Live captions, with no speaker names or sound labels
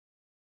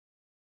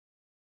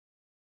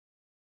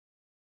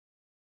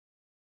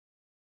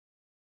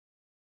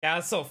Yeah,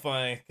 it's so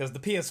funny because the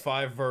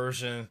PS5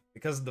 version,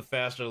 because of the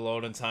faster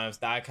loading times,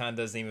 the icon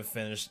doesn't even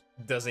finish.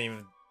 Doesn't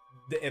even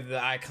the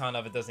icon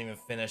of it doesn't even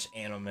finish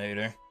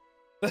animating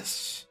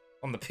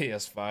on the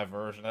PS5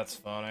 version. That's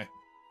funny.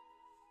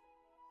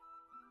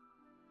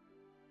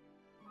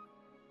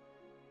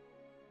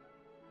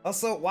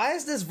 Also, why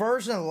is this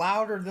version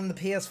louder than the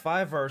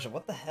PS5 version?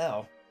 What the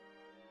hell?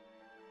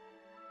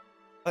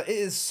 It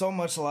is so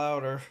much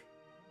louder.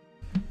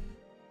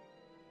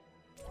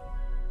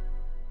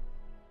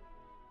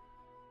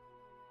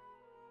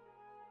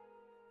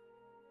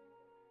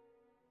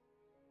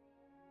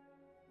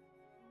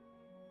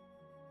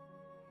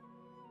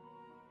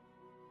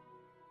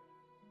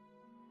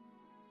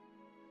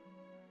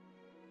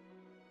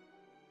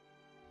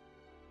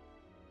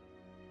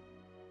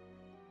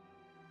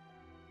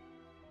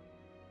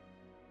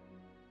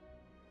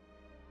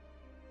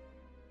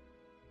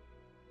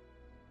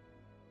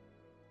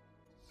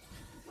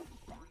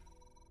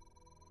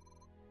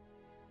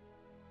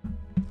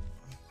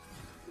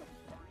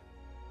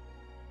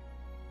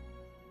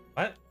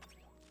 What?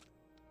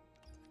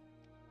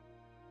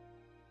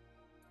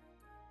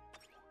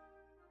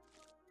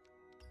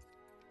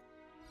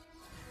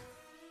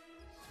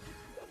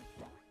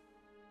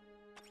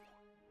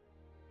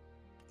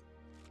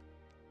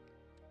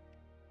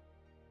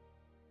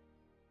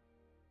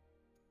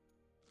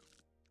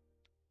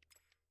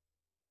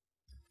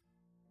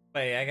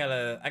 Wait, I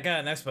got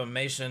an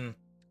exclamation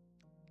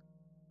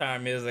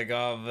time music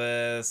of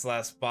this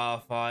last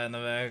Spotify in the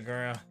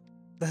background.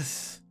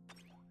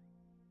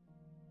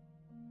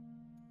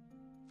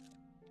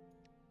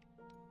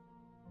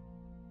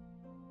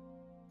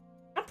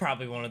 I'm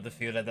probably one of the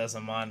few that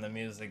doesn't mind the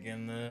music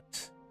in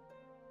this.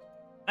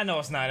 I know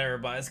it's not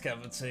everybody's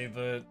cup of tea,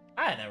 but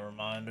I never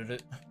minded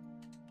it.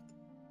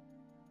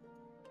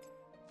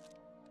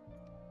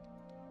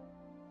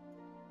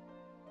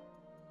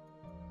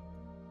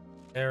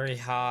 Very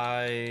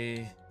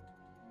high.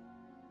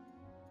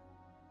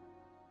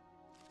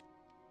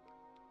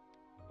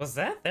 Was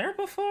that there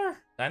before?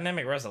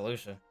 Dynamic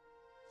resolution.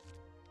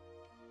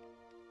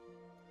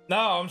 No,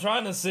 I'm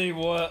trying to see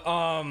what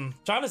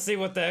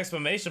the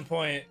exclamation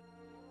point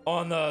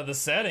on the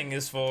setting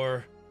is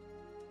for.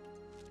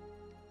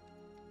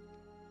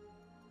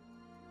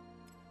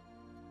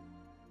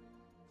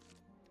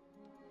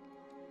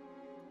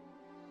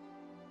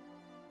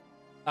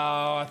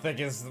 Oh, I think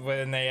it's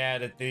when they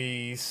added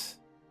these.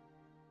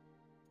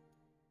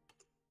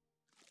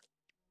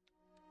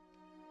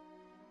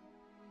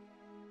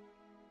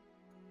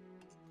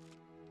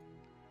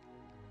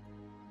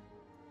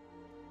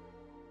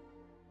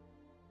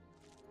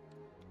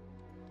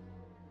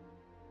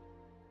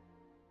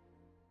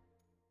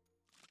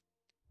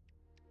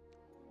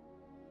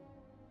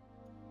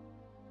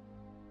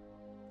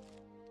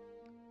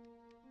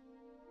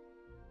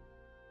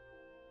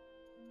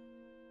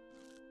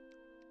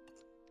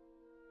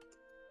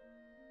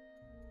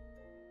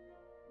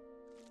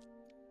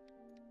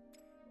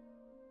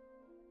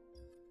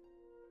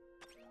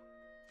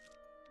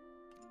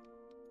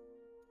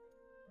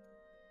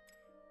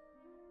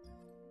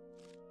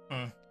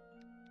 Hmm.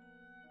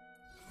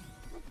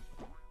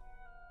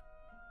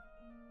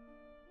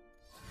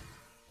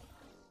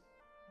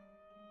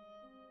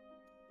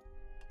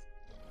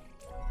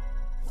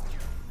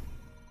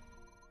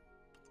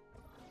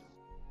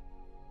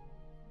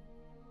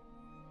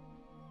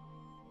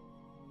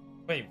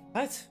 Wait,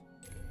 what?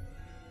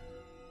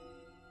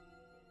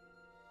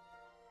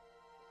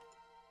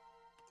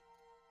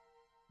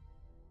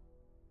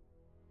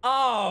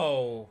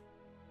 Oh!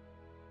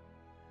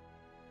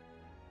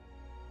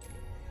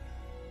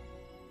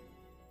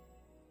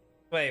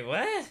 Wait,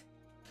 what?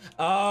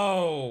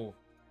 Oh!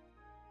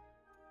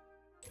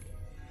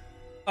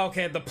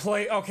 Okay, the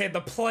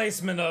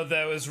placement of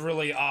that was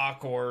really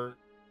awkward.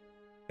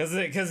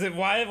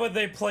 Why would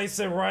they place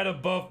it right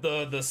above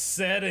the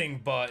setting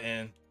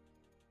button?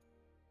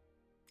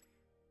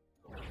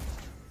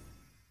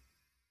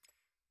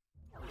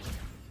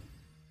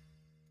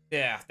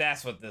 Yeah,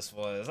 that's what this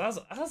was. I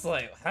was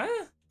like, huh?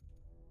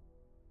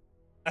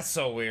 That's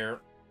so weird.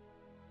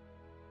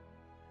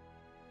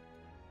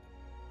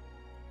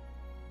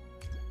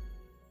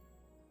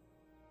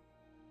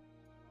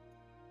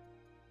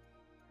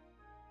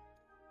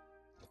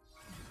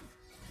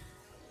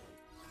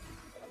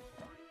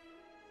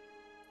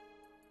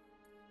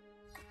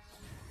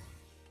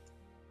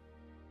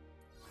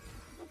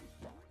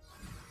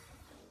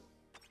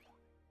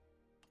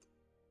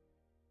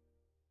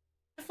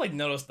 I definitely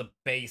noticed the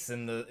bass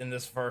in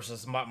this verse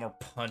is a lot more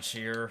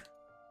punchier.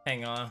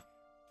 Hang on.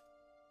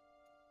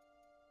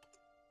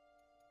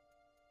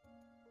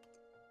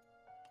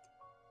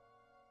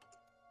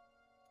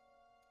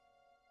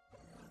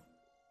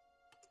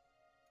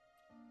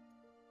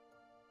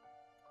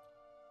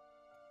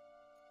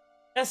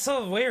 That's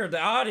so weird.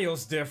 The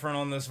audio's different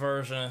on this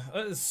version.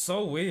 It's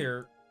so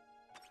weird.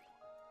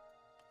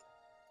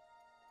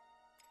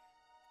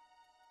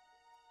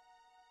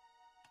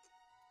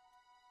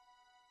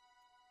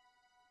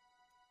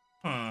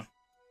 Hmm.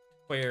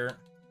 Weird.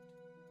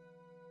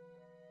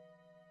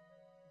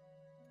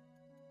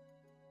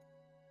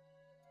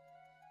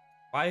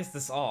 Why is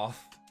this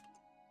off?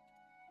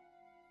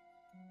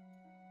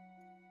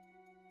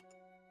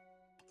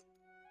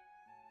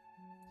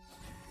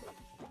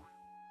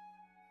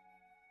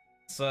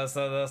 So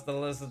that's the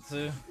listen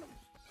to.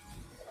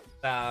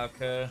 Ah,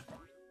 okay.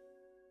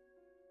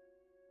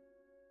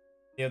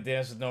 Deal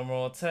damage with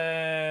normal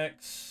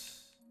attacks.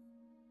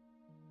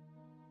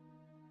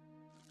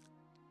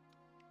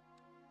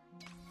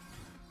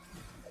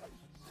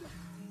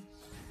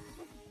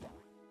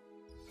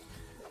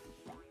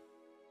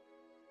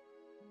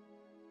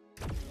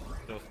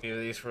 Do a few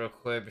of these real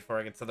quick before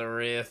I get to the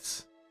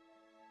rifts.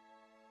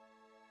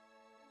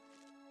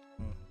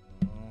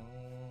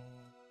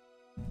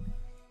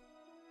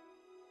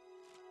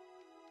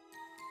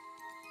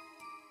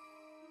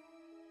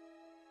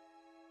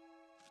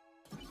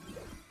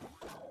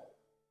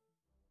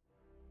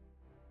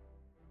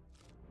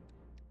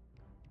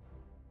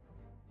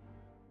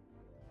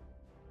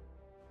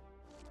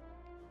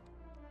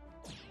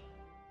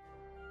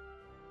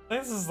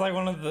 This is like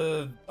one of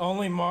the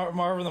only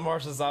Marvin the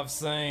Martians I've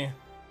seen.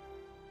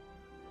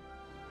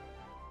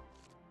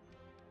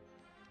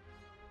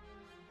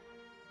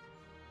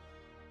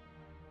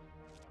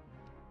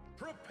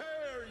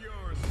 Prepare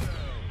yourselves.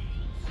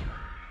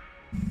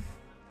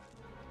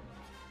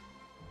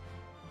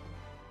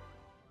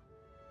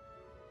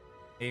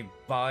 A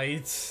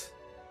bite.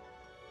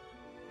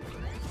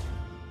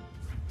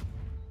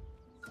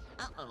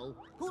 Uh-oh.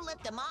 Who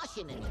let the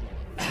Martian in?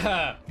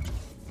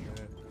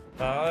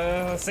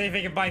 Let's see if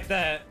he can bite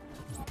that.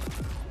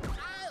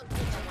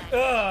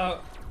 Aim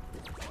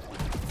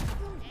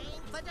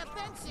for the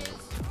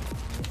fences.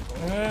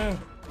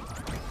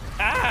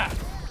 Ah!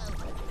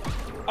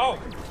 Oh!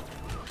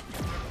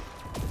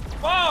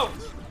 Whoa!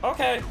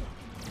 Okay.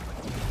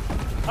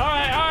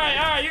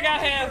 Alright, you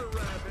got him.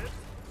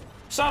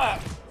 Shut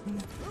up.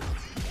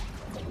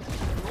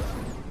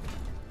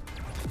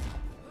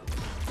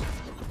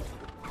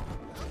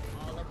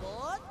 All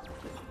aboard.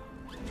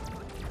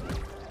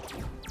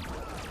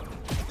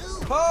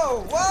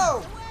 Whoa!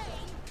 Whoa!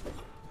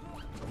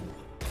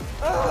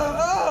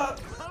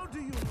 How do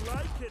you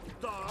like it,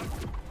 Doc?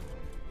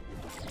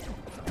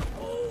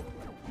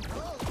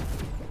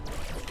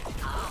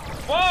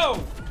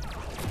 Whoa!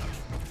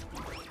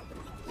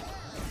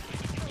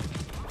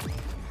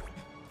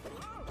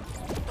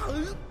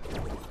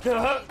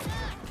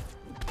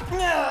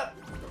 Yeah.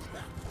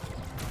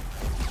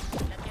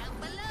 Look out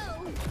below.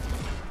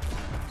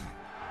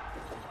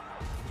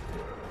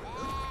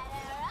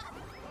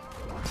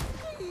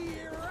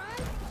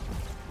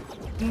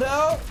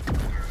 No.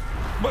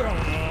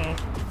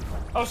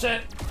 Oh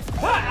shit.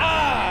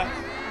 Ah!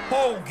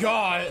 Oh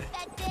god.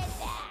 That did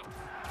that.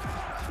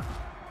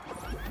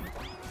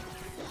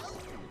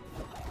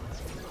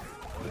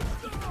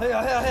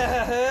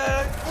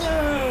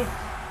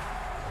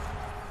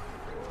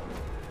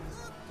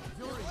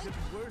 You're even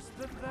worse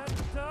than that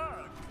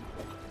dog.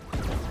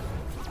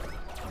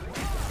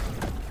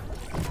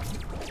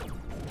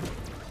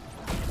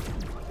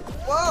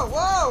 Whoa,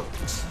 whoa!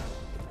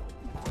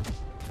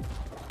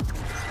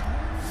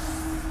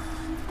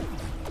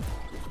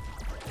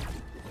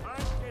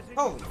 I'm getting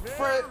Holy a very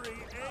frick.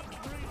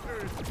 angry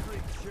earth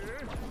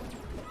creature.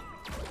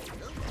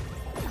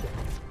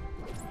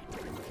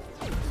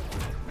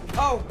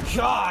 Oh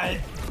god!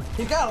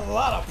 He got a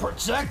lot of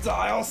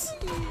projectiles!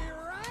 You're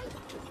right.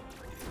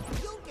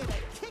 You'll get a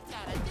kick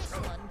out of this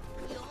one.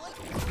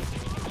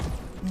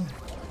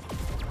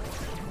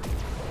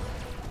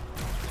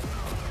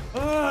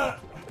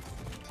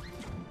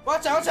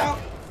 Watch out, watch out!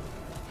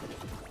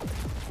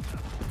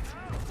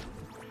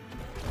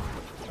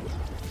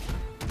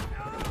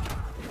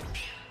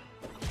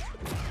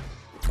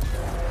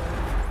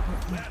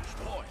 Match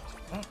point.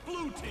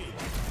 Blue team.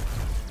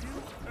 You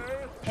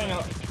earth Hang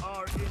on.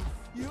 are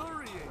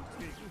infuriating.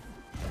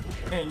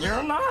 And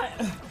you're not!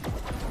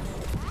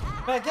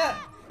 Back up!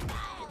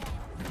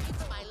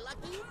 It's my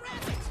lucky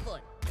rabbit's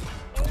foot.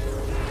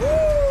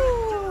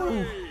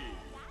 Woo!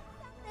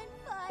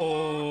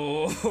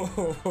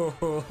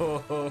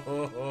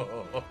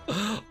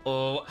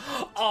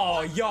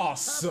 Oh, y'all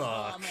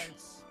suck.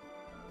 Performance.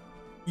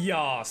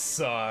 Y'all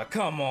suck.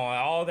 Come on,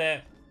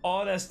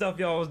 all that stuff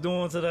y'all was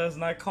doing to us,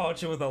 and I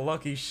caught you with a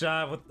lucky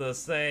shot with the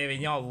save,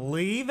 and y'all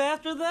leave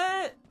after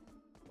that?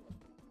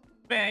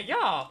 Man,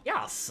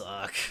 y'all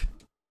suck.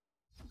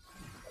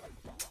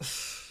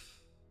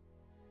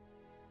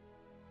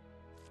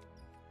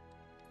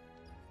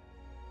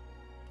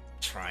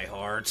 Try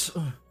hard.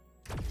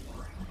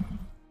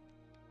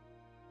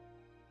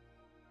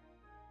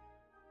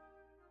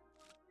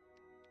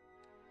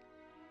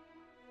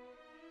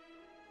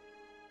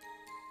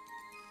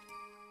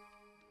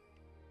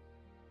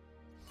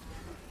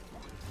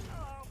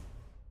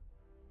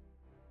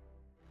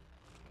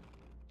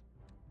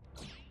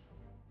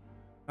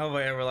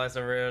 Nobody ever likes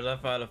the rears. I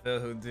find a feel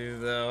who do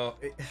though.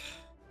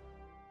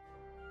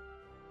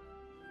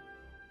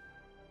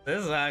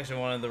 This is actually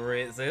one of the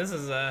reasons. This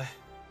is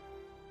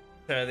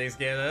these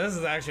games. This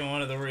is actually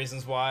one of the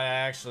reasons why I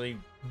actually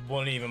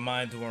wouldn't even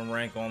mind doing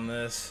rank on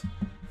this.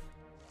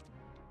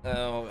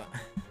 Oh,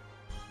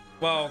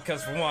 Well,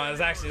 because for one,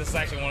 this is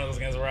actually one of those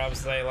games where I would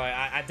say, like,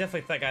 I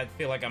definitely think I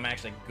feel like I'm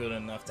actually good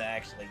enough to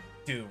actually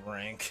do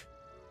rank.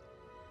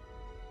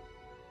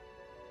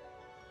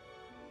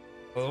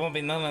 There won't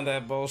be none of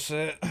that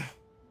bullshit.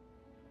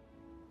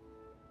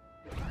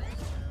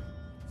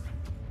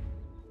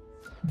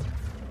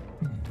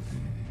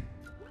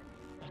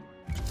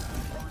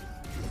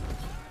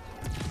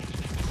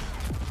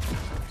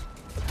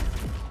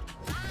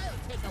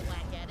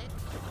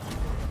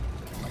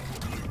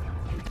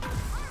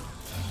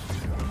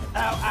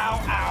 Ow, ow,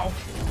 ow.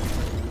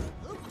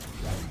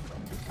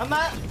 I'm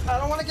not, I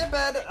don't want to get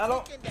bad. I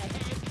don't.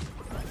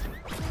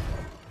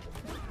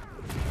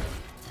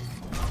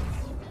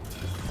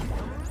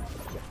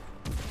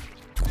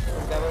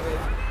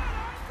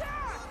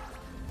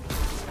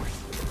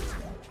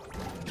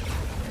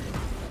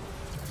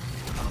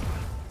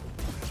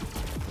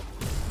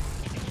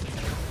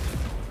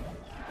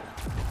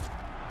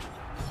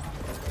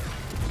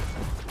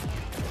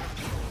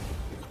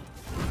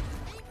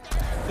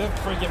 Good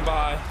freaking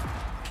bye.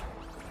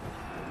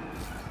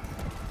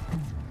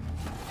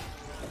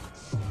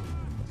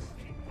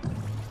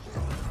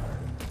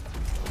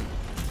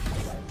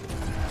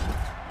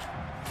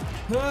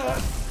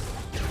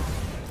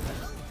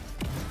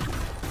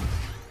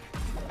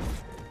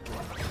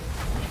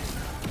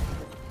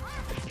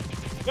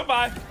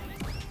 Goodbye.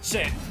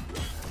 Shit.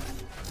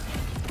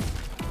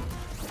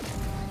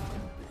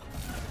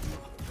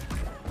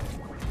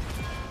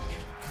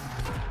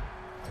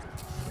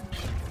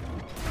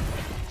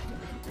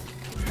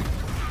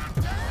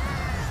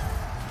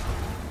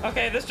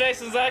 Okay, this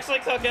Jason's actually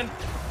cooking.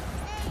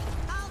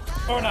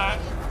 Or not.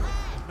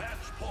 Match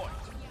point.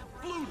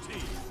 Blue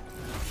team.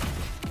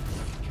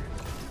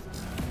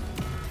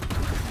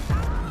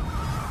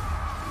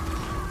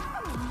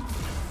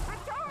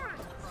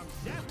 From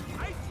Death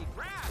Icy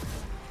Grab.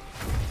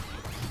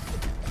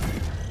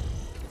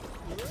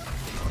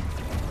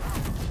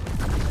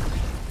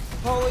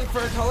 Holy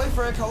frick, holy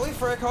frick, holy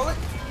frick, holy.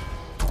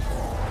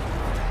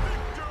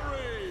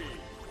 Victory.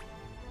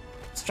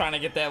 Was trying to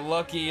get that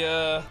lucky,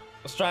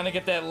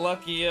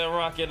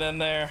 rocket in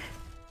there.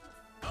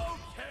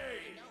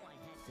 Okay.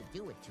 To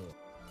do it to him.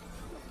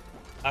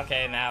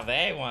 Okay, now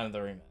they wanted the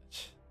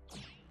rematch.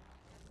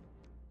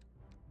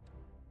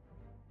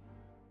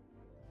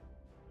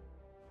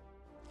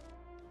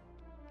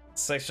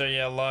 Make sure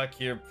you lock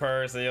your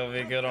purse and you'll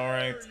be good on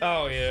ranked.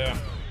 Oh yeah.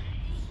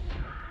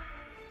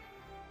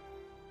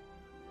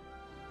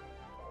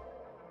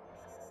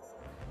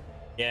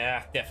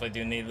 Yeah, definitely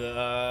do need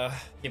to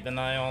keep an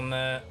eye on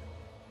that.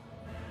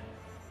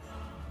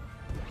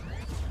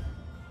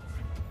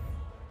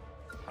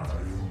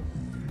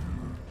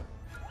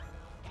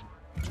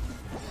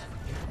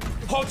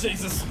 Oh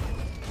Jesus!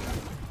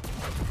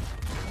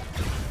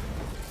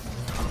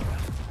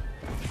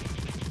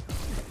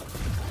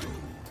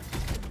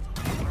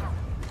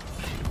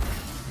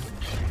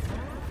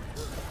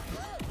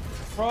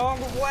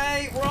 Wrong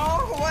way!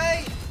 Wrong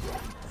way!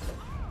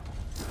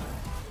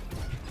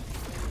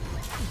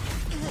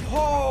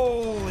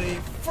 Holy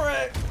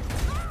frick!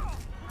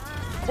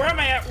 Where am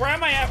I at? Where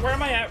am I at? Where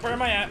am I at? Where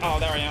am I at? Oh,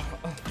 there I am.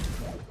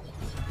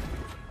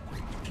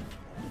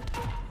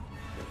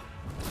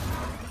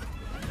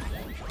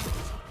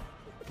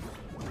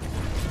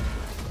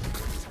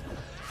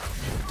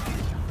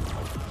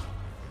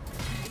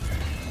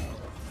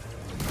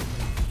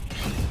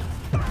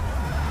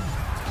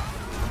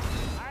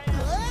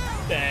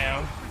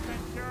 Damn.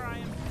 Sure, I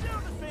am still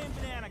the same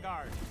banana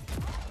guard.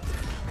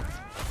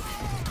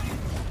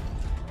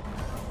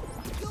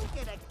 You'll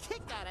get a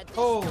kick out of this.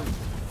 Holy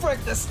frick,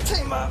 this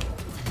team up!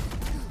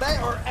 They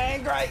are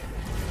angry!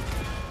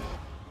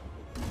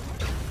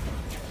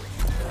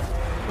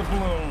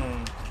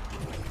 Boom.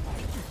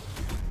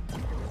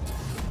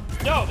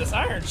 Yo, this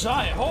Iron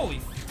Giant, holy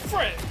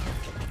frick!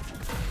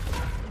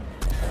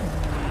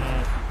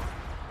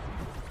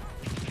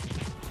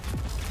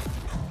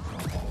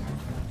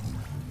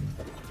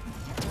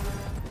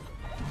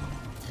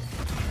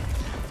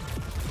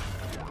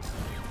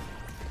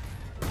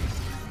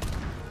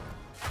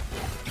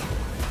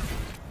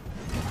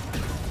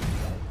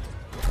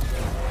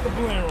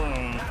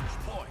 Match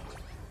point.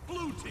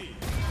 Blue team.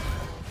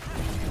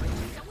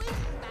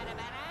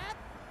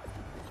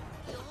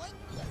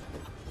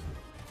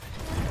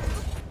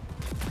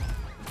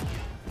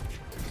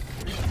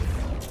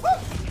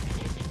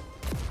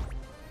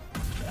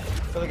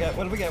 What do we got?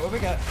 What do we got? What do we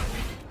got?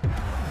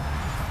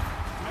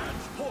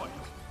 Match point.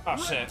 Oh Red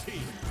shit.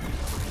 team.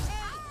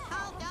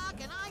 Cold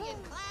dog and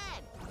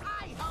ironclad.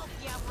 I hope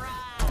you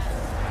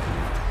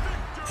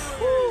rise.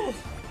 Woo.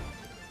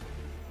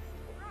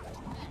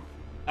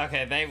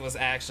 Okay, they was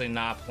actually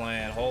not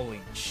playing.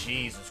 Holy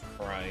Jesus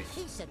Christ.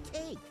 Piece of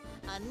cake.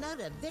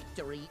 Another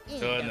victory in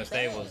Goodness, the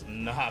they bag. was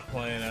not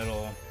playing at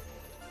all.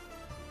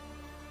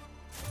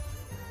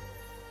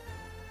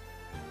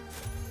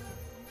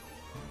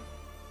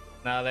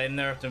 Now they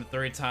nerfed him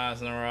 3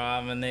 times in a row.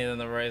 I'm gonna need them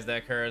to raise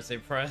that currency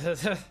price.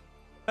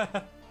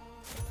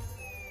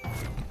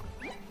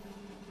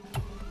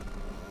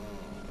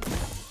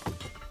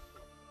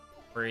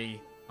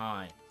 3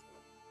 behind.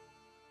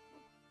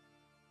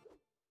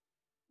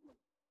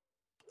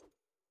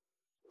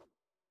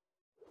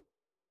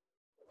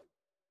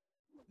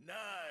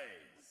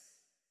 Nice.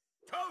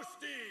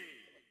 Toasty.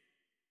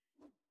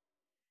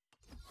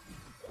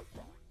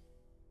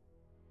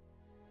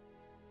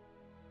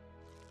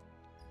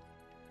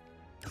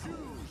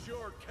 Choose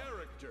your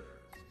character.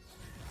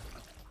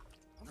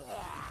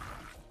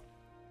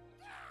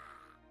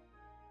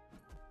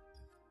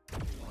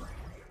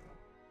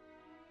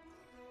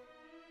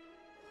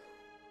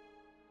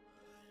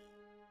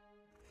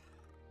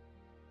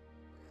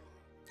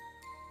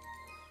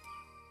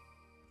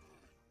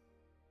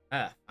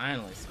 Ah,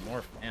 finally, some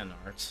more fan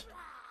art.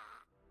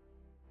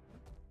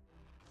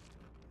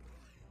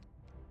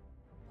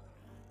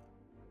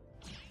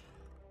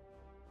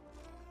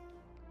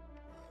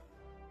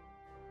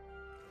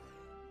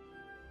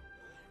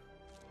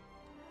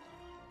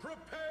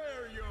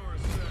 Prepare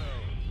yourself.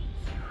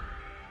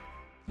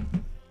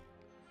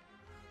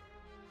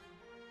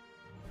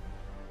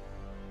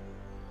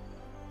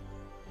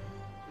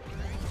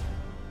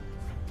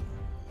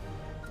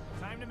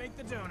 Time to make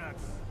the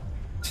donuts.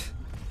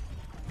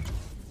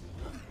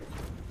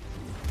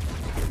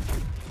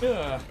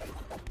 Ugh.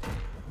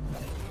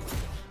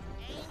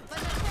 Aim for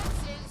the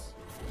fences.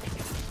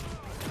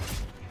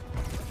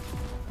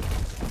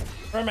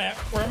 Where am I at?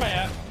 Where am I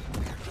at?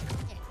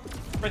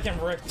 Freaking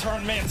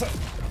return me into. Wait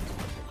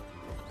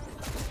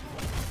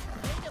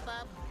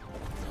above.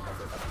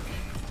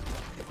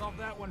 Solve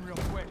that one real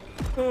quick.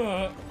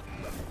 Ugh.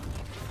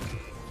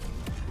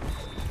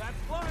 That's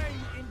flying,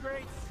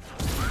 ingrates.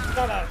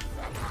 Shut up.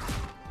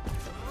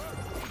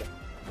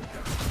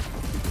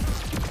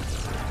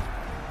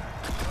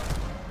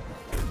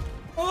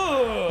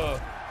 Ugh.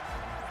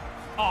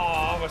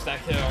 Aw, I wish that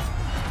kill.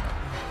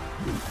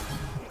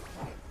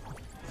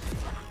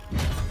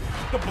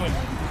 Kaboom.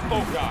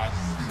 Oh god.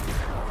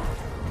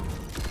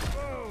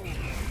 Whoa! You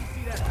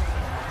see that?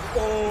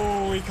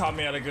 Oh, he caught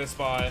me at a good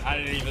spot. I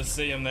didn't even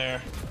see him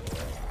there.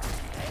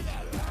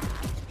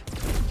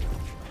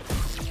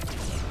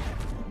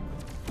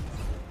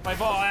 My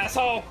ball,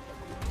 asshole!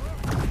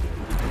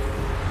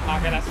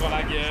 Okay, that's what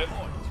I get.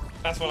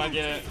 That's what I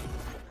get.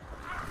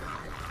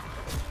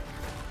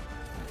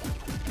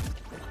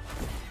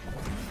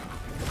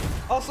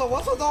 Also,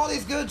 what's with all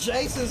these good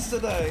Jasons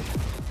today?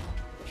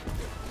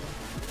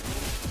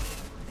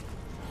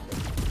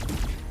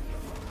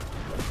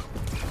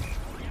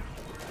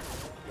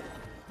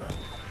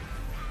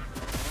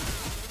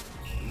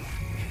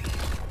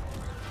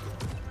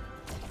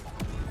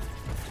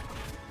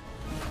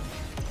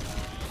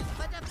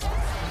 For the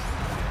fences.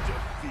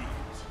 Defeat.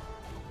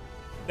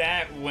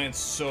 That went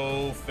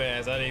so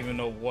fast. I didn't even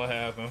know what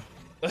happened.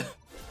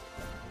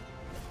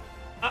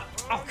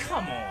 Oh,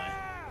 come on.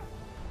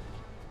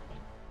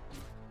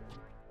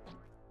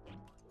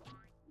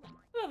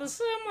 Yeah,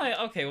 I'm like,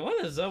 okay,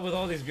 what is up with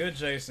all these good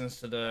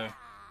Jasons today?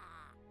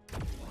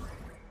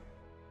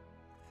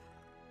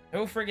 Who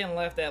freaking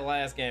left that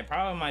last game?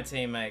 Probably my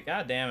teammate.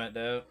 God damn it,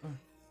 dude.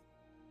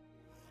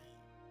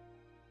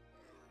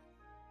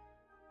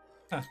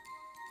 Huh.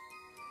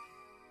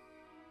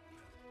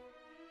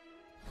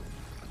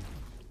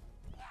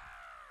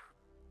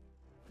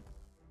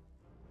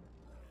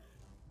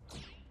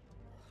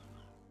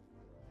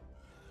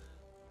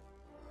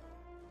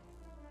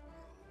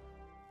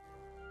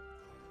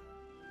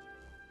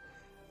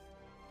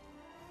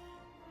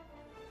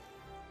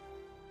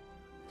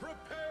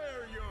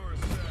 Prepare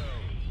yourselves.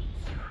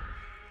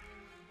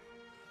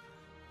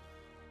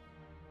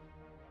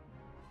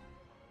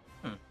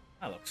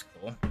 That looks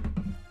cool.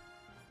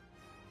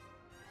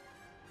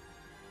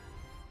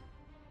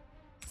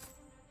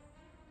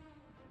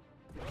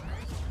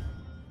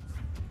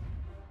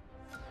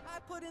 I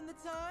put in the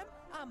time,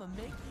 I'ma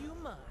make you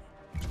mine.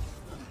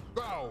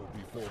 Bow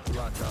before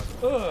Blackout.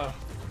 Ugh.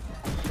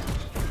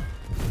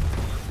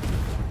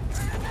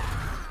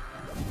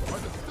 By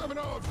the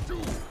stamina of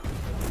doom.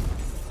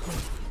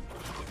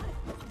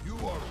 You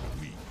are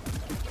weak.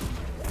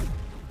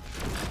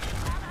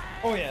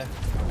 Oh yeah.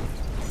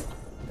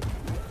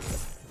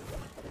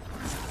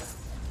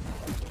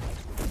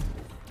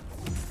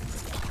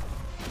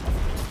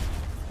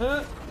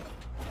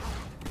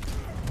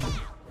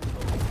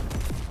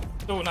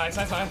 Oh, nice,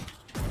 nice, nice.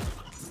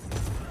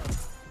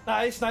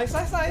 Nice, nice,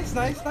 nice, nice,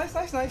 nice, nice,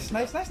 nice, nice,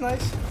 nice, nice,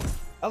 nice.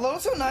 A little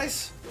too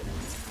nice.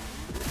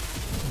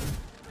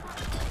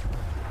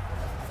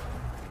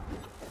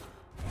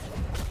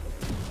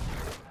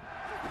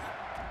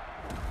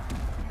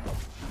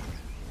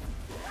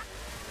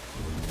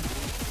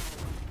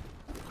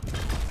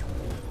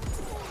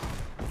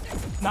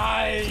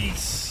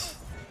 Nice.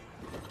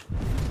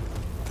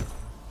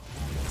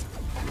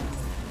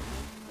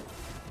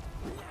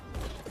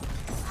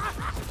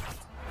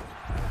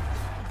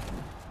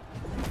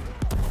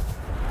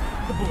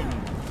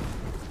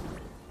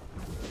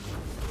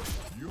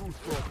 You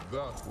thought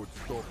that would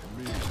stop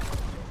me.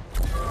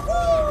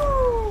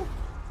 Woo!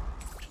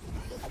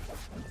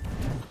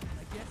 I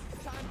guess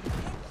it's time to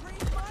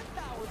increase my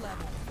power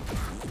level.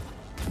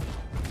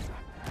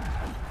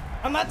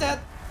 I'm not dead.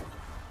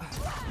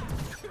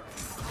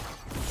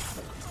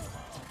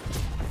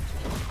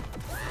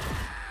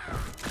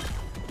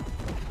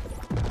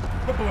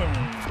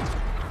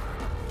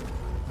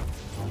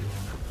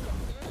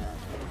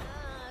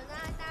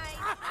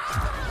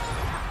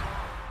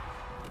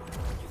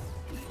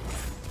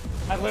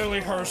 I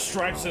literally heard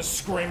Stripes just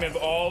screaming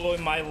all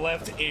in my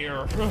left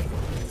ear.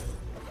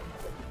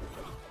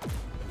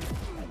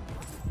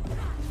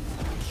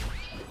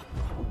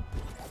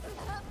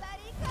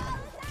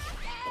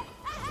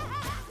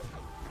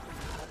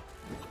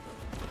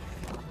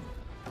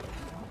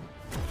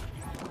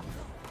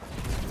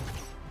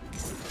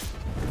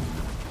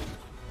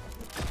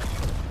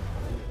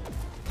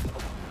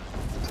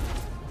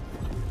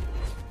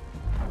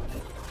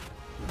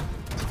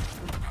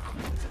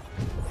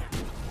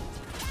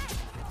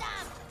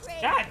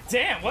 God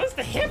damn, what is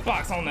the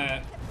hitbox on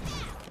that?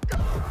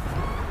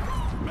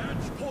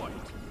 Match point.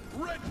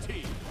 Red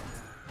team.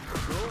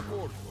 No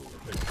mortal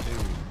can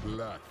tame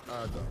Black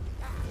Adam.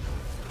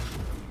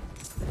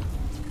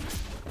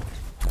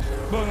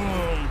 Boom.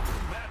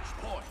 Match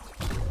point.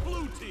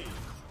 Blue team.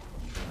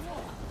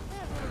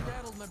 That really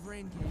rattled my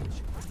brain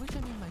cage. I wish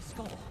I mean my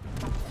skull.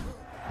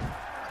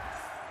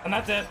 I'm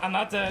not dead. I'm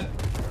not dead.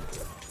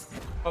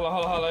 Hold on,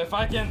 hold on, hold on. If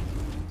I can.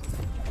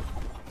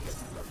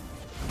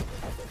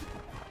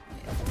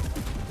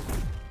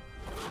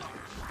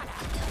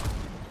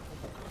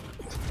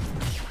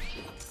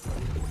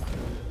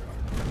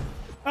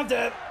 I'm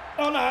dead.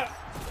 Oh, not.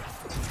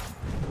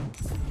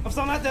 I'm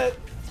still not dead.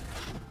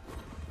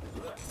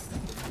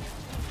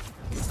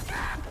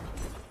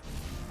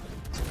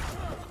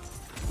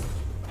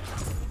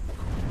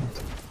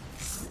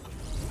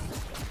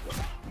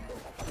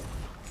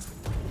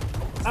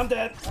 I'm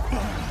dead.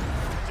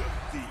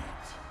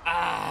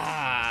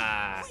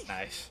 Ah,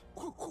 nice.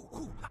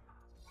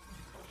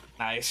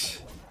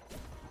 Nice.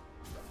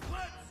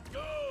 Let's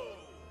go.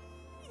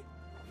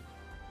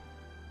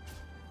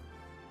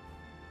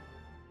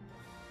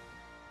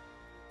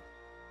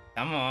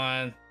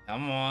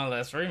 Come on,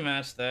 let's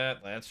rematch that.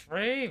 Let's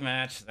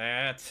rematch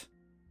that.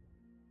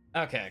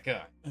 Okay,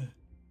 good.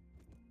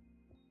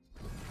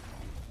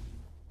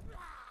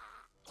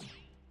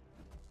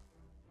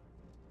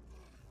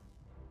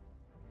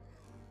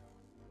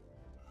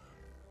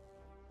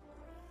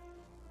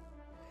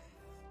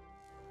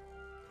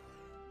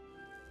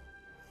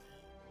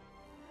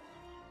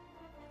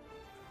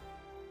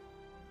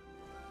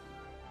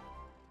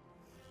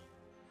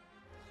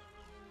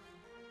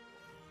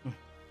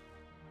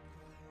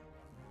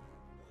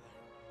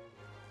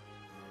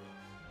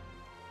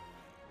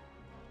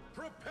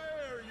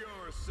 Prepare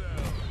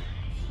yourself.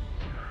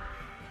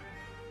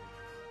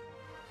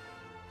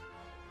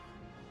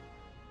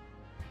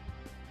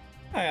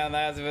 I got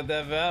nasty with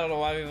that, but I don't know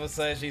why people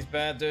say she's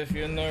bad to a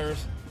few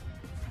nerves.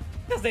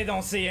 Because they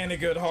don't see any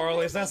good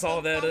Harleys, that's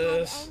all that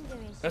is.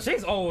 But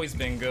she's always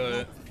been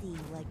good.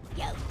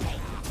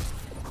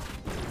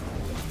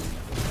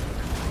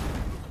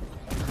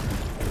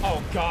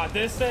 Oh god,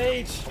 this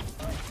stage?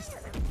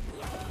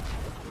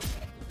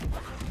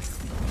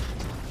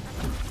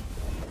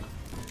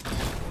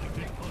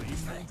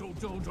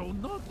 Dojo,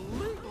 not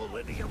legal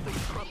any of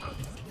these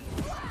brothers.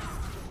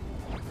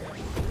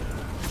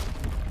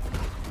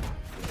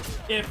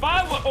 If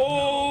I were,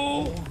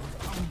 oh,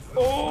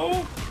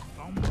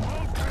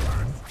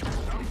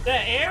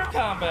 that air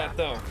combat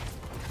though.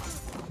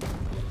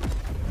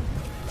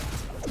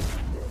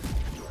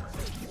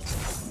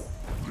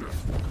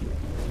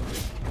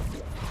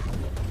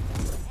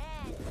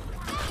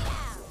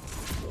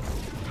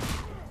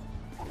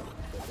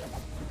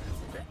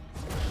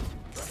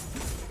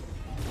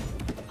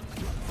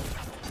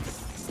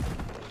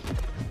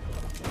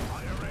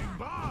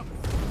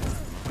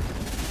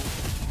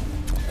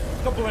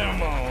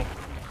 Kablamo.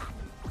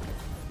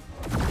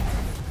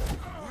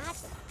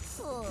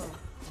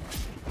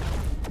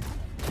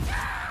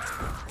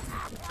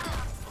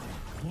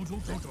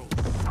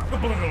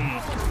 Kaboom.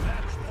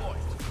 Match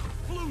point.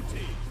 Blue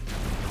team.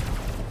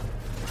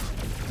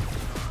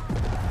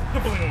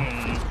 Kaboom.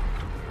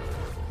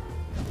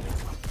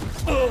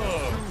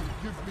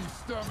 Gives me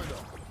stamina.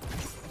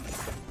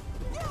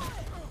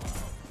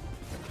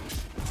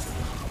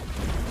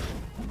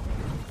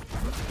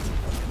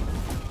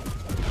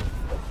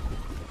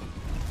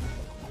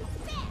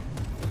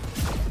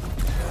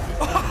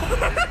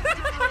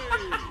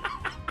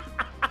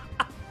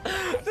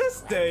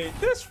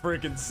 This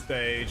freaking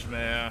stage,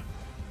 man.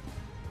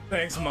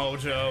 Thanks,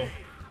 Mojo.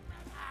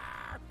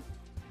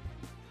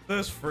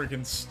 This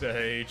freaking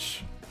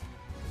stage.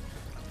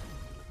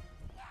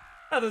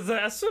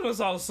 As soon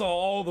as I saw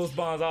all those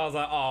bombs, I was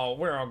like, oh,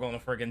 we're all gonna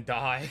freaking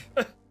die.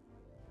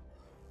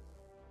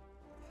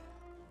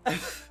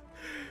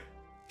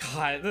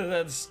 God,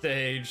 that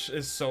stage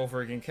is so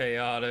freaking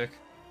chaotic.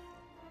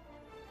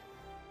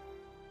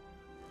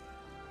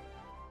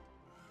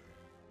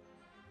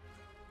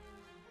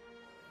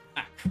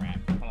 Ah,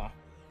 crap. Hold on.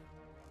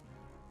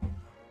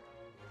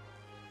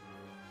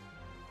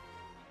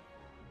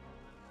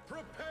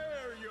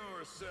 Prepare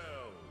yourselves.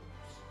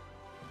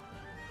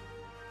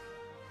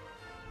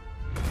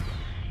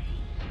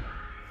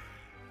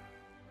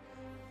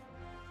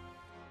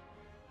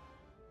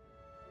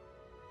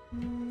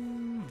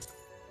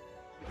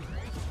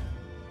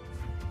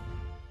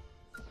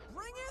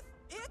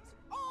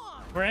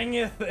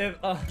 Bringeth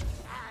it.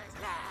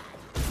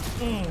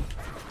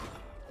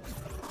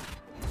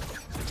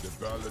 The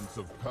balance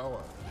of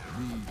power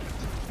needs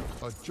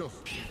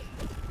adjustment.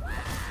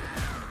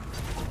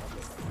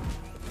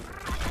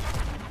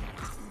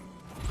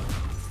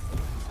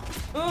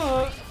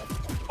 Aww.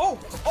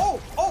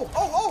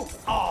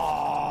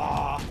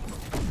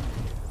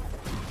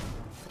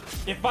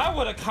 If I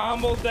would have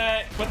comboed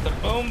that with the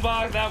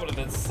boombox, that would have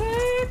been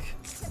sick.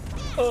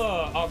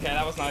 Okay,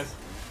 that was nice.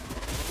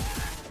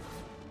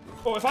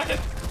 Oh, if I could.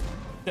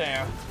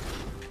 Damn.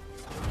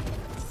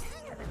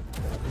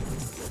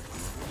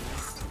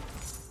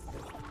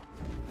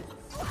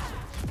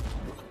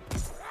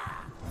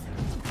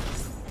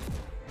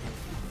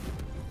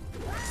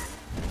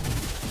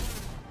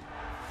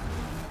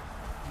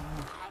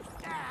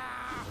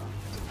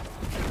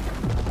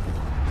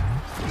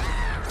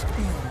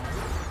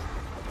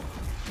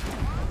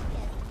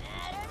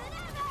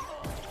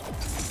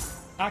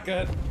 Not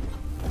good.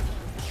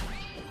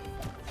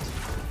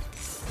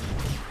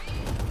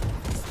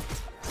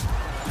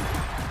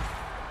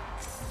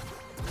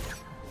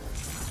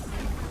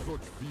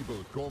 Such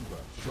feeble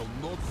combat shall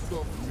not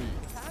stop me.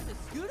 Time to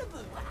scoot a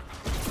boot.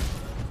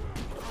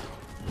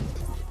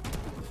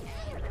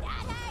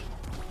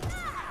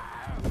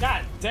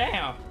 God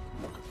damn.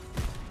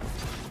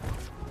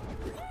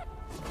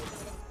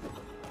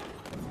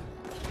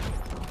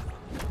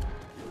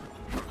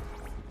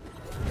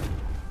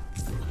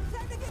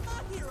 Time to get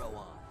my hero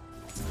on.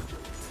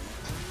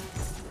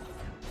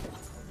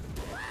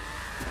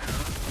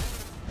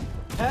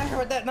 I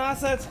heard that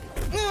nonsense.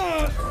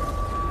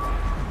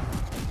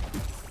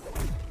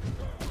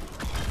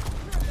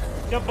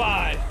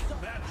 Goodbye.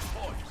 Match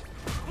point.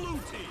 Blue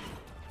team.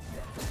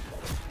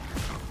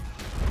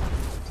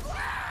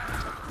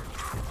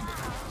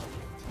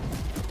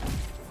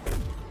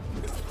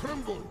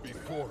 Tremble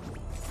before me.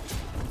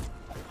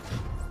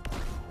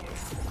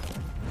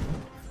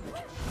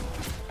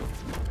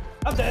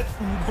 I'm dead.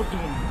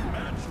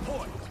 Match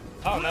point.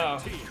 Oh no.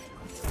 Team.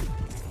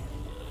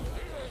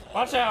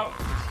 Watch out.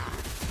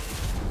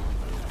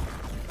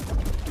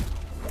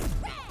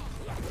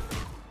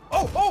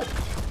 Oh!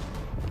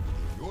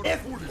 Your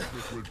If-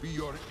 foolishness will be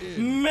your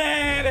end.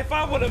 Man, if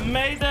I would have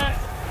made that.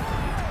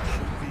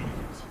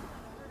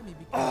 Me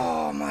be-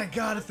 Oh my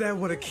god, if that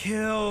would have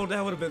killed,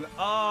 that would have been.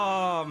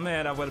 Oh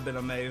man, that would have been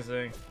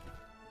amazing.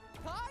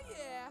 Oh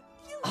yeah.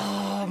 You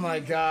Oh my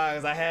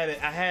god, I had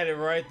it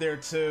right there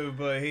too,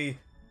 but he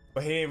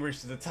didn't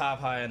reach to the top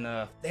high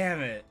enough.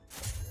 Damn it.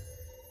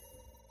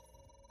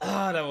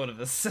 Oh, that would have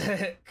been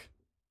sick.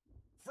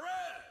 Fresh.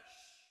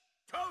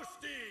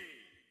 Toasty.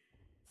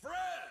 Fresh.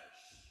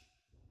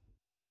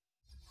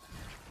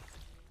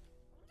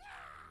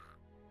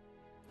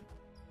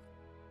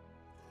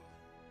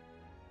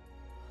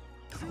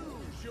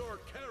 Choose your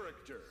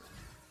character.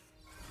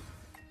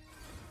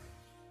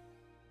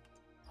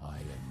 I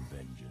am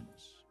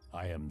vengeance.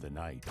 I am the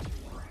night.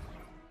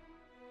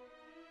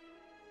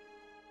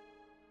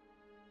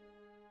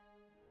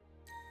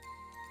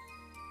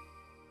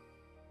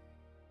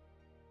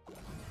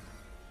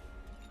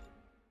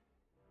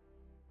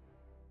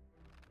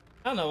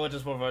 I don't know which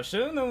is more fun.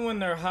 Shooting them when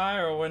they're high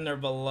or when they're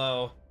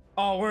below.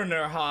 Oh, when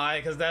they're high,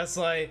 because that's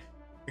like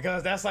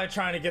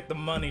trying to get the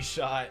money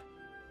shot.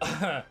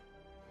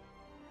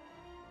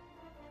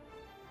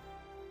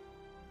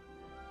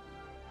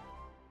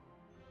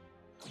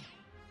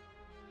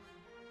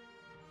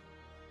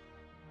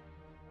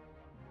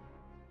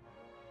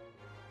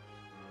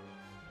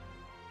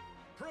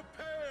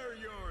 Prepare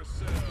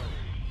yourselves.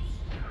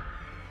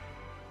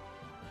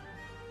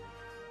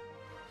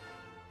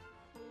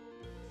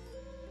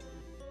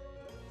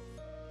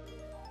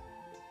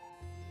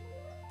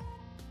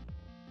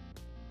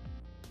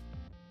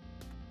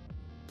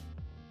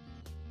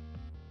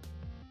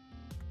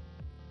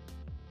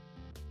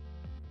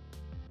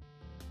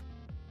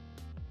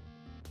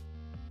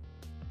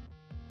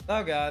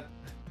 Oh god.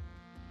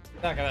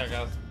 Okay, there it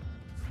goes.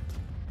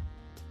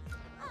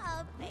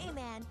 Oh,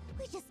 Bayman,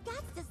 we just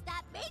got to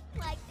stop being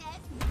like this.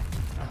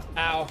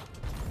 Ow.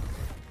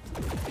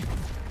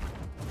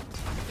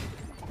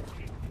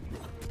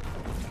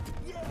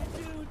 Yeah,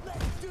 dude,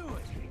 let's do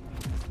it.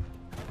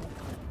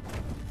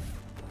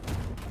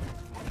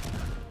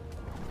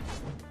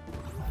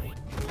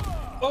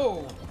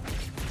 Oh.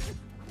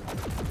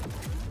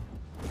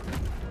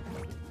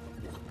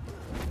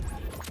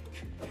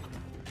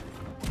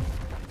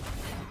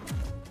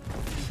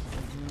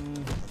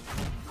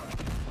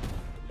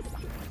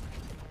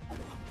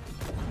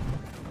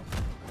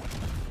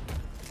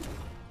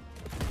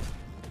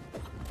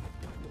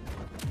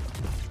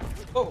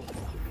 Oh.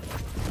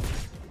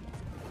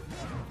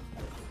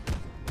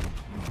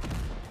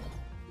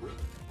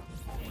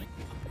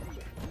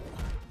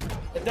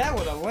 If that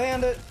would have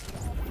landed.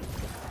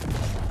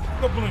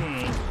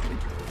 Kabloom.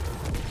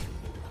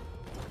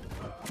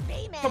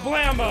 Bayman.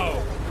 Kablammo.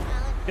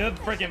 Talented Good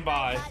push freaking the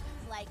buy. buttons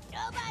like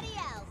nobody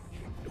else.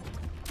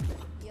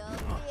 You'll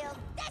feel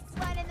this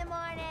one in the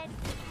morning.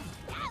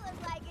 That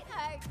looks like it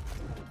hurt.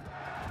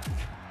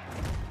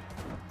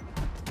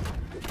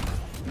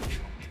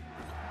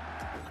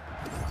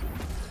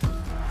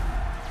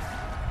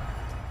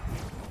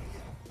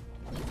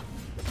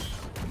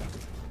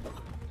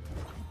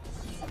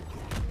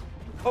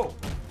 Oh.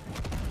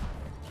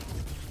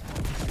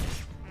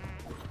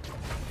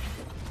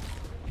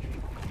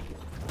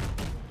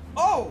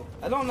 Oh!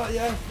 I don't know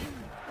yet.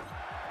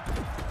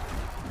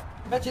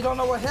 Bet you don't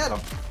know what hit him.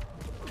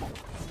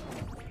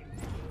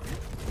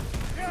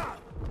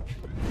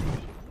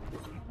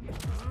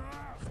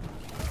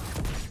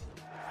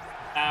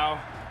 Ow.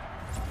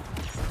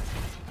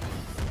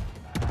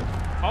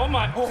 Oh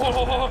my.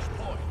 Oh.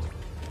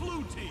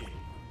 Blue team.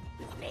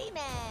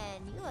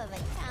 Freeman, you have a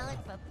talent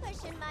for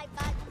pushing my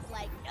buttons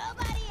like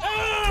nobody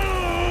else.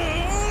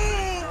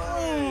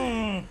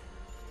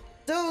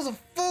 That was a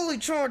fully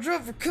charged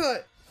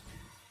uppercut.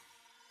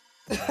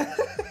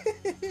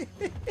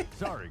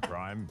 Sorry,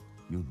 Crime.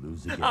 You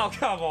lose again. Oh,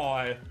 come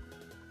on.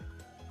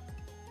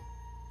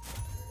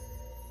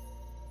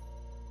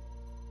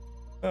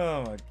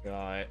 Oh my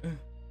god.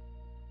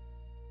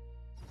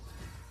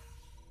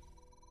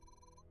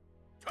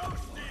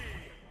 Toasty.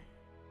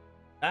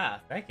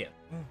 Ah, thank you.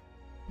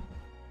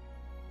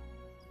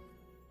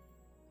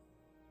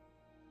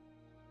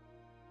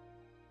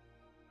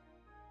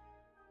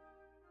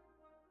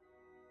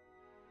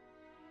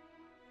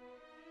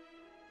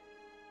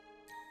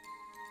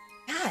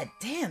 God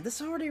damn,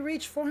 this already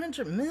reached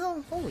 400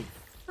 mil? Holy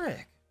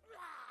frick.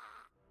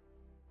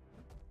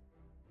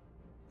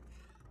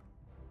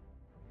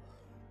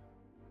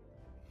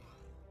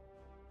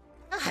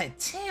 God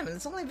damn,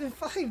 it's only been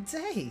 5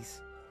 days.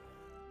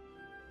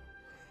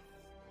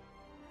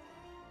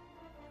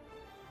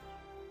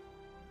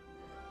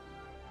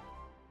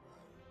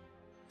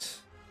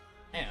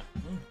 Damn.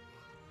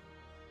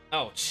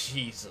 Oh,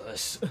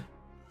 Jesus.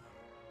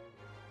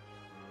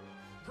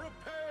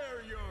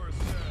 Prepare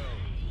yourselves.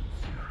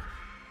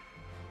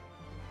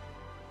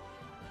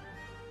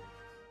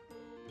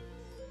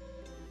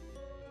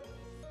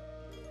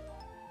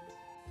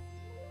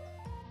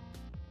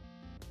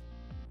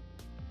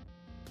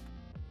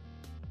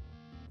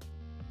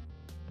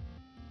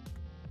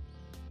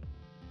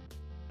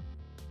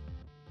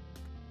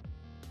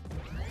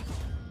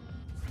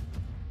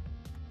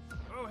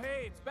 Oh,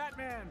 hey, it's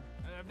Batman.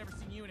 I've never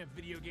seen you in a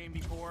video game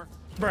before.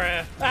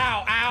 Bruh.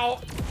 Ow,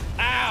 ow,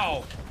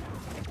 ow.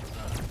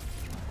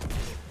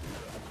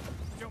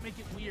 Don't make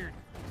it weird.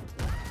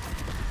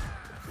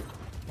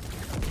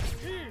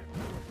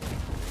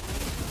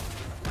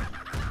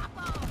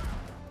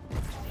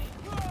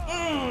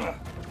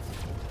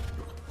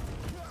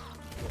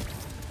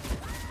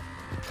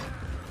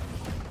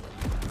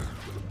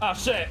 Oh,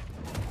 shit.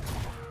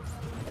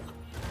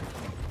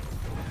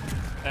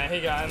 And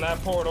he got in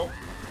that portal.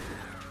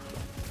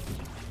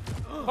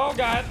 Oh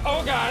god,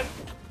 oh god.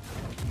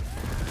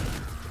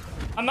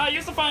 I'm not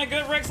used to finding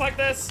good rigs like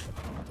this.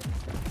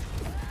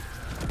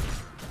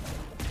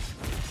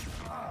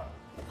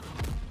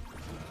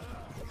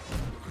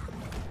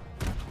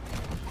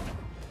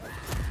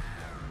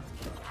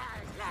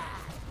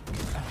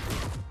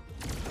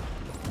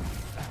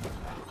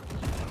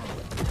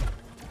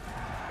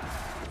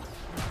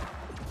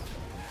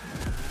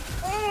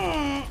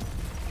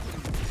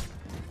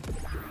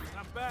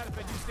 Not bad if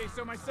I do say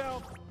so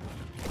myself.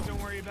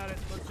 Don't worry about it.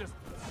 Let's just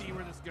see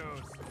where this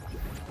goes.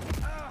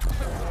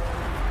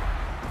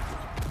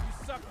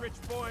 You suck, rich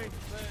boy.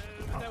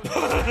 That was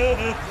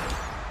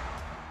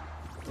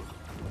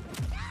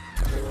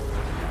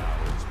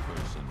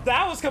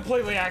That was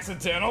completely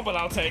accidental, but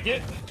I'll take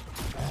it.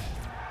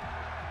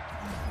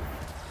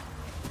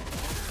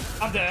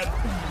 I'm dead.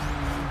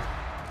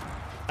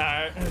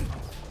 Alright.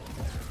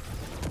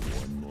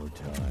 One more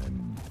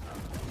time.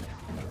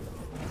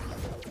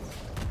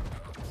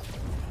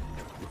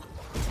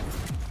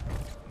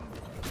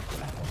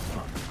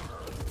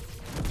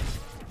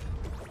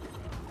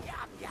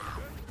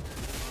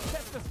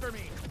 test this for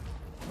me.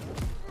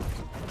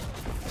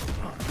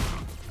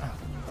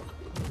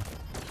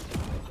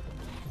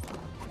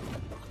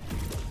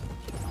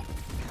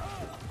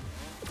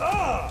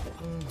 Ah!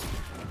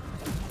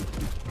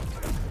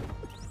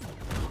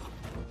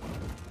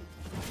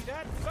 See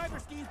that?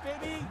 Cyber skis,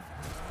 baby.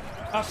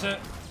 Oh shit.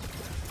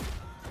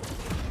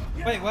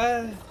 Wait,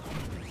 what?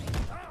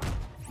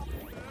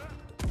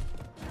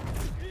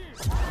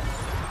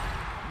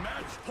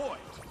 Match point.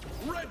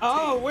 Red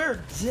Oh, team. we're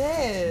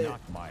dead.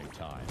 Not my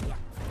time.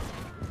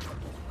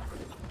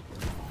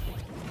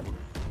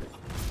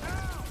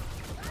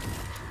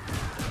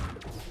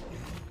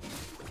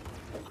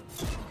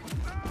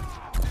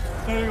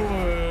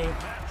 Anyway.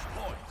 Match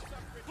point.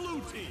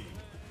 Blue team.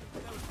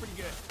 That was pretty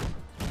good.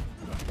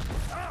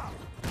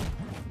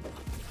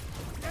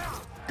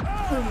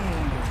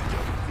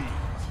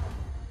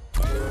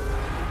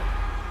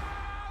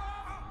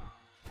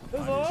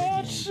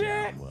 Oh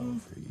shit! Well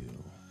for you.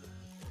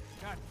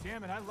 God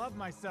damn it, I love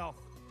myself.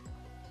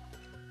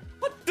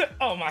 What the?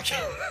 Oh my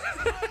god.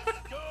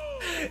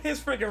 His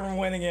freaking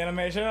winning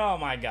animation. Oh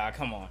my god,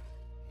 come on.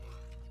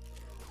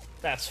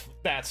 That's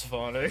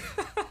funny.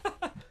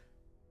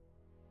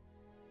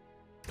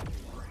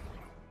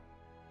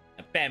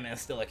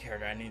 Batman's still a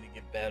character I need to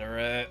get better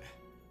at.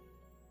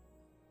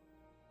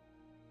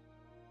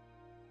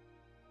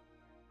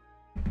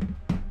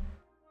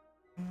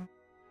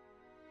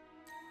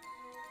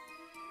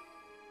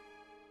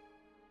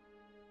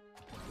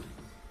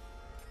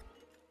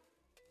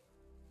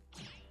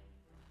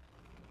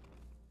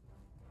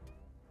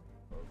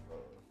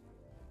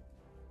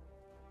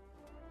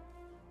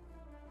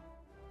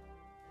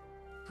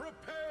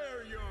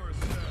 Prepare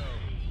yourselves.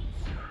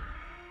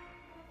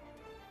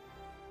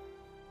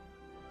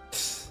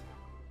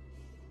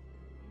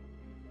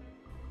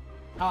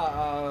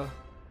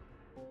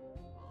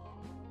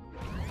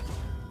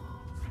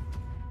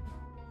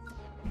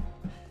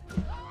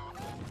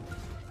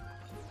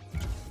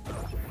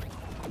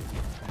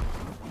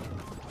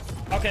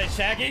 Okay,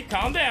 Shaggy,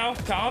 calm down,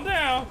 calm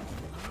down.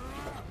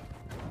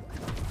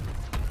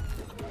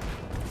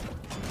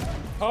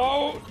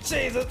 Oh,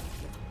 Jesus.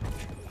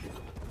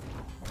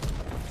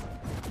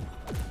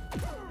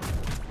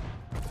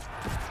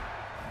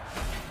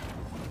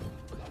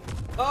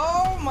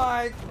 Oh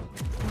my.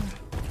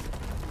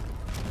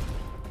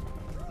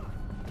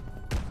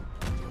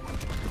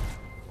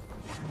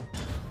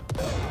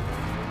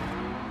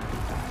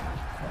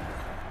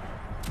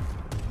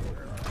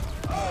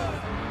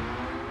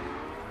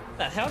 What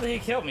the hell did he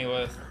kill me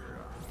with?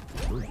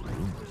 Those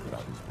rumors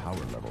about his power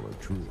level are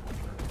true.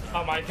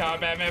 Oh my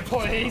god, Batman,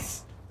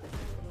 please.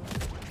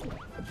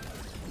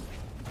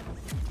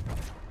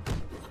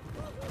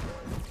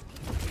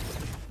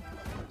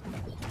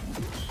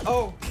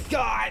 Oh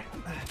God.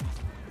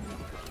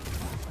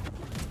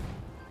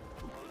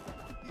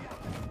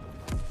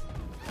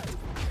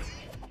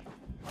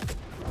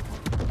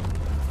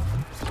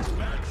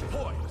 Match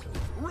point.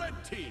 Red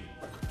team.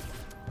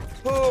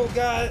 Oh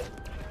God.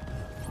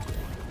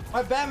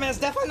 My Batman's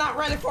definitely not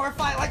ready for a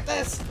fight like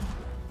this.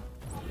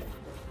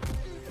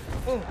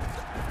 Ooh.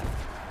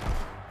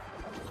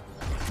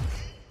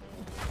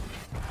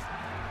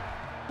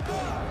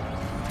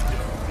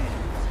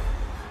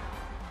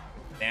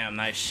 Damn,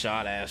 nice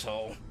shot,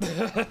 asshole. Got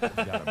a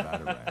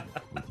Batarang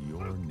with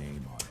your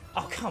name on it.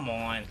 Oh, come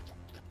on.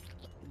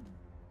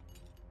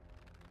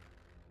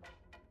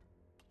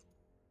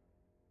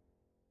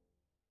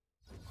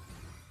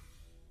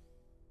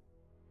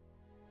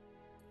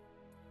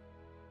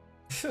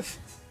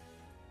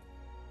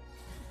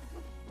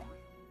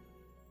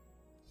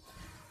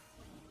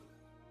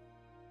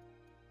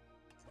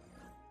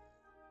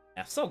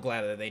 I'm so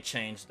glad that they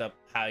changed up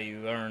how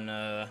you earn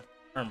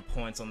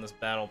points on this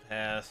battle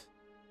pass.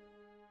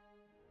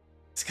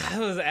 This guy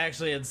was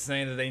actually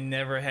insane that they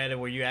never had it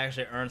where you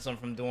actually earn some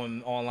from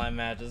doing online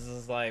matches.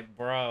 It's like,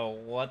 bro,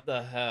 what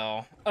the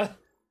hell? Hello.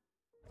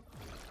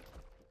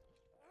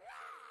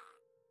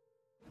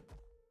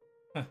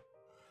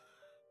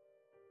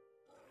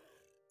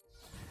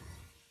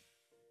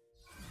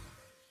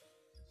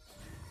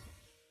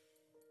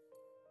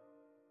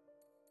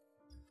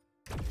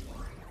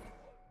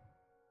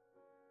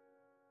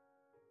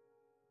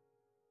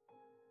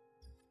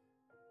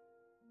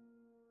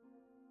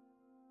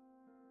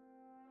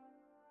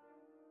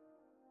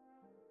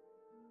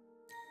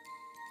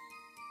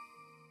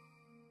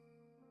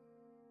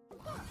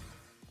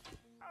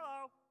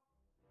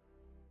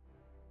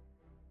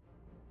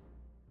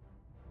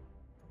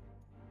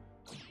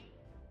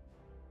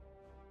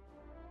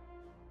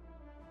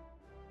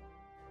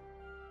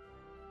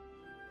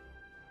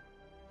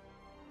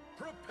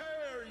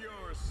 Prepare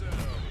yourselves.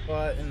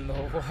 What in the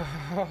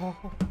world?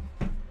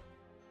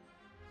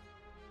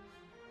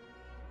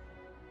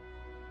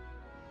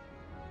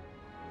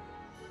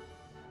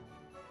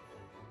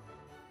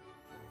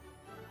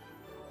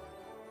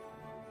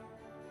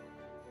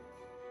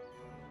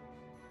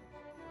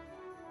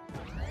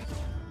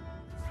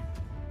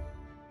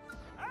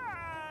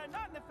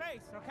 Not in the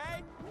face,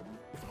 okay?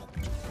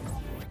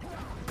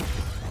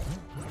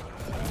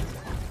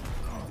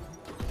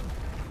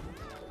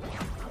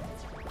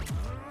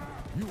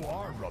 You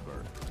are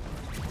rubber.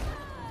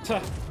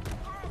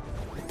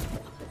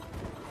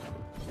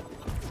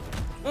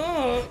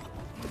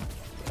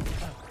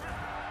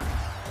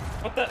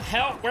 What the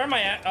hell? Where am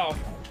I at? Oh.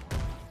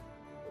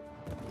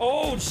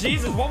 Oh,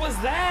 Jesus, what was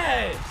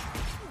that?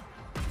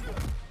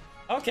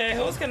 Okay,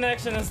 whose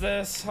connection is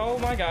this? Oh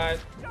my god.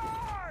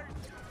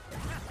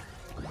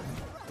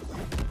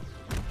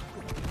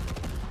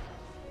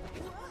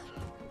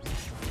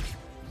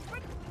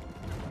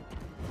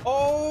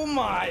 Oh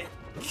my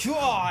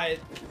God.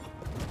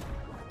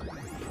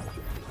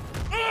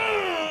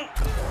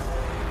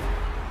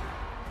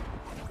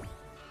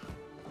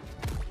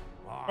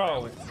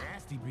 Bro,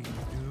 Nasty beat,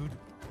 dude.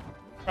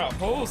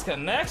 bro, whose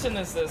connection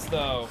is this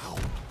though?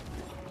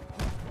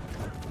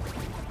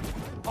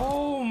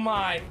 Oh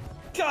my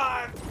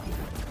god.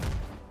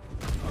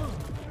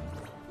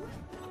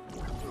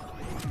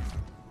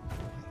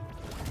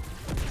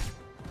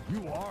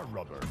 You are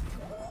rubber.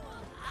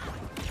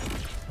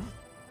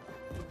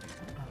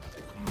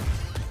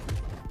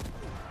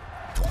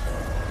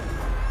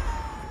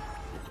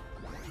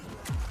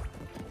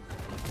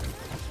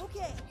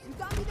 Okay, you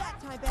got me that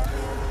time,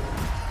 Batman.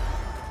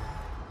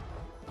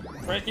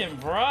 Freaking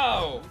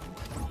bro.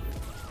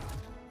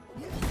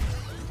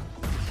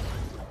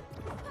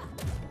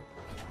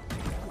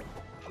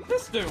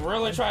 This dude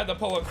really tried to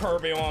pull a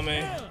Kirby on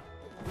me.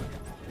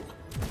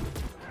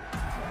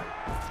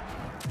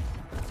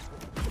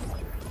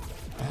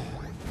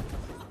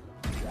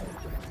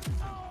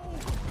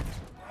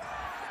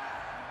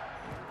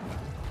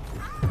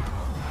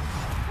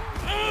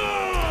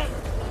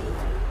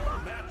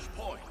 Match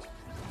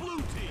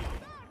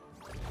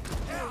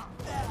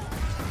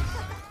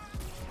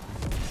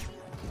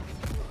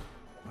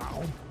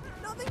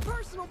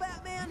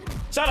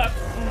Shut up.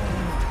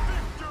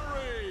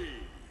 Victory!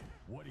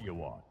 What do you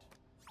want?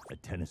 A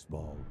tennis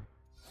ball?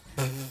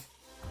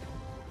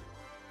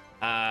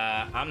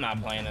 I'm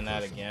not playing in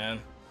that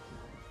again.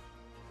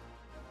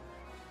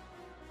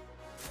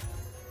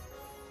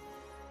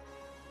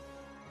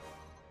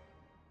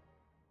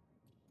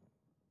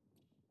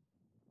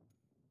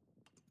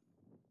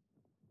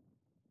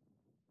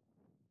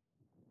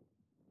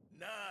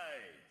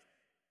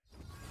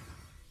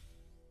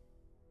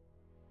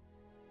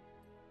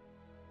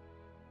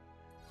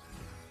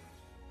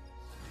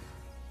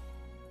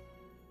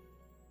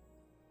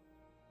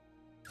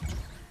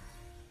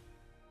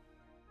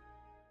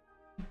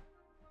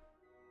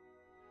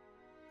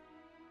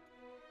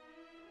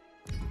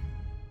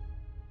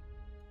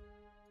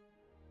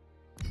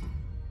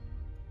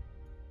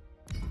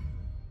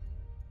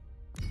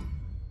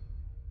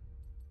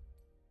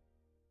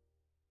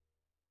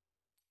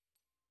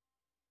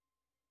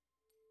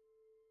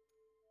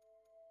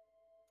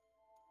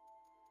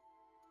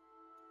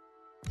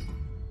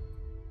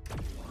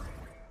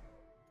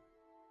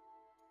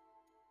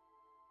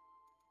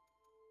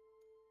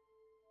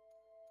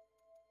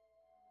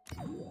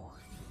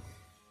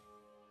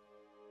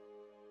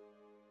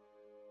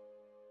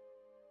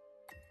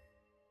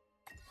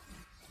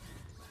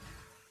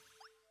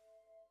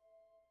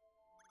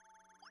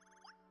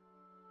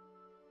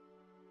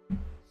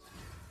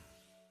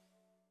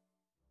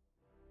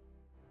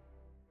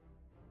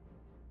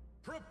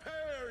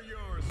 Prepare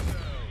yourselves!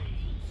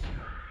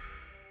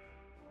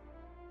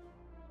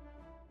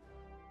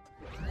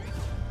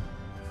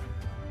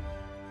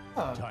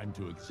 Huh. Time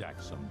to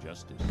exact some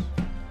justice.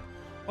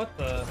 What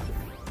the?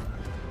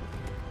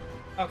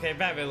 Okay,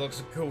 Batman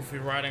looks goofy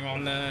riding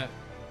on that.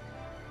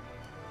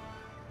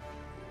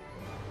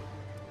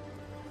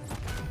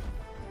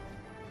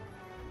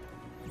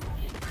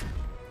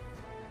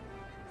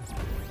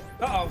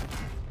 Uh-oh.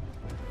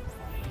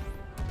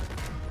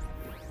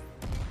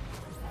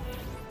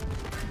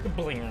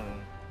 Bling.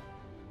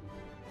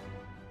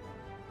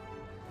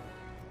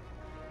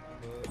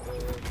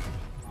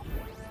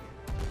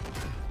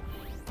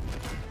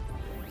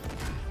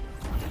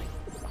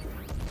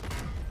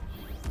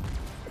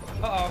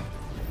 Uh-oh.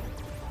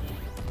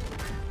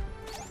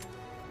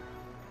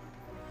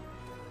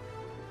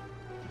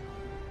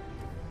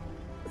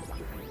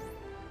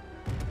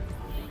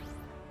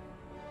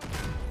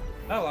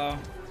 Hello.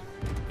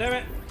 Damn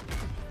it.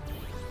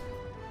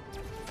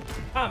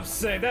 I'm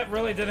sick. That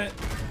really didn't.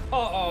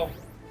 Uh-oh.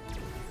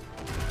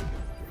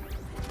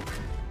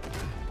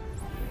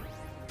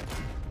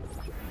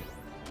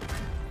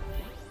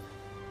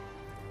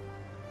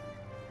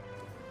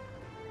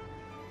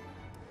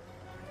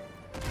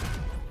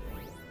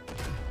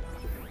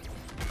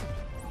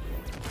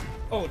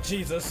 Oh,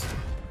 Jesus.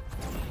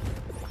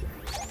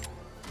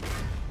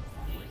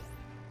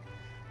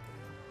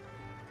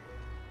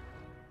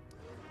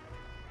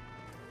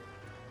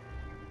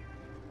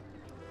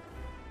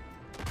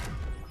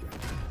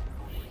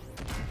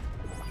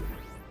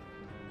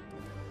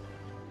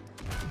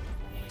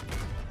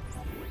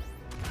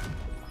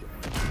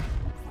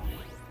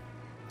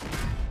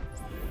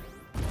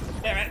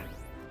 Damn it.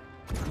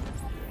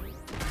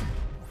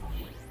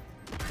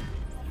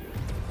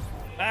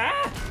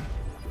 Ah!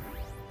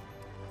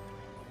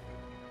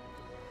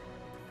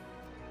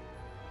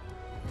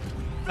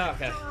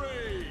 Okay.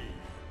 Victory!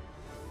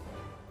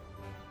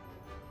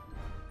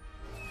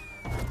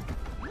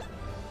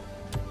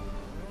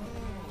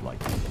 Like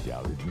you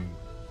doubted me?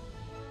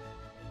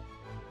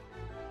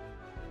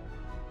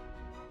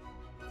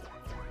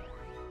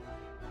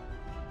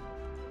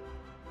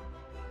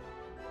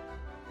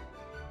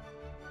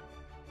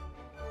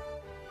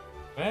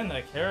 Man,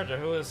 the character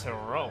who is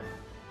heroic.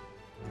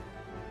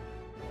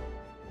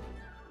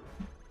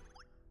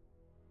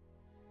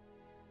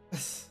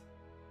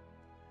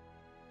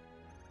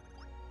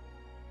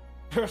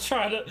 We're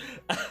trying to.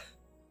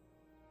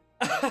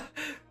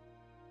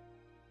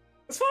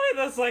 It's funny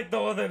that's like the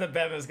one thing that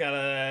Batman's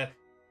gotta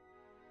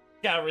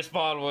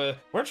respond with.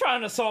 We're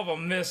trying to solve a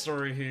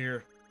mystery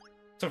here.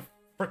 To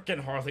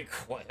freaking Harley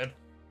Quinn.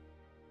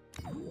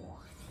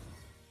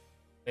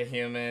 The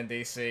human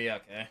DC,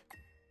 okay.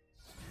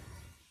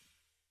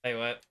 Hey,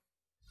 what?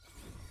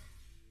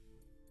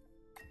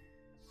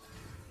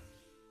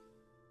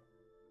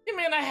 You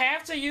mean I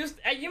have to use?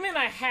 You mean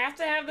I have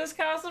to have this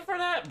costume for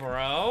that,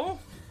 bro?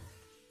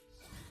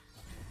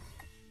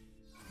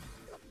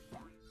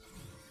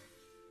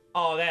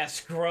 Oh,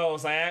 that's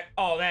gross.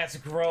 Oh, that's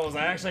gross.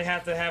 I actually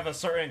have to have a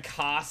certain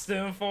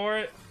costume for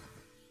it.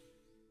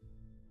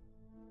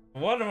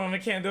 Wonder Woman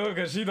can't do it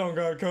because she don't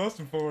got a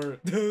costume for it.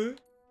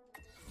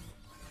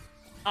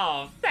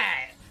 Oh,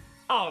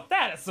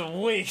 that is some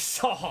weak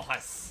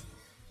sauce.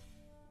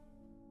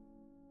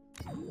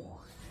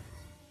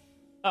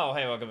 Oh,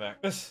 hey, welcome back.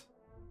 That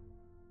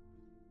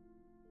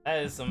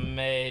is some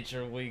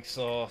major weak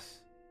sauce.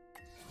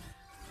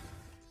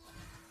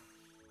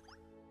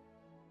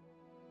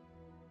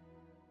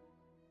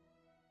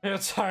 I'm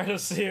tired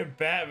of seeing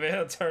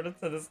Batman turn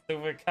into this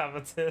stupid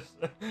competition.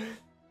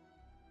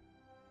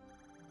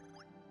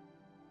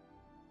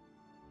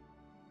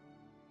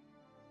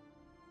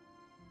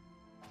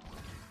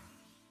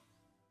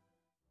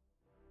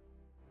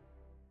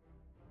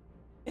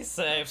 He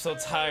said, I'm so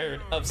tired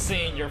of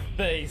seeing your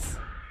face.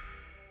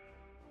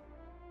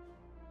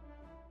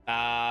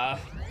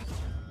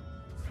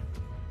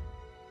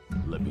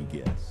 Let me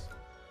guess.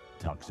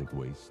 Toxic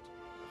waste?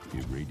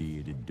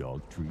 Irradiated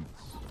dog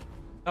treats?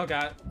 Oh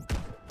god.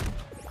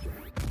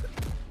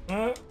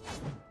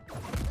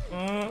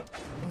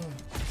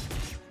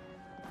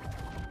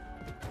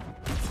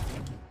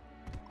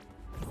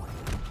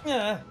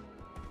 Yeah.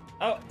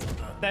 Oh,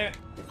 damn it.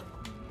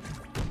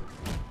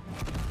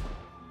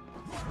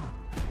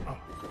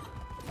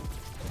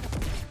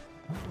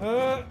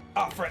 Oh,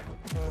 frick.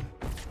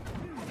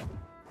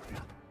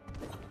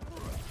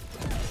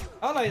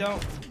 Oh, no, you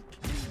don't.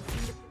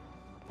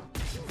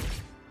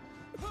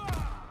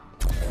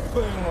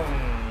 Boom.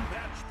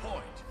 Match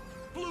point.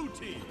 Blue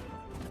team.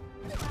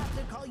 I have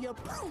to call you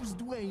Bruce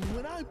Dwayne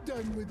when I'm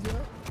done with you.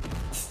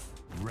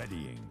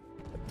 Readying.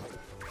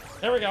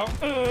 There we go.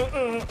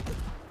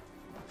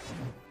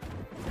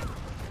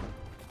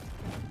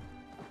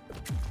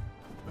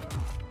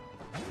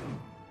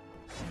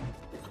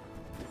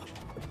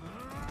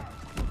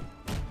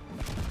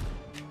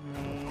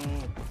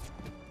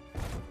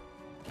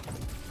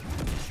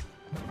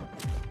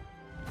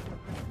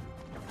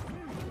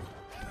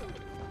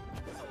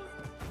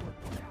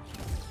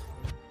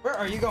 Where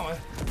are you going?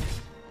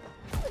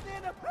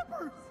 Banana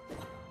peppers.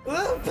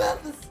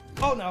 Peppers.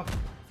 Oh no.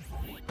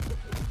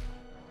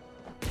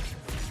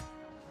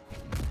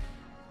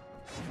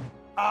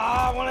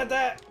 Ah, I wanted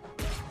that.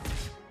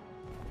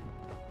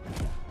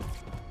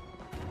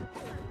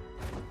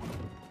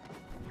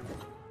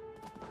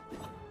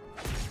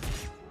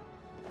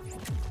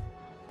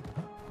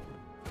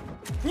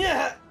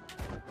 Yeah.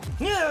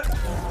 Yeah.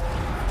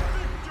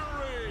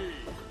 Victory.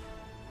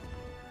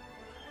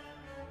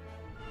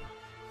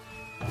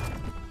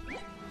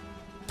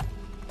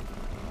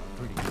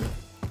 Pretty good.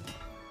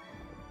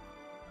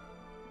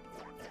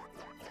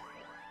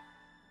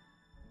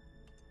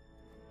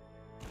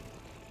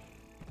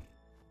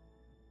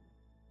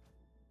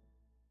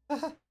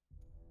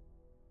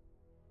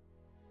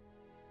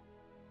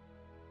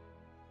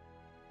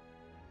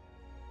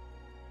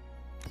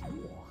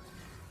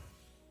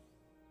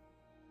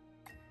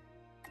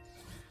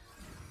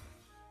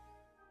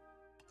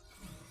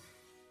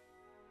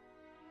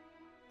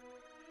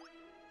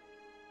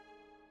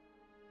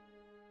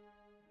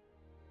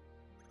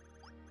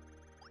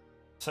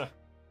 Tuh.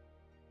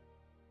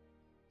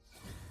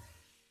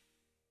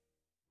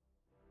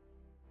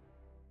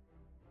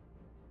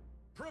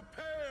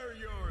 Prepare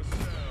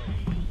yourself.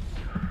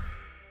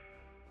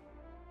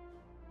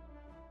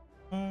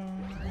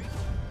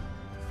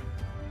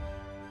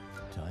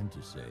 Time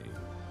to say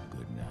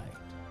good night.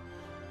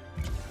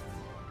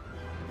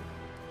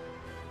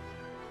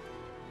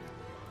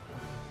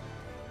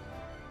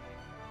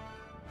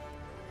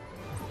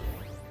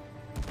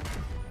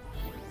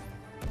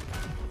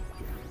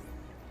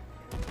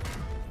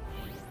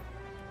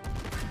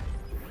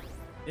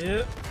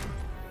 Yep.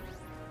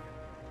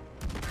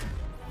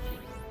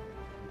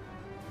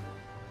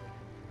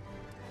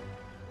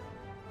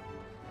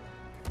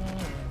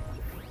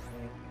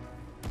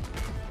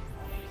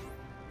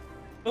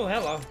 Oh,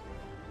 hello.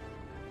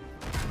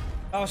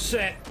 Oh,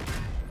 shit.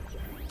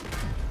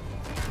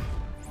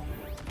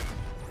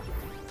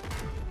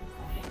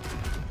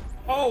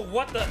 Oh,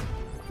 what the?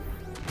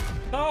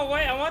 No,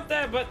 wait, I want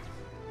that, but...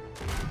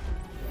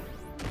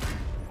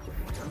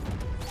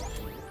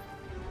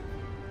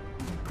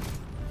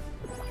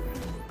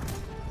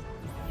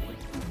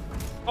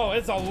 Oh,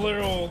 it's a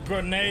literal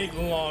grenade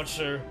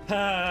launcher.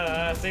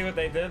 I see what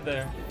they did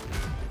there.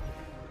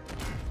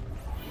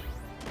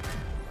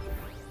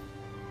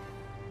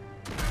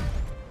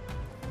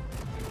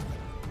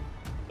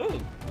 Ooh.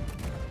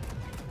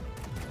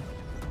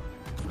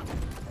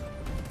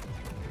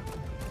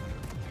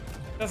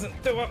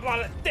 Doesn't do a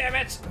lot of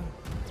damage.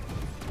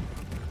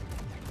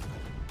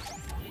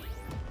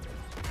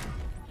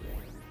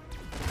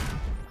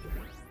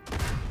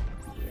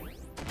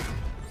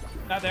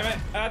 God damn it!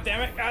 God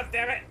damn it! God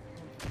damn it!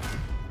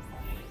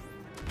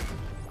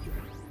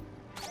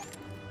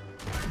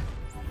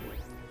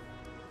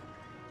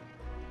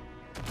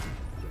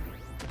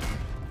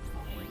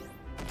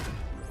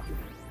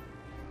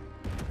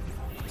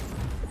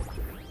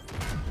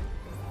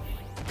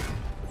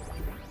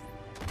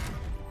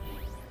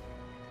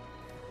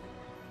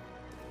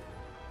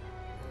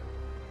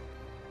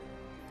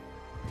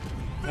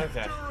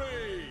 Okay.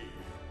 Victory.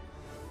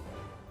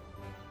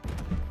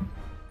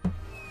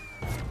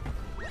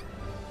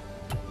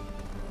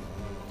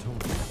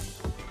 Told you.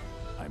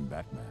 I'm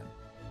Batman.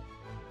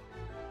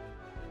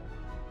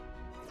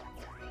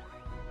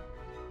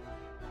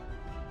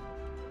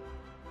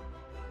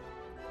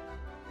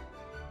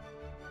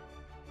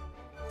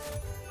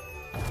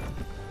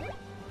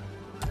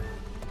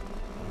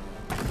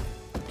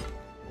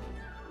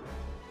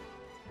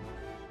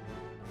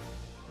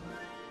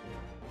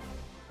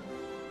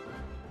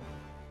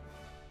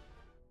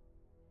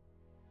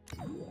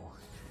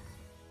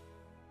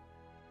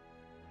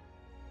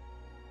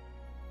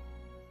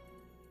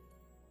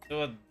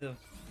 What the?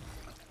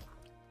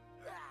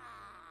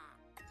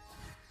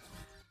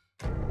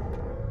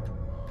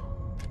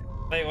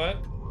 Wait, what?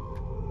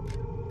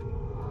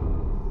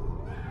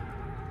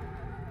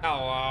 Oh,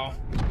 wow.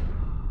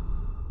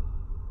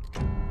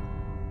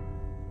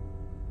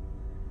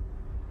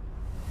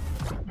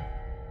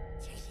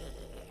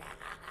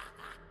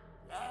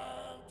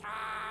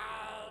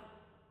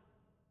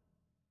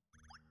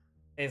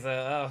 He's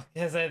oh,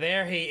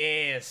 there he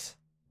is.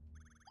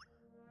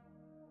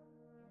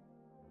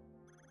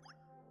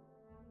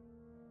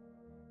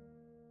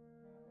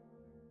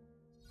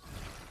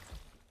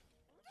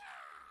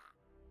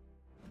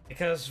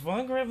 Because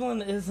one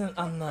gremlin isn't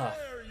enough.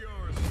 Prepare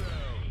yourselves.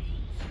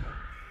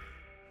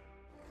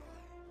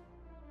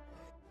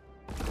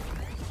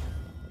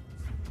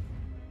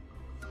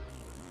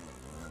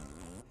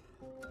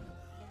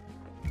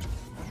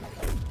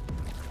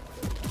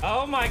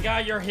 Oh my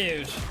god, you're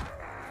huge.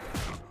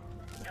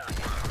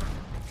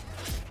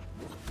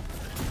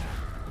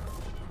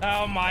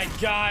 Oh my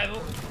god.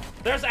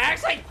 There's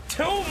actually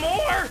 2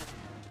 more!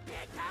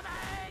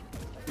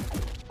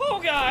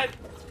 Oh god!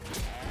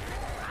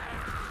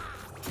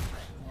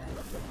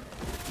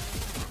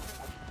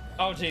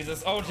 Oh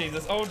Jesus, oh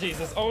Jesus, oh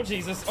Jesus, oh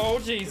Jesus, oh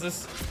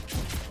Jesus.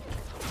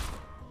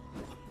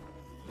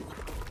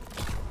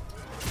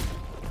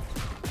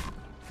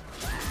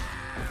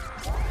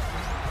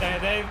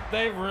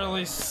 They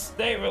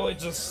really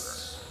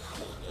just.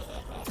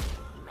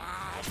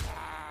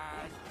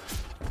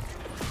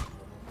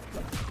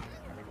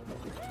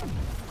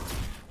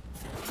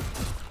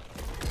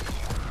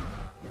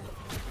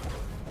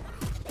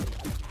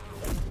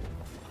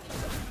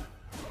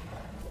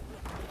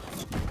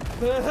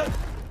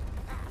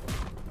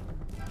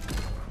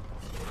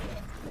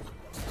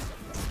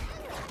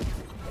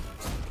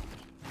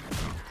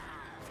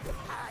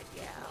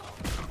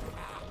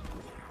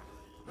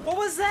 What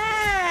was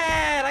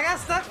that? I got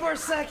stuck for a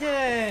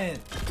second.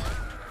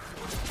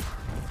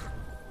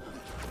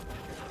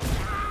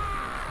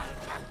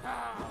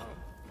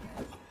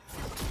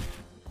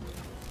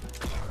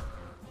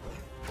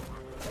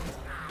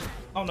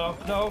 Oh no,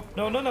 no,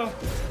 no, no, no.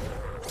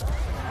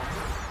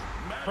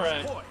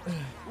 Right.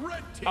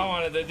 Red team. I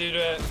wanted to do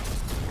that.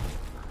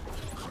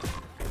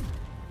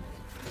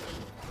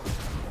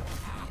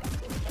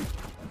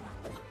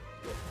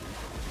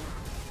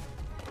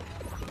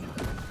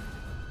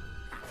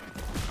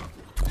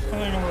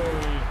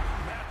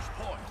 Match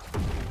point.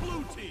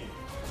 Blue team.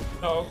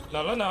 No,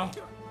 no, no, no.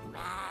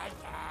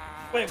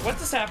 Wait, what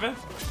just happened?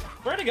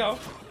 Where'd it go?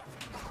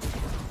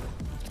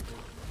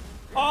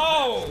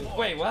 Oh,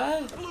 wait,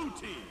 what? Blue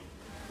team.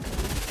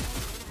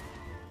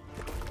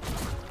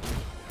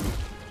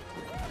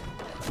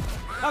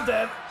 I'm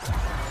dead.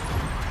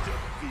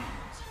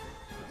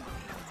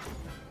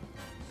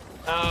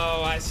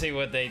 Oh, I see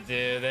what they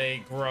do.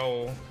 They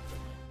grow.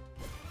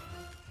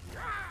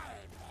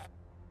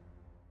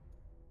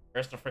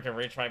 Where's the freaking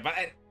retry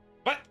button?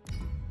 What?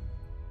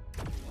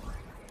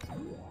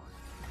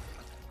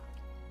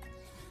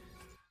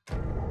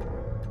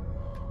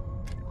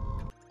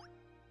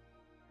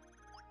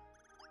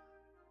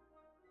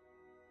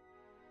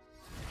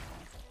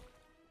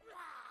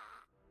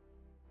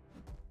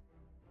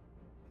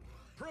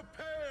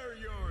 Prepare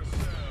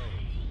yourselves.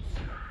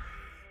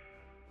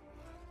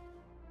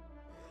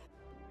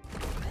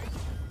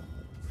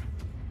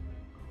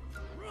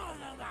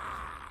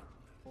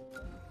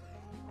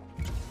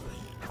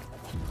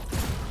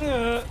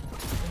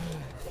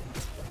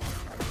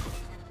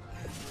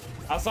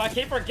 Also, I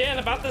keep forgetting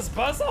about this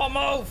buzzsaw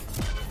move.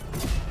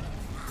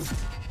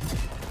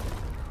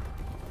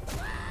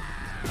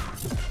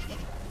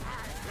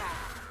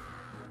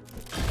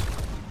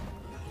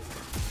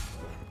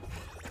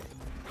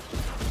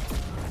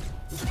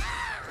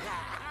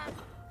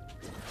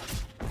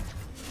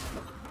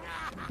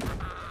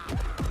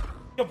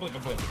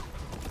 Complete.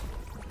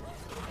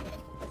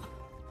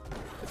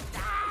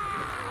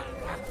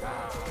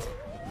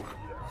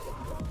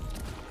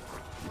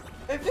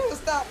 If you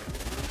stop.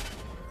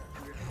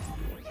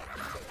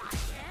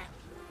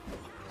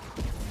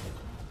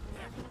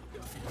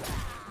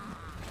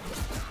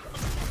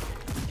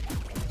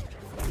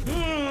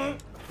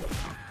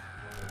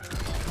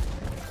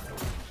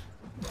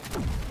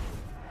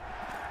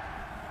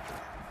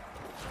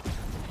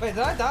 Wait,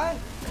 did I die?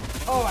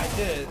 Oh, I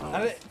did.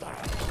 I did.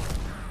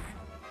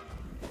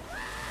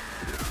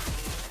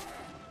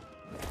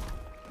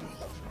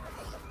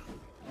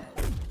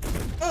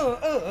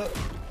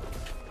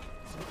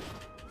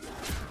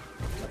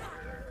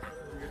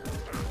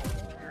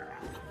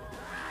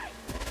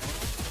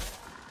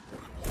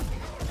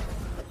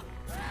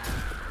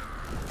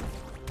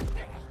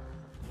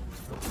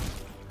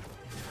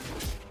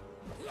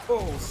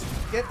 Oh,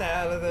 get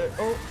that out of there.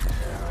 Oh.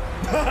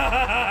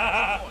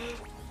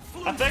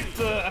 I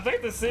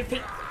think the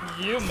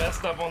CPU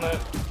messed up on that.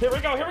 Here we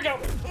go.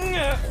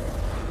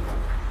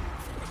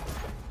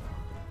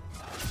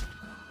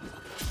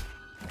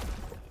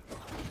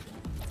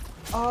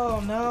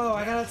 Oh no,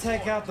 I gotta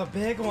take out the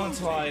big one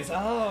twice.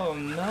 Oh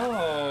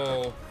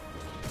no.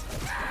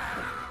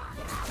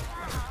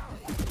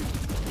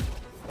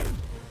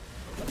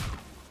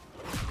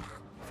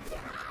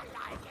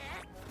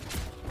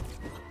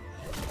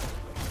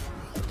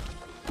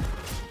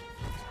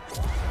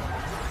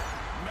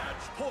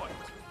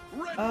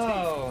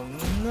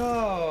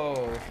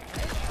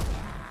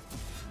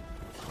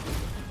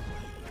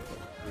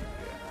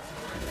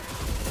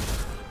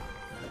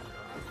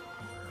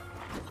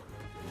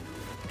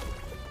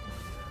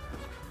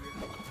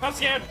 I'm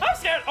scared. I'm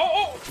scared. Oh,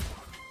 oh.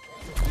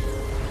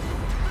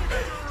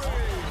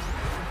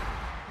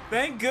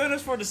 Thank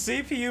goodness for the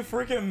CPU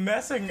freaking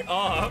messing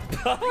up.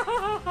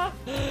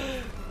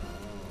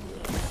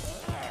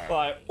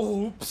 Like,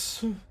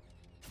 oops.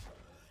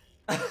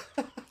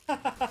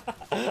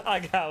 I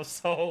got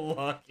so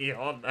lucky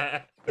on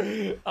that.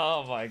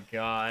 Oh my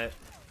god.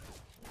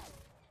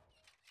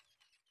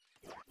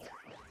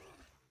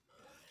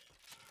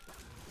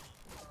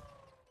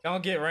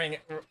 Don't get rung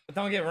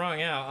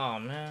out. Oh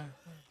man.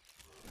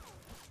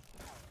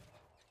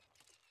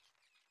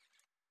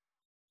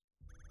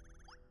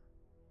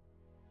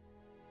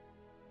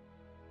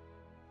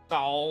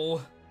 Oh.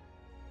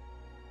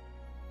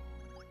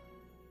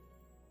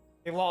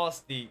 He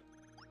lost the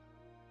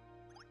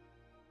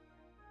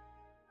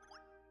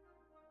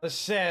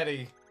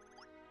machete.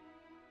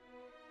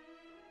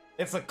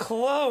 It's a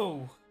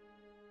clue.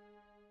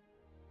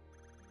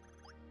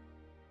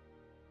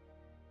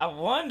 I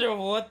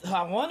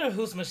wonder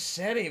whose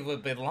machete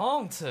would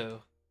belong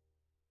to.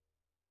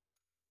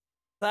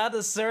 I had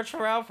to search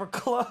around for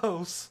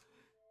clothes.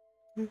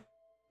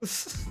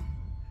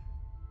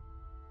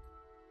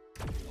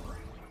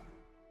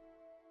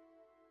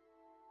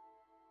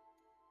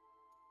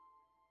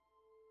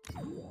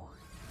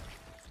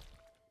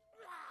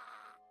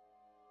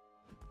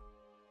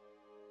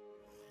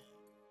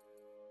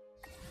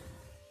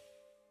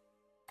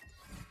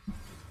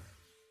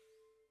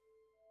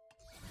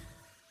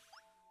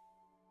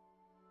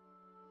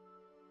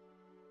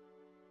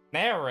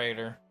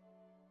 Narrator.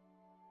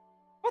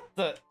 What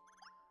the?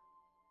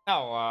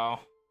 Oh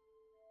wow.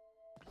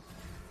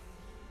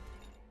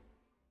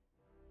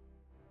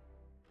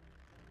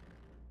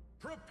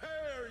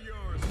 Prepare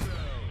yourselves.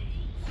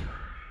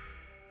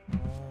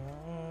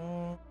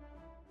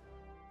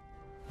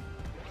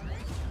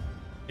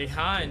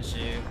 Behind you.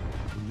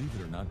 Believe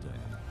it or not,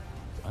 Diana,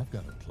 I've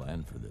got a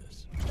plan for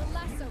this. The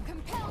lasso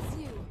compels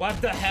you. What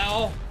the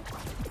hell?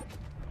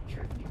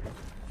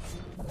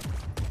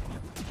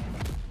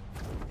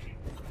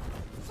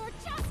 For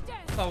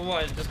justice. So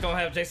what? Just gonna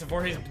have Jason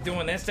Voorhees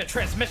doing instant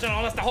transmission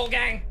on us, the whole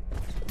gang?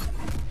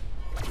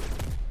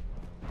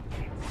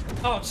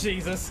 Oh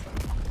Jesus.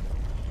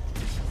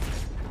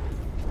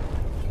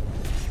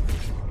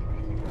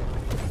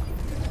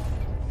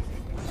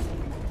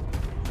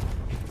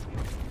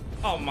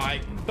 Oh my,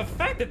 the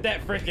fact that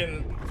that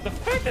freaking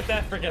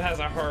has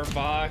a hurt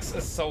box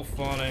is so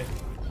funny.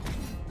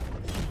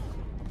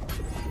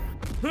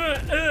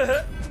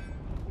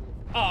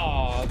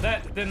 Oh,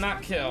 that did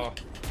not kill.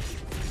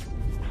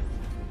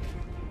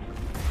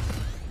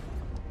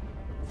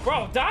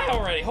 Bro, die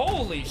already,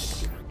 holy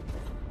sh.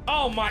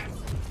 Oh my,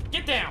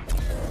 get down.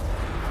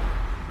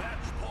 Match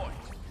point.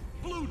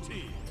 Blue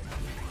team.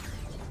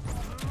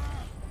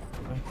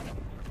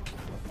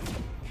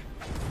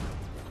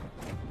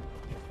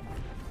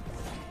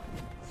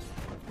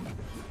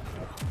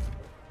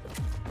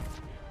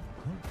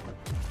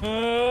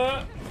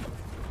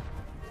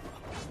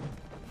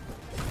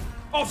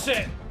 Oh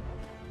shit!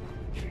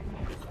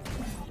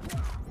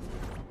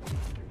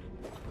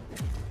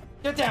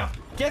 Get down!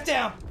 Get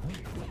down!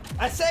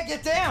 I said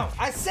get down!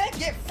 I said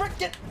get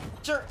frickin'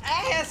 your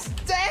ass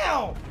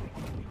down!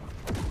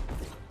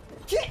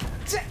 Get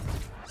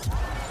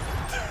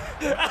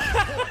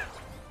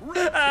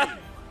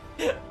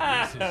This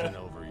isn't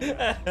over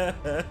yet.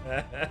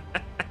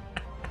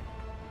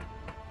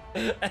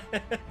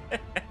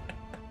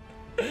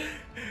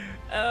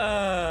 Oh,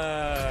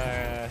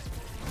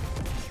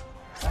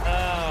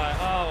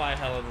 I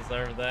hella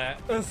deserve that.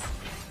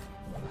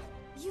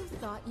 You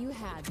thought you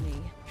had me.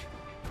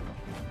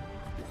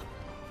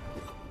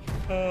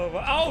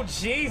 Oh,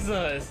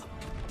 Jesus!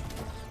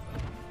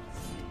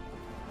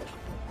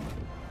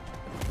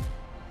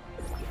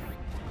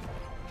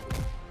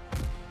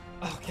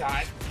 Oh,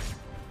 God.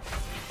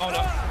 Oh,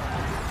 no.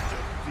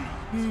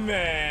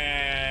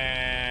 Man.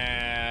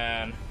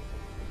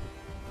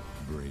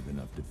 Brave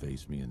enough to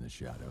face me in the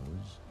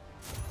shadows?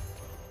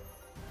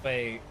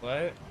 Wait,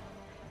 what?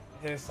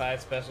 His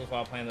side specials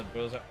while playing the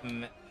bruiser.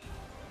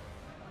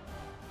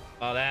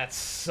 Oh, that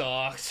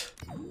sucked.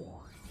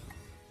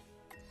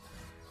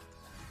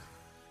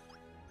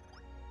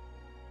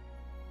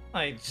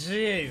 Like,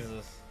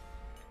 Jesus.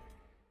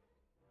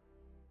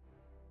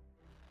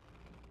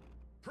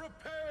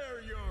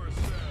 Prepare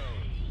yourselves.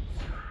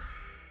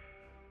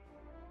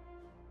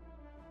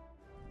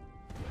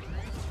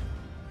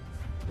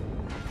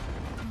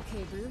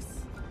 Okay,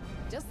 Bruce.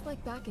 Just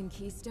like back in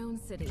Keystone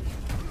City.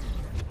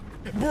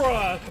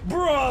 Bruh!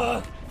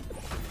 Bruh!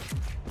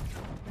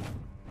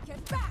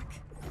 Get back!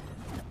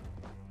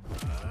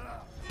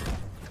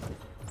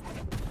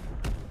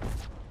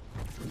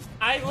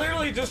 I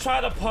literally just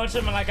tried to punch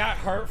him and I got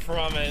hurt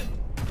from it.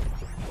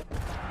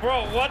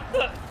 Bro, what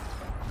the?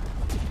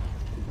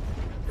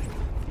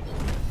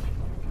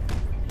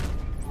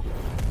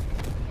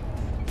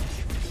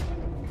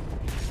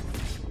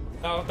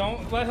 No,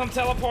 don't let him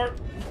teleport.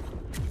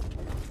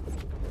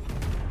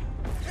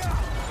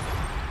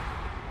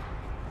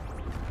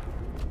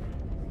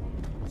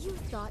 You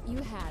thought you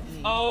had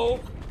me.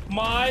 Oh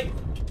my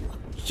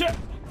Shit!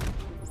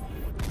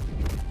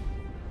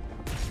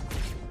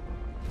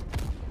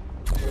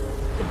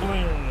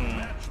 Boom!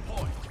 Match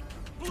point.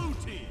 Blue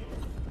team.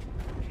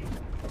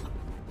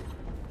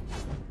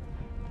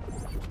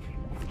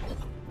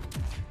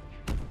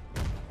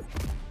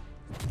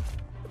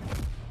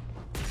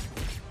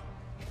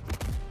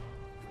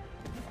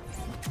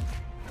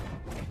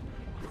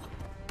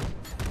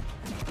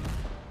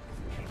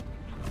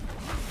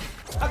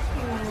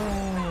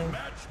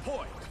 Match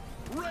point.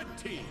 Red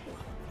team.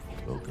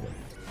 Okay,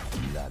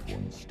 that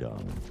one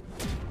stung.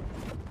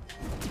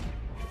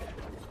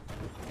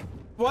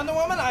 Wonder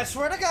Woman, I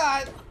swear to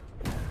God.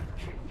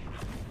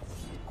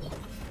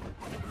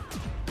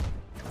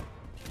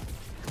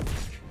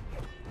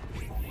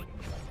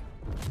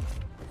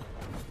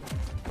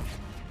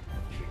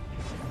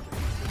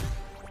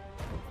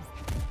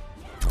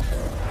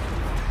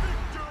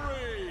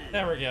 Victory.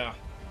 There we go.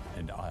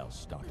 And I'll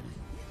stop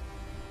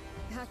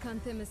you. Back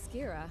on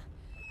Themyscira.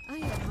 I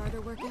had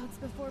harder workouts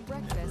before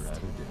breakfast.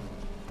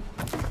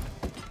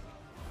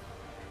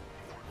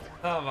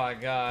 Oh my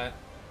god.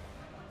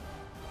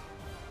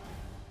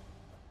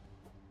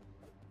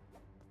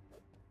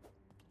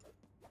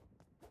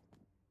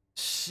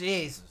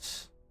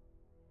 Jesus.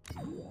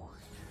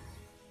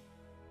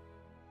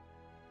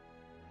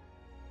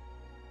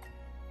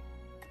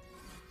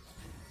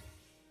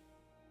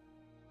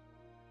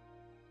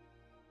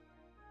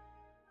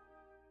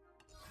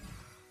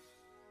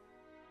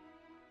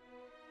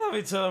 How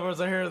many teleports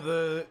I hear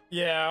the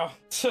yeah.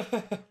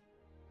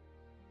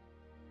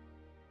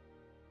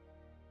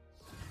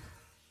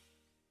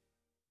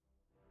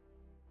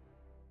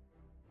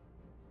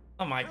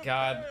 Oh my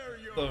god.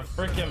 The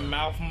freaking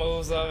mouth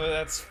moves of it,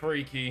 that's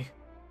freaky.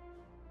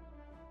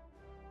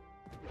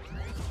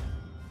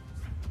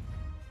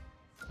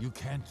 You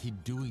can't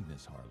keep doing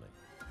this, Harley.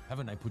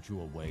 Haven't I put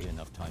you away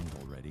enough times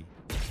already?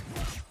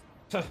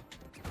 Oh,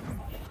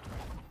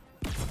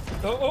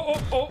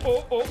 oh, oh, oh,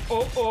 oh, oh,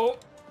 oh, oh.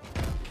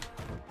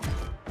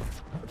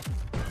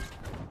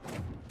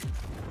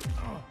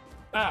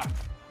 Ah.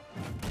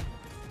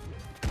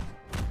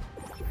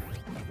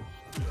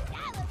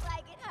 That looks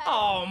like it hurt.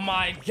 Oh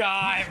my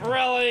god,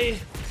 really?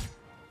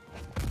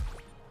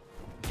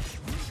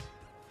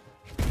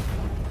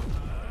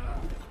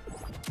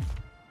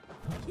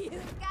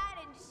 You've got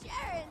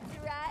insurance,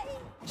 right?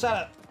 Shut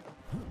up.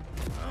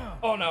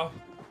 Oh no.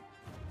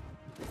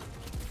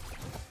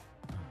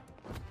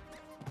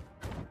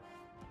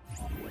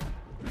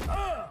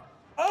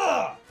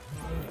 Ugh!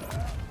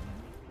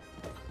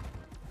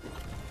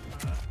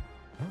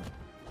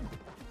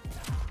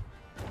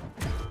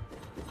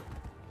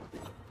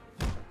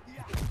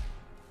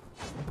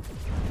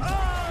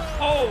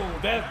 Oh,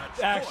 that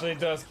actually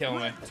does kill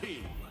me. Red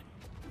team.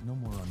 No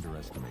more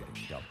underestimating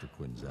Dr.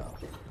 Quinzel.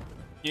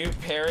 You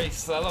Perry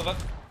Sullivan.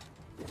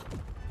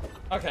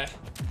 Okay.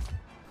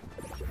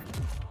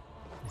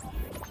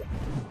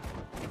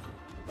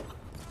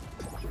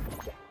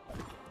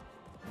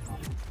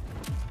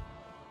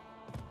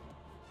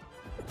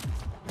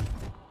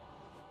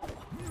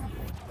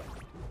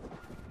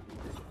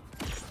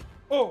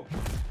 Oh.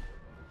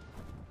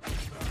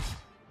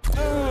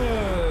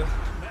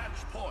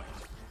 Match point.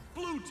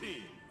 Blue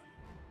team.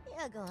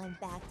 You're going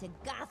back to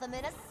Gotham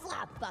in a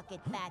slop bucket,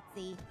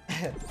 Patsy.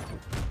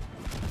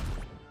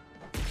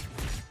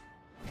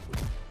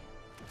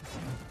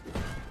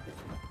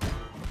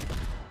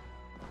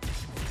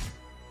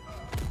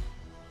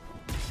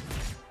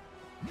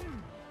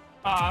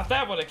 Ah,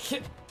 that would have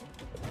killed.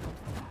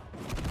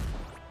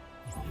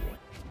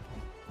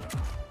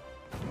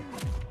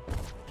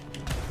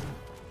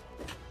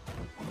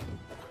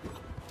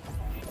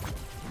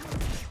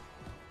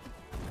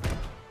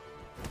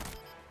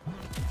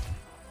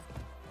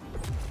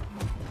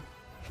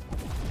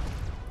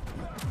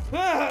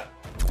 Ah!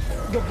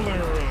 Gabloon.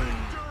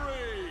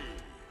 Victory.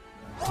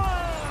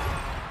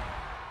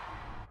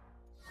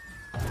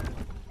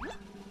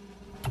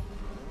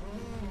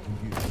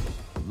 Computer,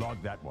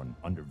 log that one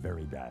under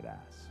very badass.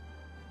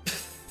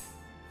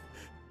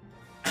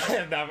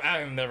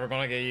 I'm never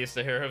gonna get used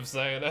to hear him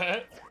say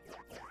that.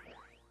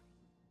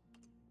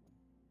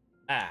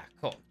 Ah,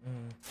 cool.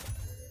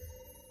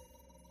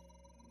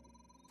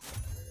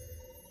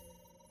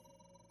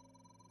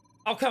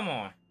 Oh, come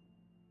on.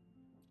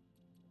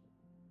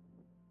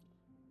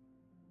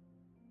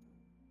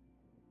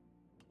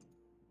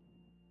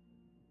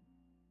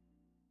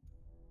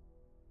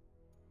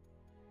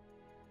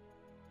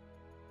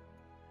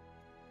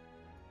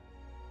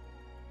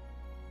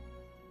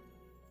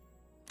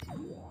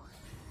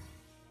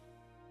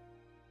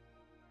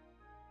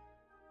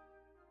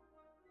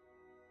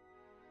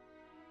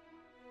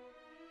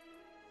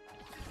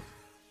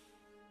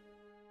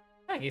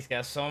 He's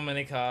got so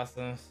many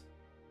costumes.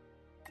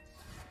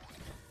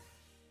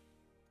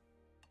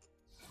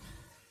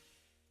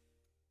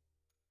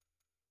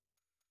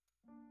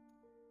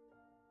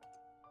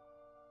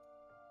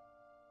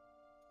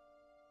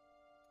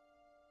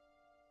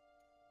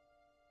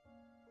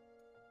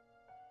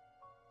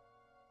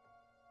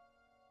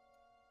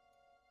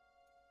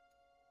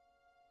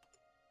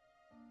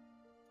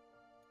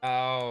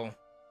 Oh.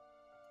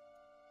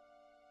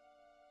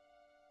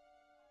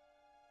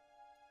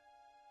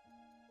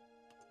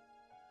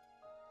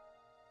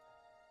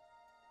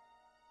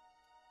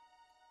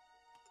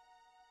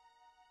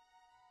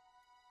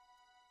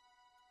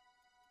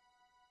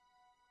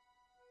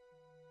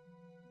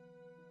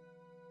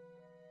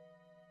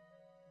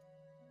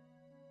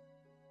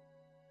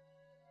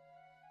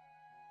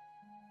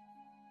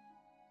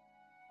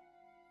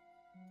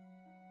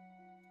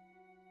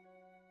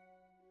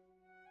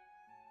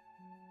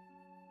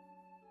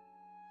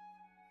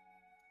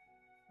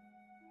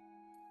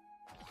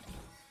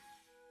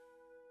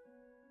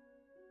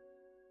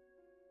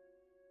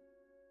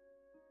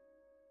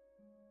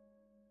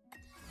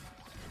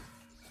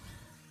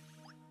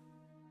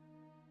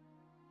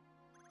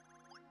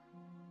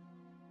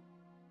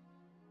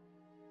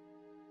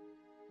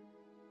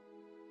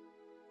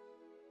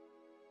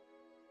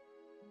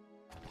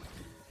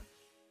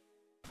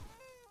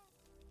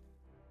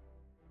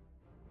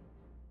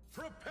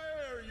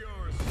 Prepare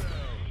yourself.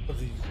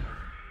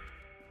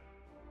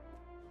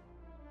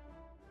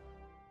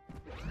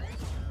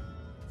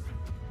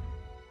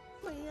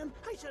 Man,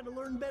 I should have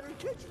learned better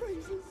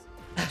catchphrases.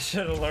 I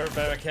should have learned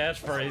better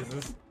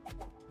catchphrases.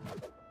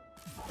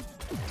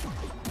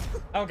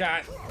 Oh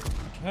god.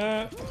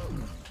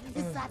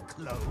 Is that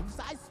cloves?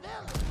 I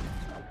smell it.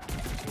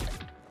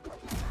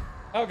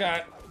 Oh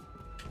god.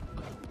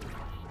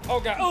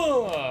 Oh god.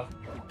 Ugh.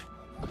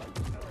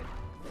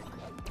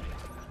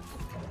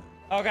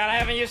 Oh god, I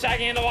haven't used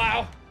Shaggy in a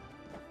while.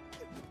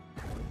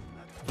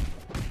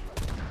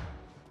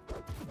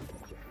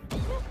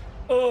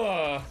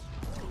 Ugh.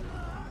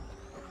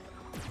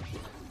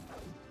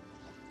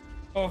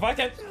 Oh, if I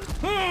can.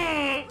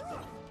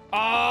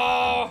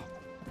 Oh.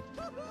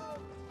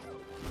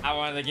 I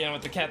wanted to get him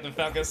with the Captain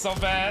Falcon so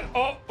bad.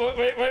 Oh,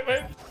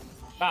 wait.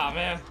 Ah,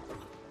 man.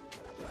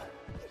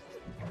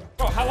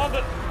 Oh, how long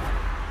did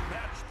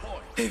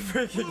he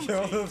freaking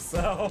killed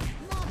himself?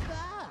 Not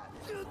bad.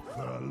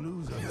 For a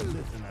loser who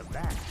lives in a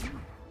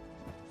vacuum.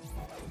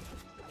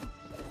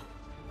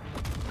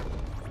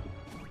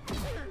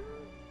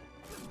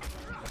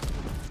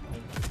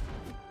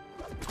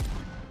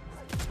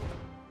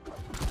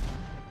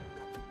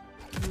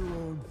 You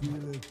won't feel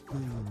a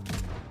thing.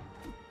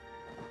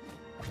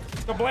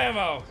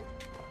 Kablamo!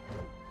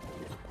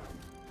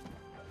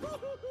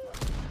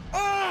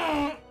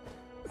 Oh!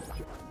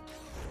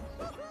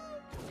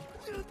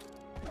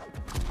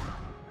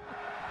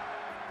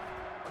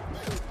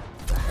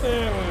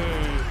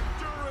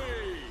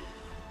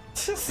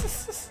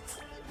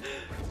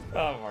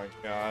 Oh my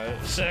god,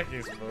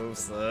 Shaggy's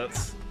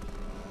movesets.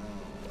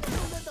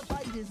 Now that the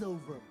fight is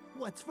over,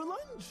 what's for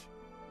lunch?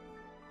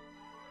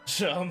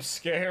 Jump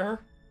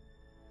scare?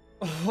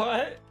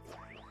 What?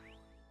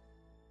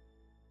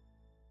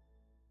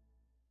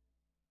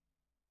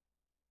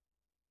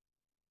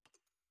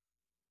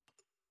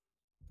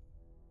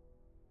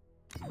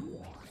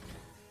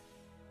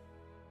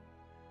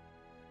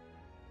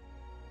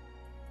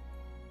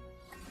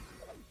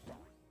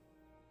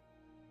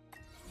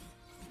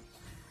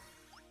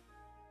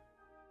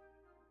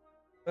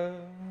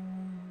 Hello.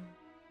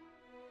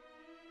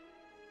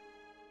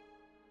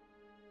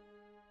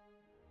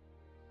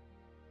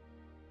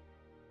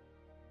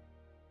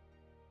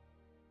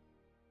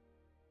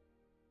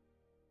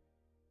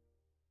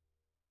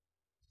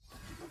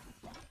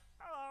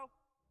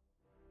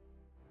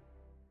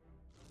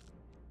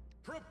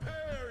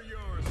 Prepare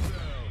yourself.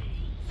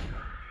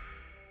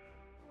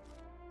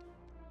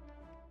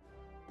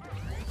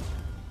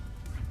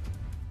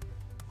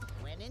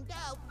 When in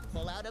doubt,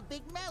 pull out a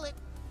big mallet.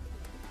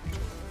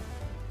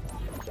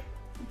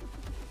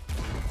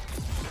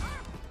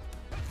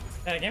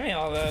 Yeah, give me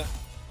all that.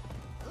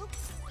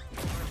 Oops.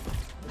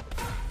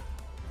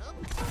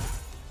 Oops.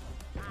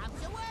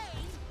 Arms away.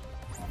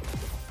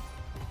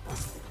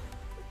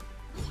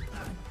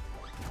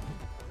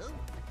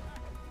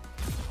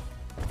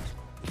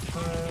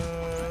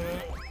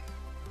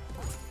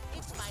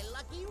 It's my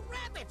lucky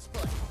rabbit's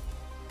foot.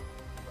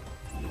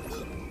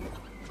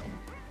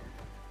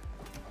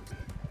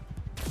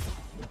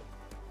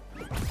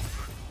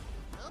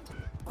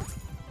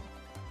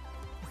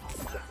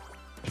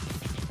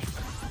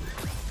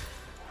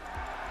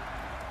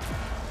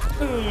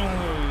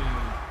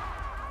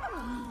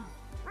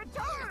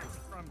 Return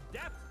from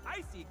death's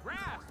icy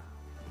grasp.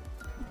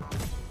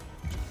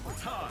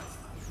 Time.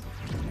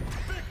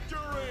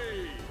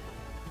 Victory.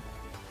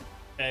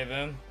 Okay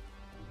then.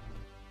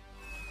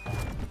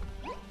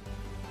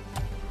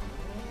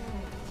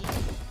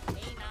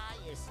 Hey, now,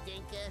 you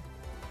stinker.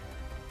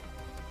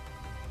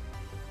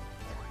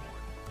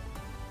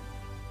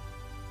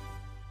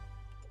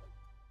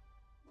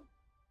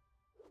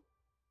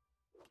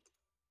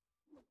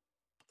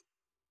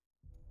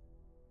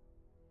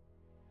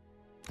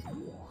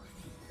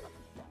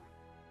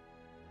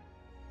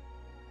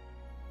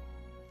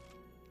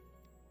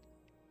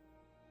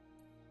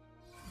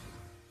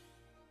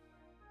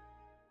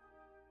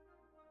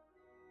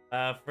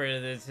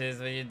 Afraid this is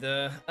what you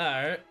do.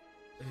 Alright.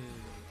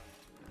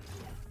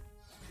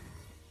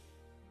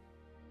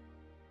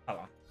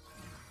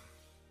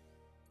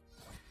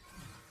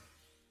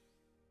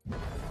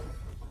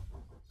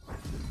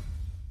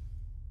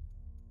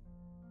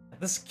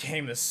 This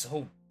game is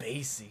so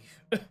basic.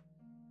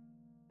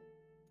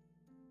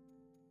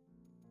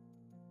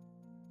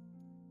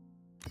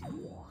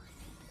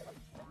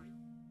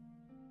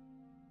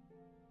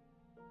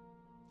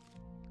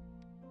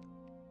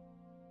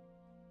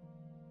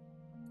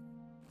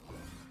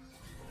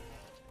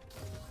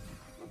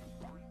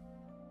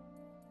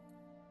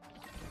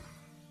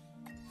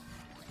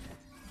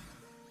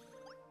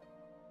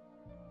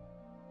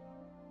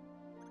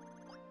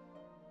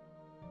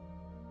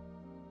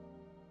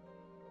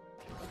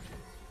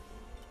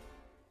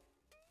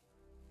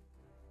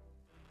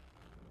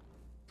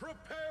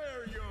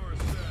 Prepare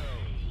yourselves.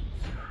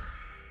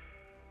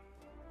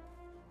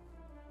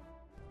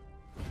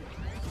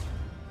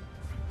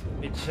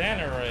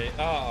 Regenerate.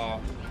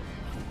 Uh-oh.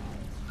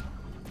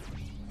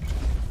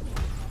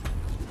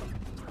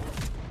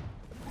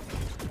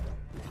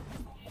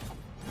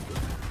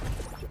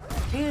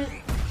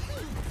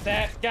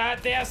 That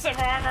goddamn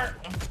survivor.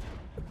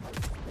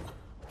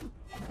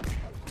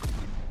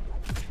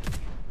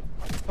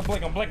 I'm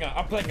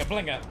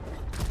blinking.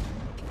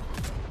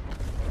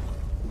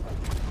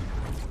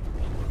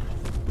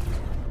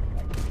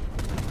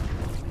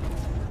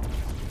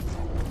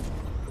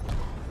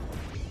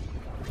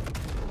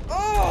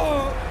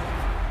 Oh!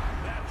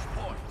 Match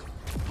point.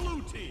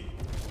 Blue team.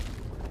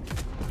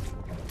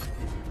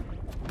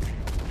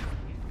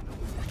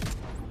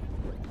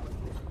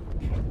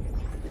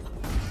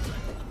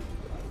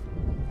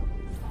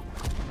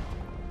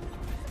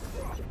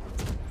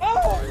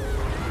 Oh!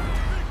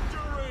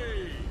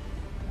 Victory!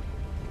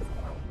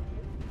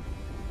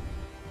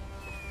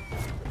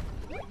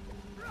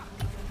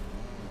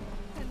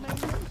 And man,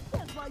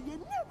 that's why you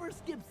never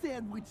skip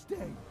sandwich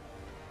day.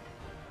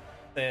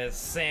 The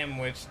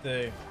sandwich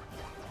thing.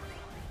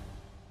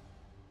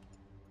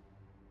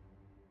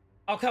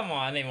 Oh, come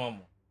on, I need one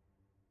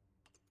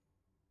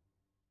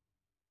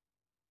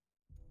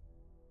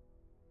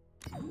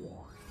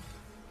more.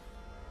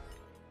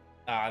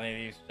 Ah, I need to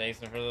use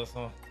Jason for this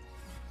one.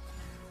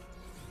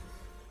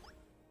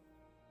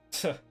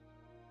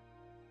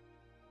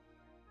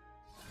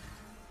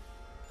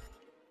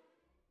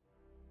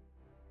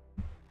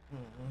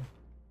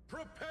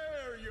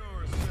 Prepare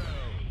yourselves.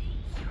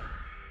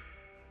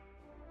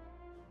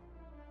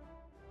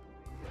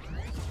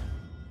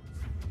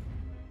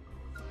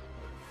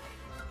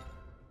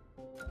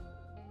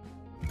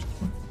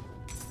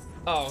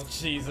 Oh,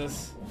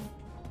 Jesus.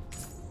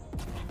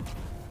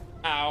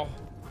 Ow.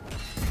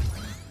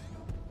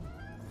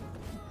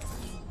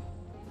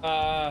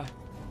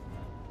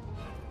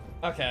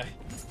 Okay.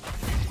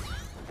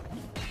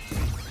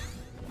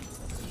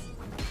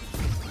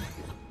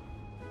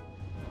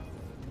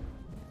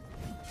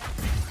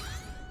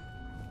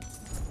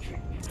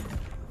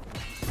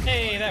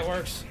 Hey, that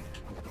works.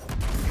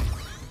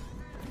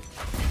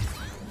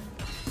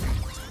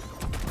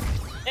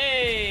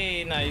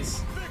 Hey, nice.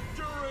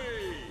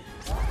 Victory!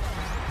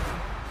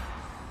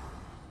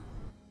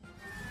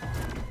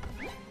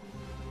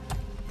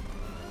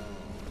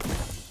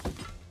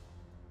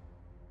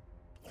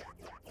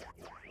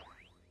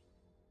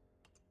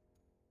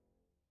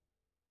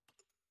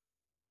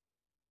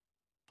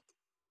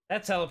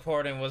 That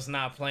teleporting was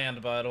not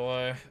planned, by the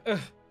way. Ugh.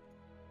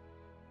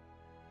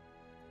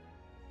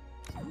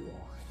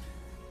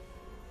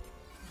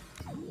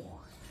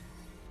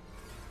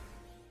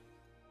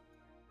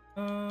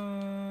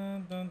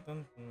 Dun, dun,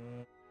 dun.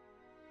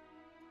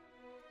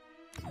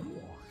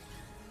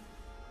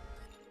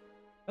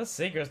 What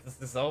secrets does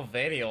this old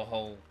video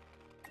hold?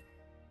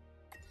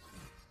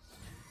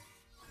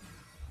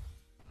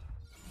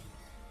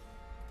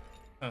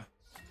 Huh.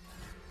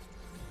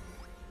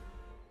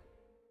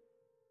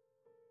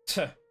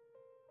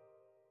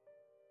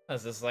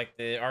 Is this like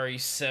the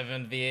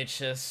RE7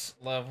 VHS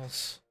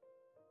levels?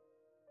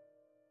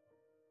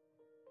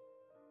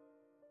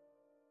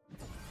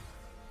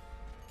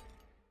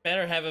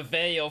 Better have a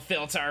video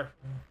filter.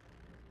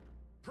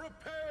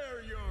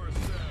 Prepare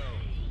yourselves.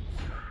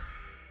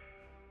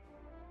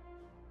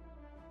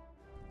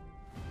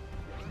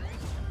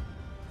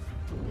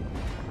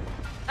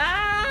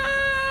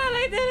 Ah!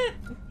 They did it!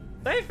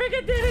 They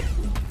freaking did it!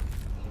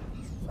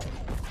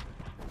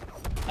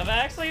 I'm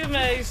actually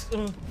amazed.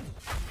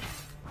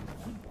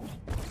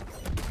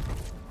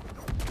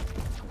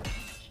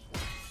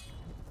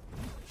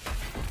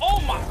 Oh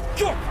my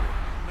god!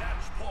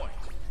 Match point.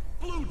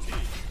 Blue team.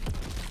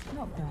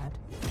 Not bad.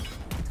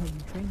 Until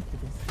you trained for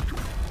this.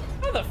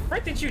 How the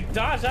frick did you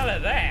dodge out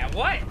of that?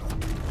 What?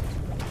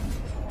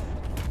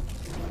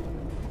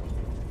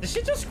 Did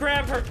she just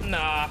grab her?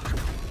 Nah.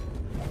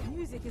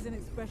 Music is an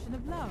expression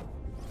of love.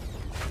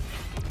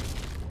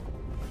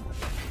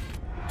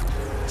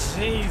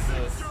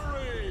 Jesus.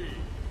 Victory!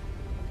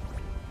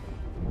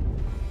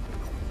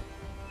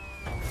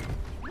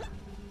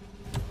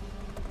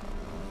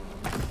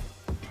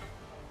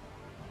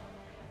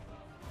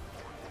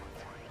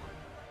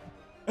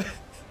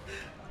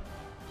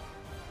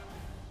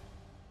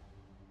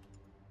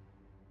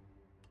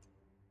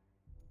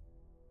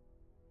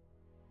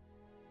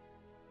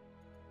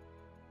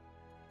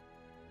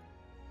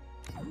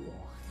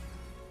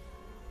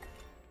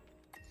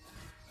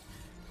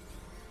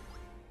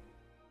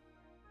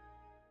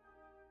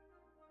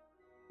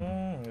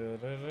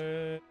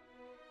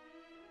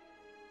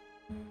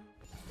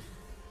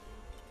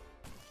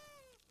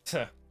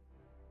 Tuh.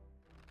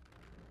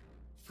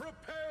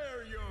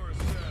 Prepare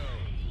yourselves.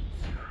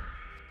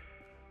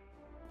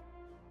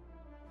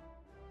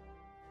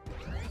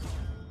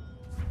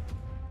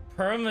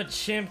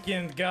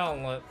 Perma-Chimkin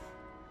Gauntlet.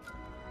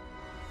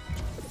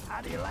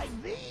 How do you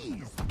like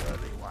these,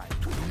 early white?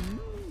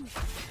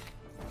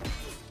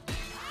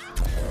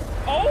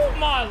 Oh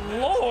my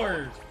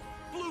lord!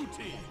 Blue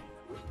team.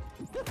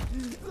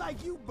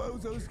 Like you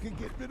bozos could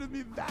get rid of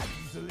me that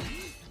easily.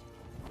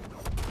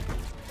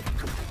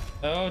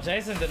 Oh,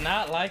 Jason did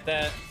not like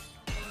that.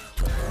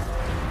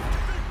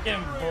 Fucking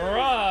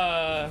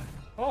bruh.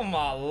 Oh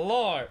my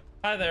lord.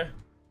 Hi there.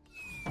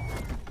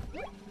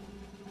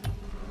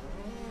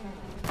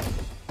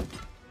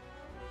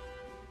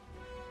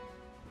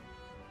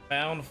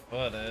 Found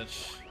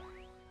footage.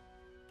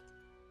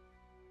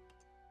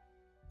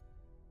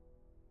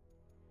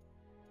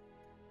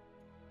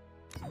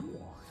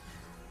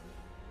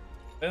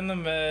 In the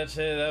match,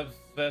 hit up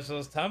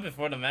specials. Time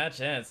before the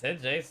match ends.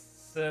 Hit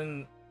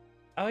Jason.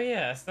 Oh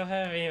yeah, I still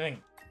haven't even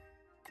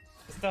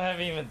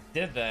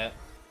did that.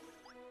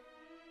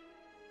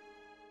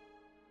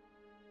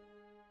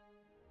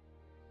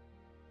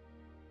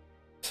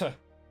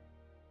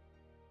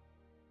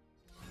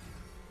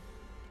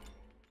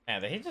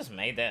 Man, did he just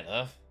made that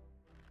up?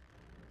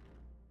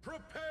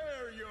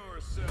 Prepare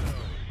yourselves.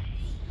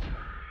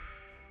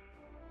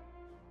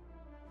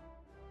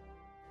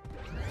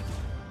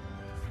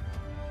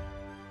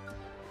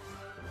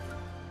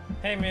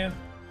 Hey, man.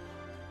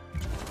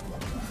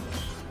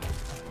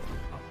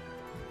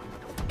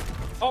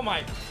 Oh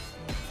my.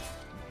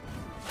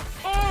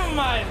 Oh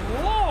my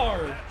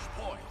lord! Match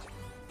point.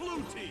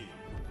 Blue team.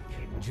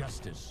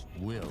 Justice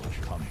will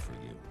come for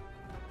you.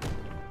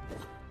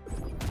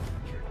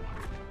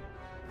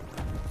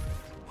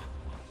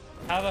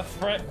 How the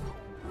frick?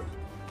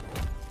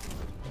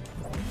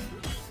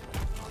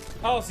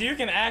 Oh, so you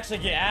can actually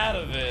get out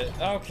of it.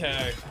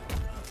 Okay.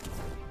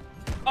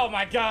 Oh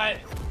my god.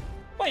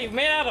 What, you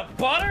made out of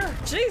butter?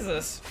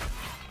 Jesus.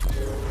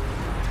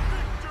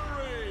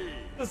 Victory.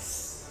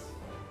 This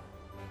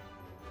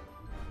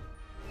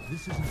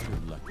isn't your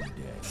lucky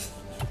day.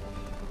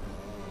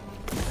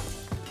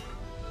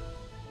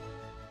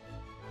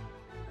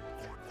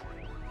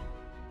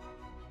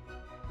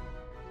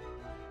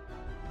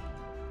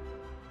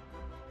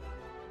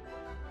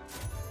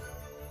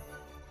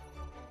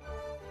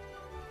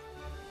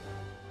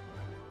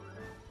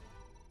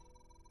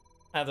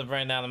 I have to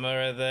bring down the mood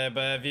right there,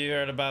 but have you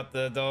heard about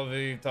the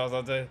Dolby talks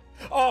all day?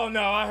 Oh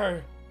no, I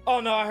heard.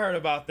 Oh no, I heard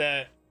about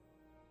that.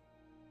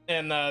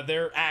 And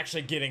they're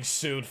actually getting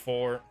sued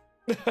for it.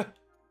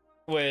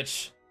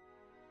 Which,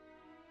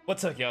 what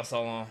took y'all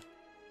so long?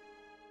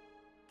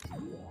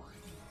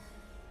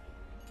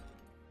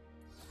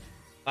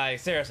 Like,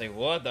 seriously,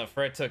 what the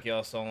frick took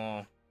y'all so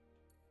long?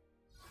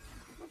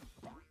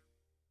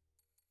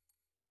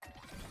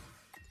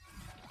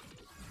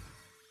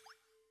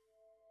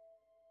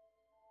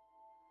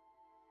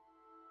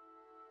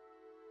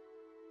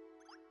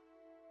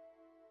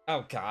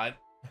 Oh god.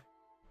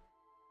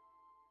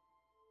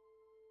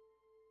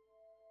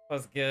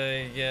 What's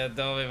good? Yeah,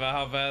 don't leave out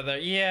how bad they're.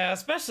 Yeah,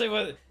 especially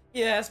with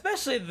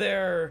especially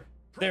their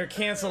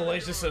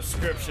cancellation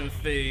subscription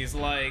fees.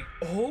 Like,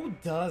 who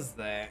does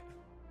that?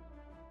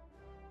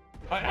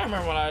 Like, I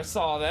remember when I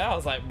saw that, I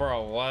was like,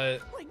 bro,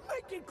 what? Like,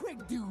 make it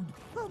quick, dude.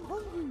 I'm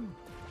hungry.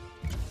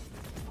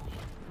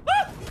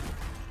 Ah!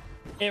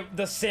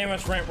 The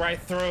sandwich went right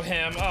through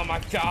him. Oh my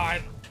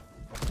god.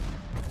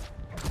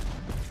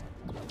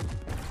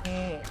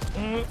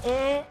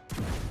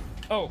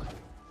 Oh.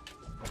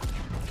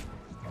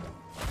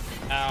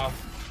 Ow.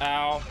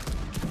 Ow.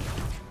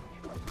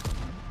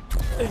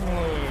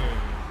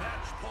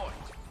 Match point.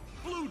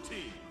 Blue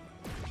team.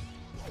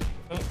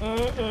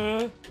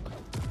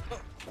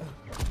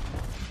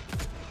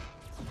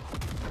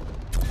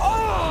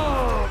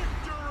 Oh!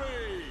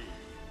 Victory.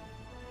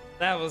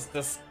 That was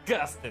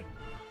disgusting.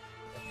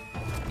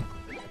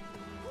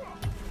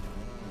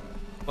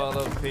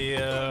 Follow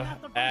Pia,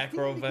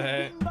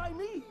 acrobat.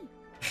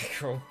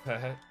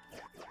 Acrobat.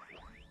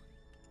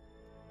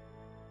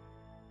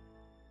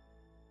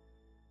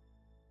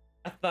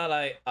 I thought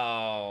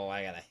oh,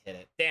 I gotta hit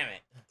it. Damn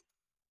it.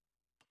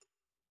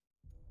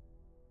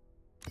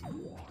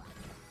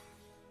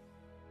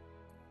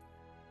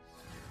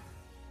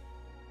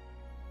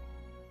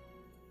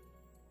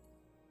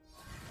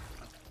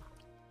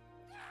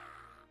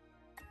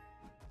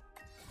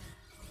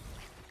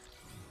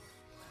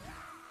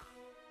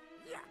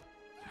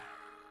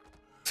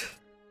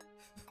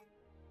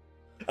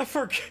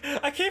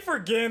 I keep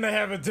forgetting they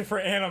have a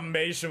different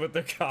animation with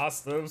their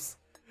costumes.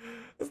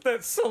 It's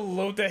that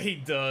salute that he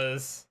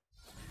does.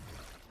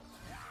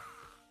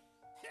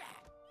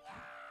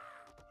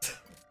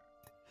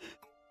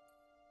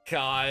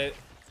 God.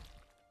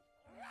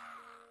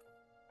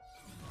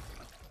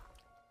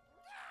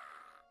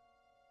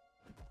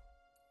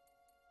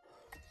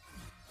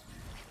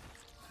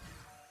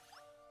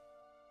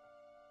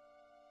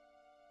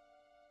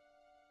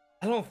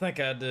 I don't think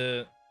I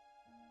did.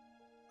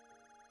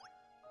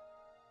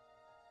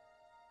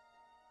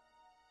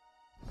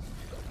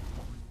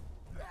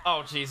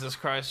 Oh, Jesus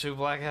Christ, shoot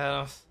Black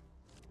Adams.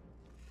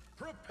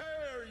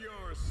 Prepare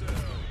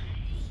yourself.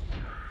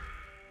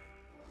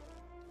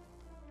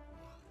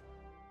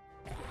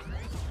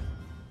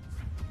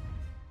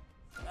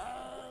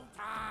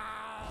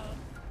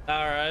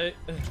 All right.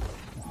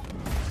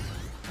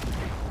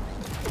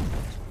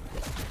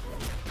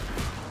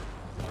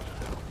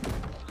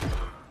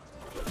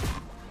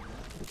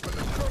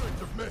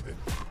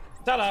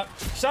 Shut up!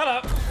 Shut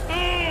up!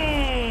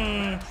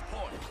 Mm.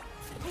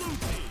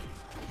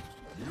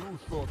 You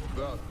thought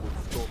that would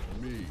stop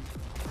me.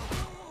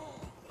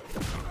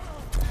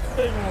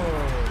 Big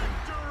one.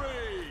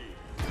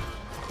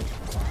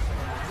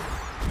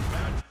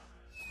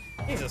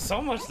 Jesus,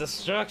 so much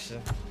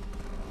destruction.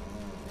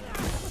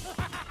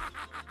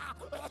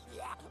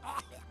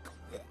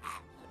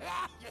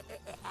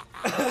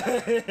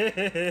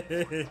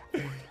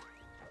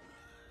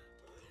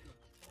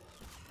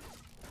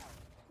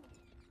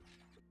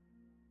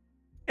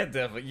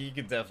 You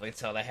could definitely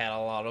tell they had a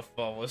lot of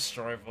fun with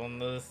Stripe on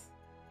this.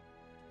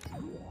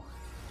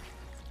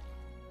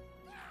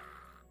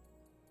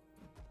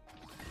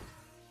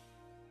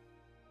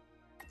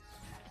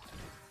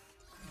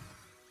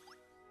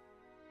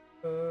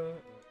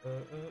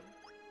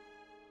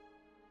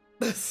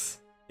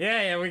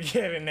 Yeah, we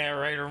get in there,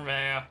 Raider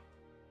man.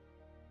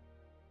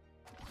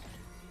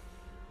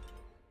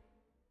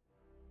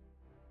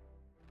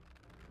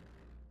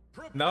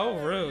 No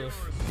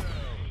roof.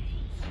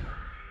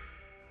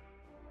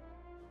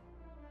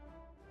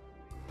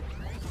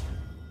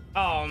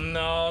 Oh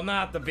no,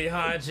 not the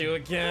behind you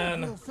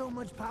again. I feel so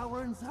much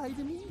power inside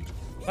of me.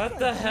 What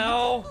the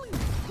hell?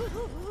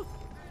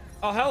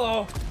 Oh,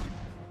 hello.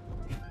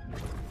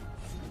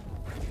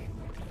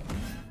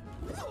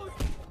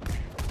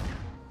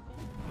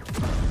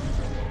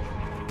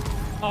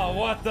 Oh,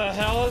 what the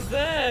hell is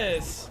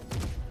this?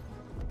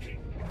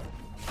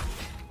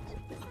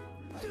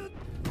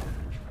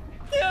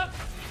 Yep.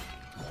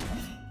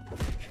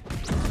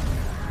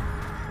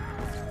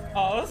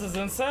 Oh, this is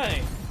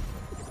insane.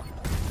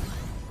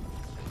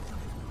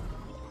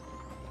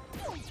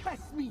 Don't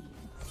test me.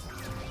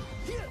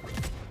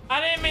 I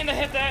didn't mean to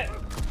hit that.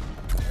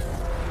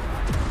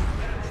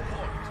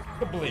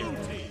 Believe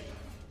me.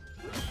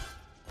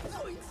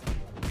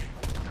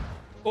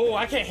 Oh,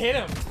 I can't hit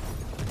him.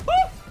 Woo!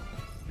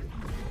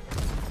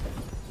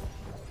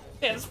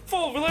 Yeah, it's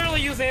full. We're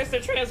literally using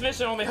instant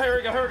transmission on me. Here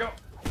we go. Here we go.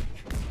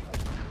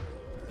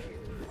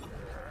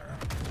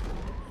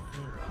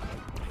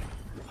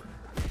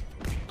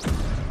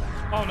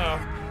 Oh no.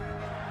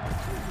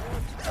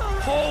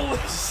 Holy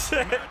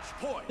shit.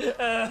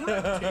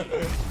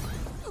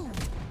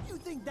 You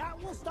think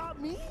that will stop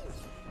me?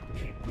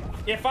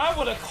 If I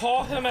would have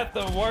caught him at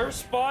the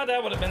worst spot,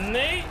 that would have been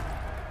neat.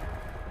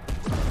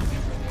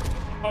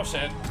 Oh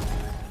shit.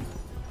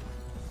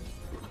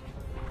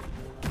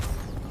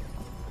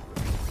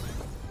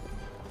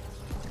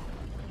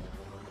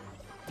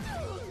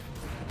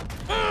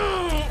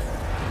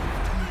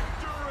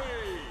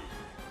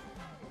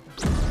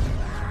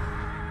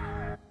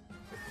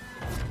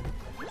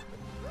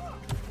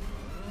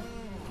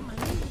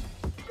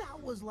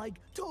 That was like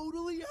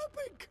totally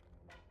epic.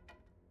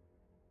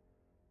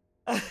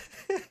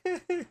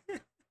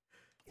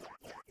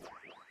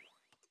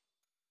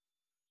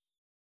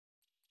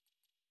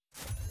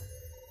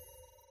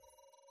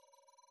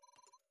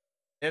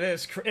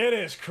 It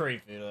is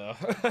creepy though.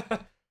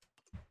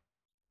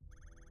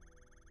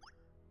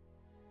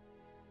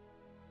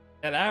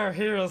 And our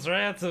heroes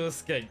ran to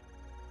escape.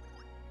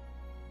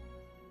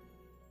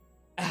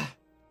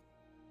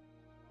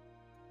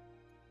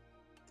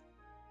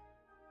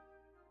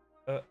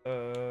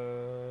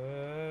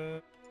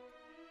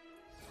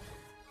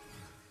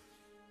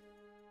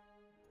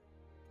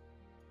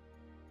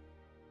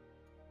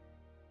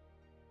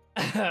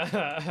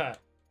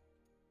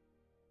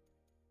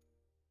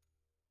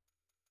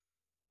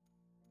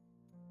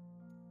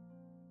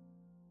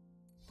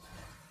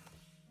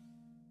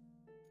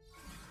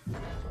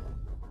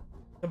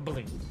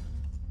 Complete.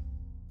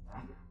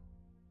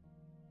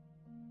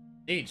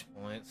 Age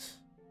points.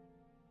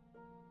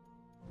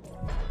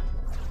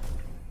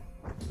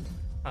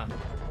 Huh.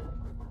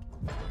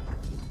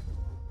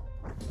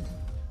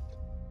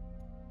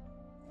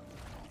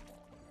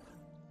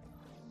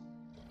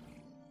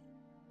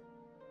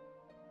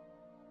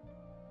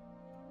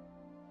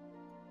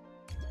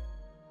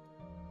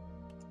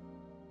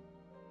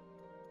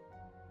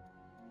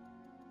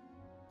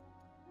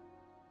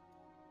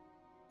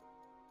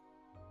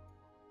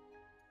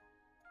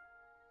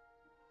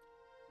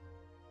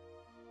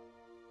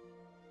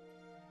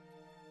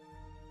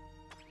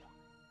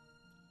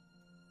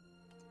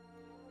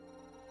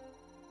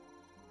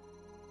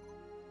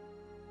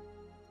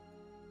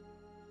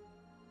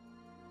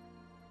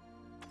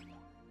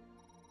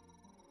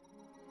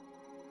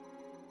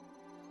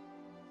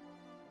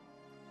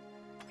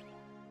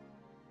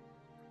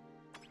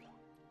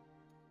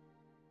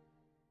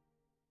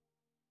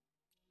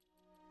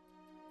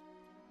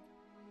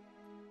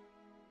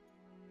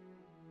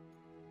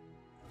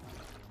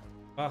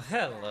 Oh,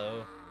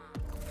 hello.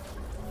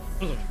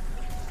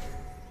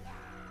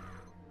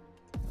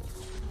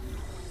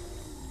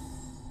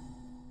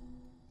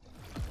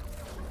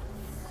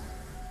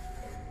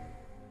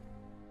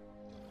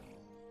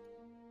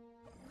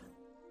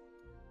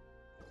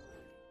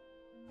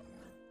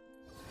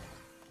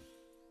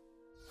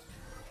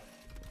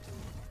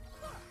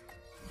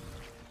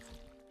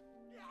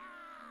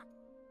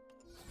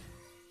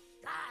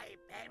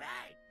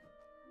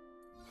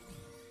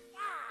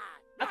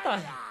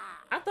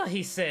 thought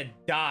he said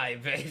die,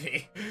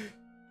 baby.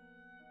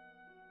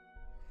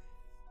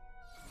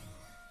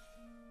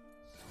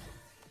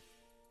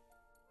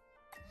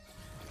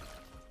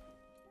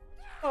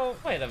 Oh,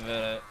 wait a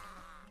minute.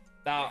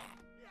 Now.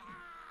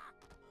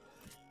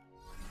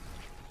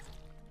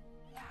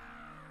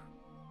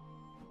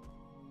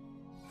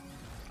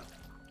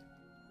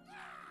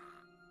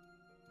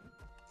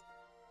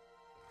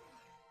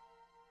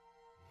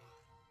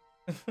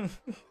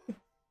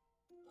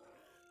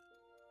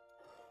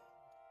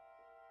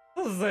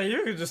 So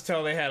you could just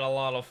tell they had a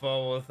lot of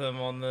fun with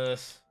him on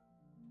this.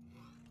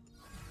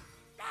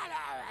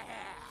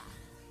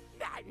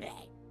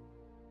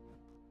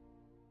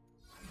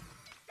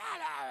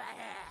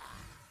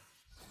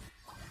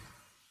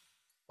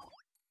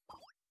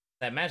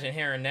 Imagine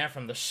hearing that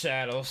from the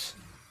shadows.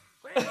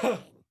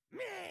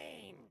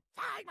 Mean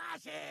time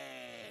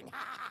machine.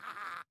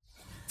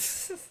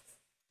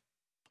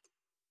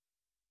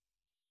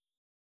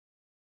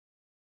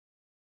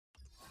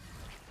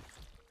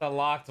 The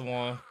locked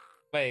one.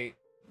 Wait.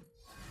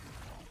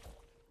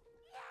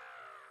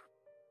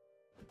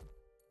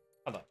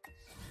 Hold on.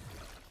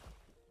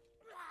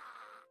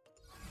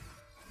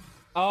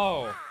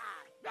 Oh.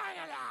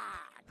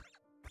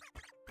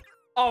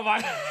 Oh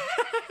my.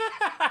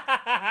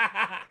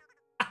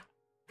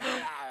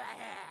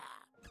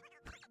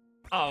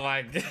 Oh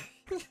my god.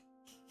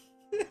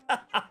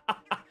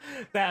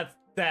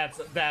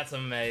 That's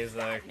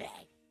amazing.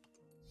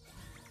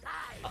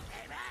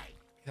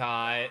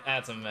 God,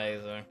 that's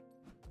amazing.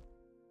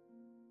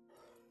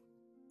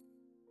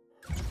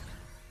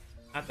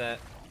 Not that.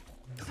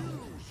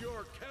 Choose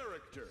your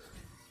character.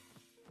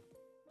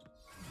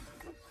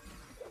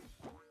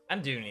 I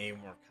do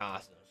need more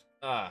costumes.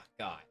 Ah,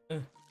 God.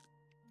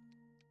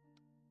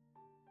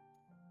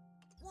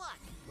 What?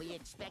 Were you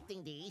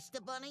expecting the Easter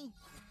Bunny?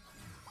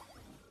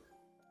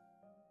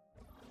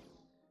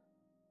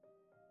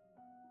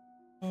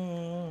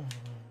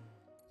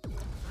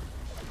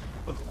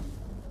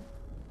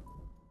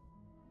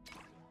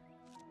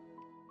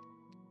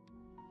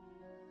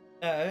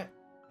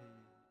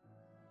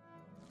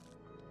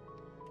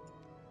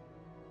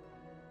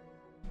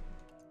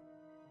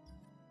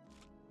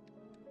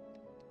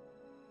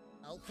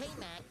 Okay,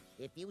 Mac,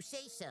 if you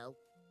say so.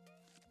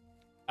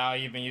 Oh,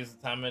 you've been using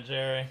Tom and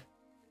Jerry?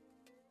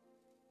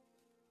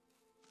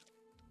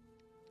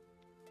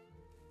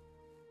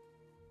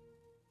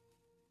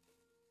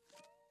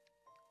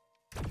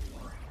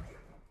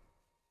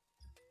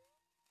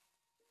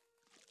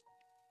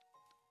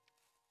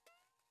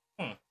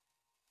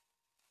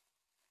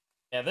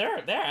 Yeah,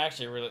 they're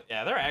actually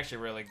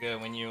really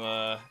good when you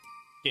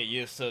get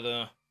used to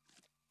the.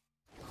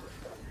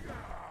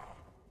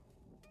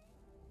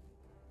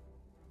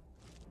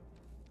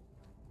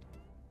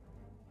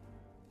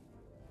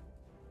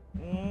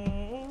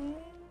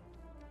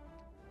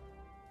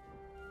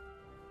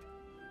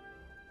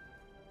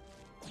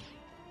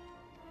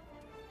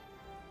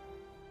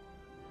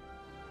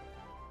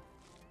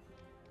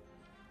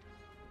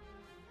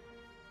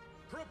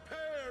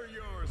 Prepare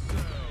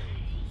yourselves.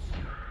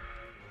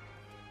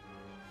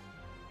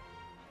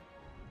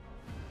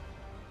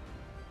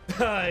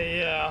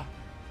 Yeah.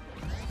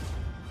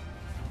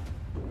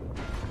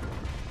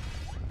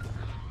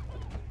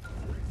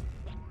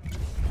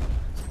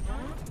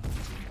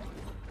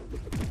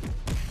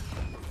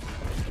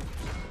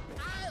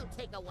 I'll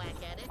take a whack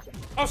at it.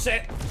 Oh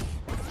shit. Ain't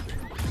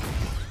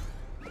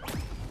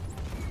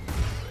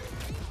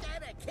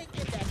that a kick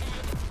in the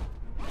head?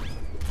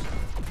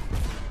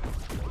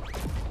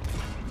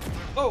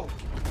 Oh!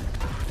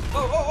 Oh,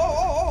 oh, oh, oh,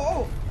 oh,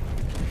 oh!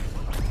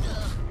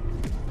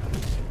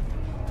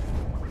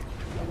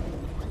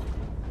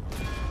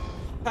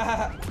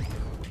 Haha.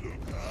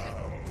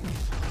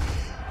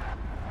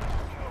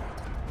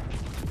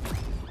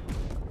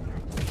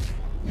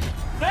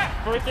 That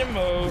freaking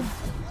move.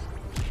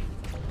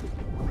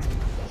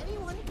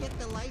 Anyone get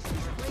the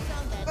license plate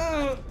on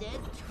that dead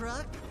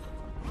truck?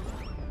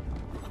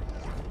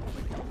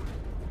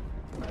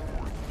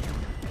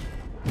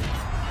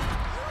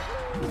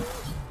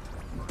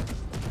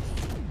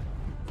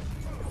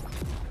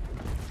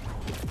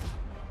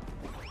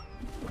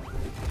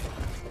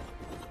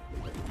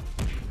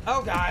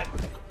 Oh god.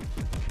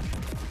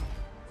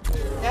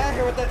 Get out of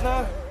here with that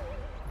no.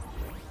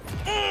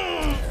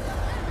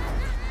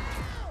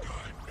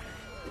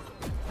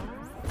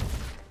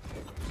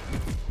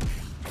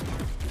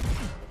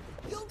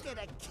 You'll get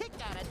a kick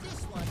out of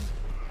this one.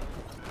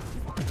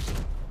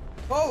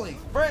 Holy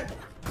frick.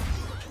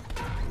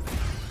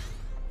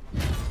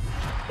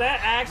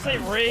 That actually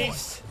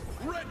reached.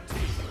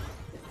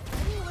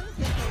 Anyone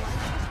get the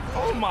license plate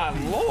Oh my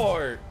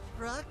lord.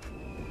 truck?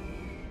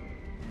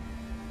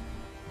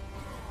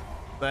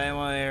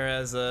 Anyone here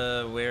has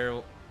a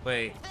weird.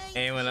 Wait,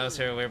 anyone else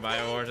here weird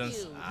bio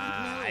origins?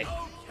 I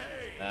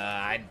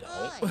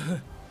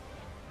don't.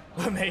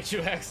 What made you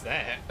ask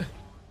that?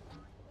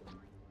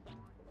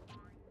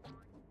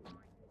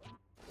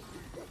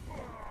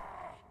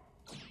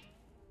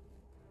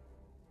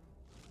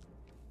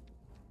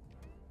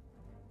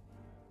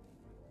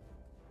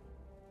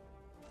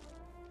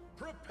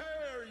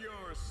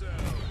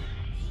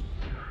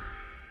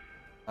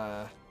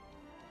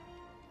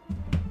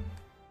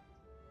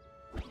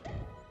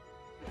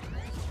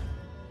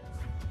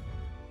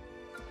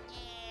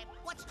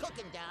 What's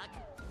cooking, Doc?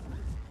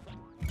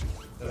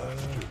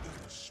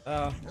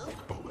 Oh.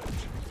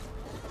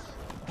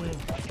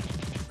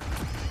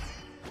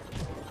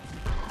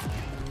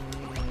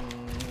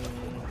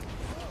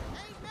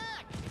 Hey,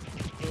 Mac!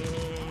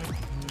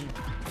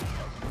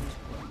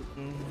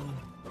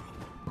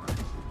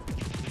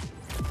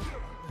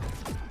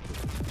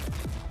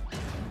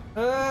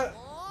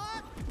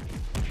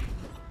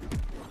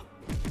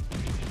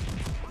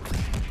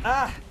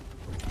 Ah!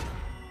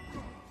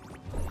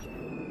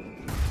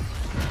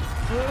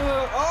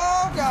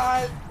 Oh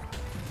God!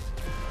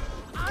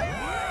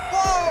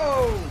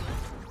 Whoa!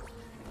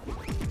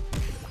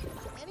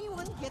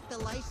 Anyone get the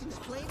license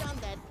plate on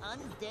that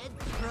undead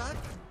truck?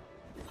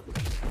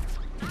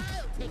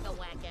 I'll take a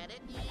whack at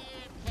it. Yeah,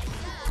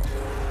 heads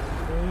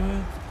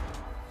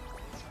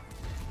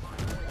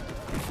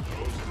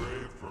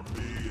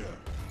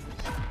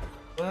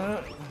up.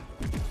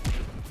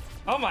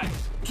 Oh my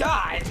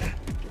God!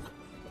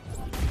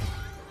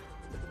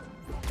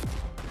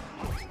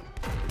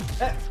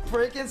 That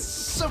freaking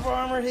super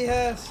armor he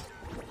has.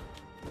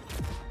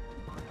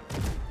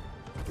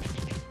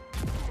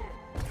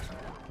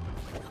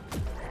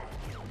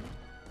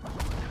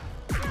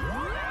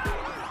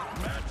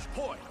 Match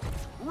point.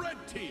 Red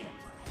team.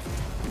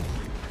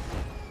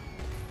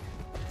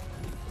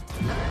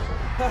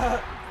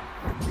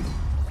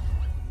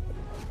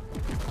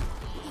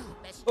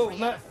 Best Oh, 3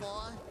 no. out of 4.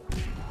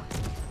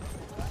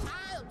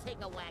 I'll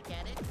take a whack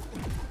at it.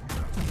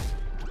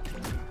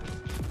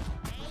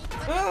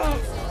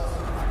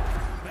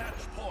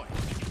 Match point.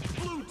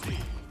 Blue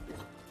team.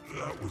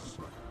 That was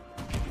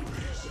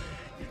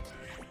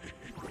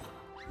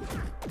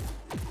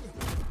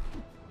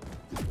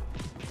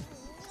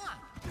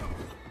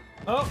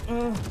Oh.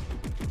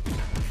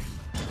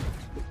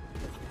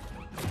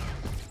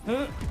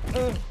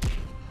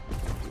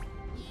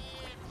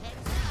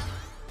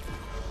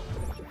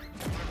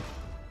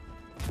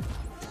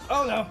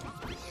 Oh no.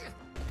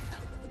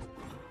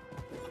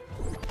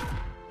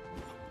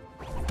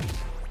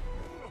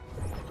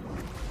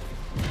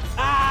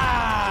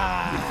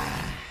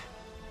 Ah!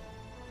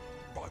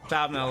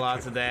 Chopping a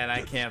lot today, and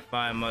I can't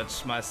find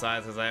much my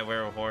size because I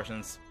wear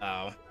proportions.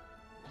 Oh.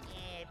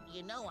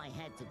 You know I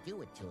had to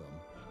do it to him.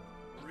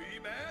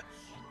 Rematch.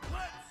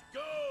 Let's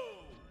go.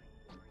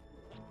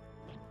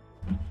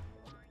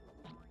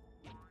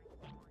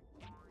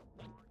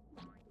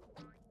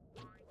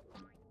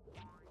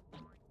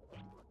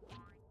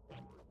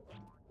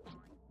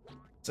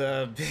 It's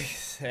a big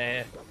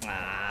sad.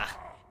 Ah.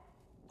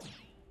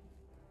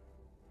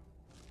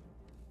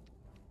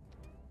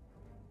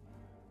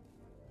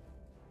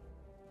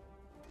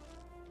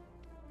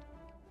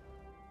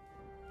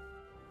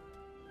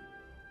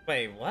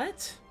 Wait,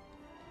 what?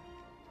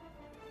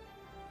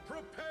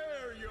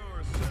 Prepare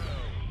yourselves.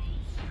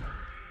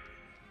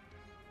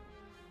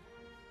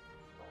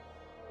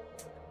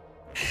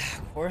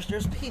 Of course,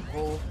 there's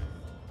people.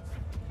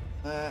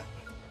 So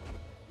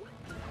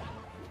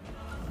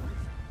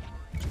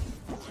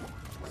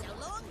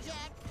long,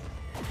 Jack.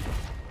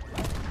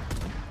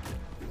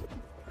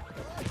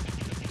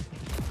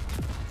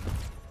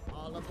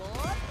 All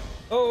aboard.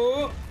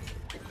 Oh.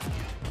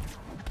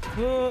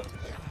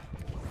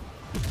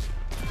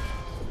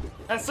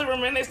 That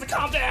Superman needs to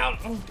calm down.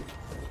 Aim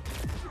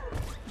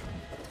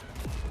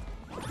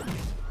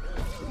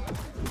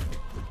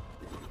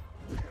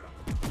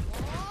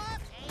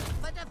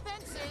for the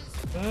fences.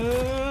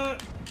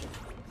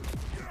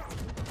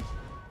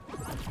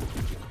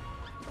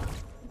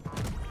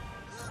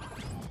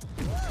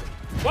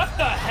 What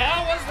the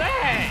hell was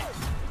that?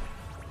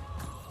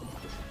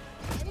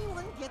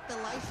 Anyone get the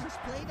license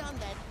plate on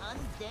that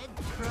undead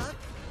truck?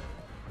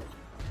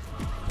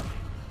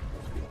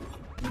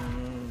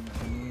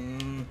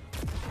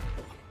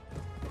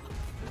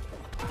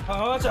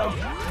 Oh, watch out.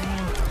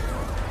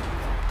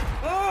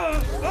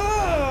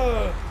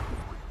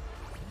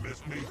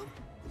 miss me.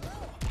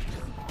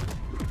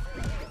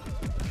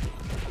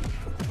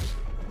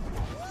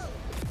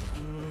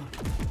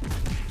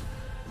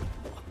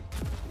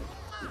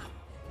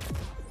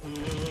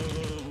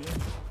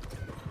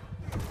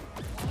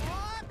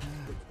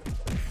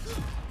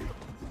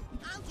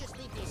 I'll just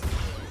leave this here.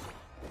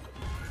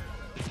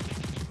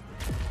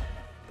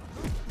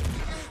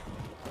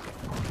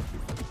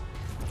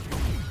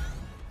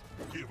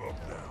 Give up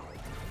now.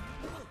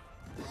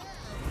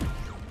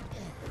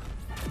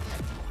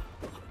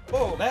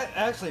 Oh, that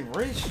actually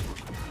reached.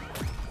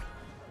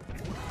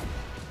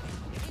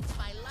 It's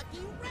my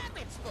lucky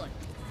rabbit's foot.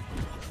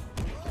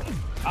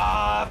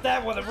 Ah, if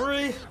that would have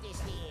reached. Leave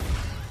this here.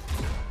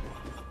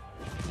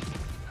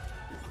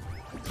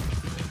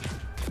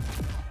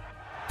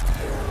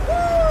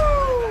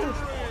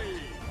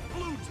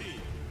 Blue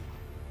team.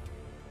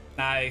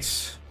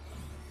 Nice.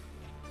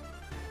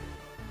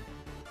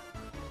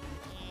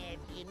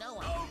 You know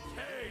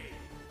Okay.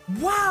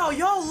 Wow,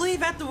 y'all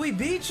leave after we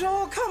beat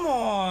y'all? Come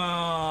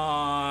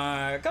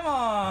on. Come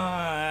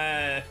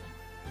on.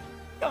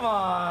 Come Come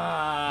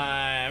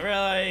on,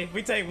 really?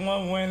 We take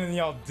one win and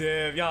y'all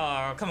dip.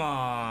 Y'all, come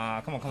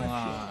on, come on, come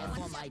on.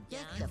 For my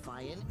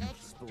death-defying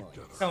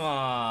exploits. Come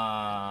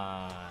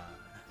on.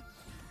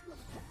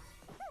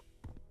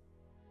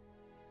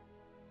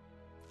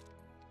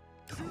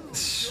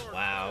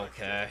 Wow,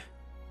 okay.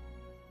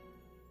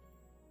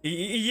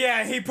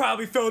 Yeah, he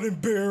probably felt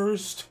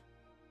embarrassed.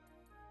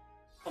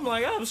 I'm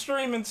like, I'm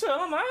streaming too.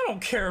 I'm like, I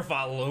don't care if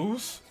I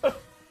lose.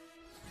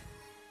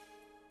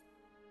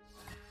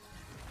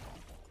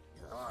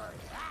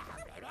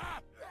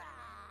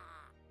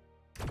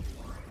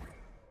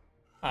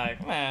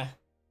 Like, man.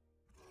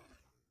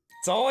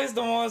 It's always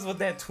the ones with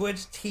that Twitch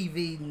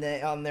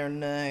TV on their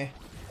name.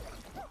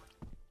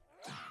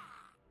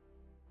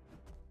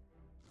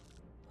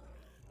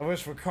 I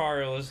wish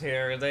Devvcario was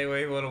here.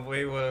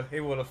 He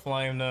would have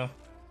flamed them.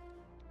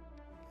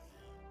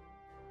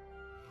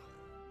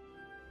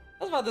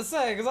 I was about to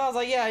say, because I was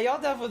like, yeah, y'all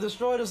definitely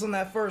destroyed us in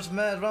that first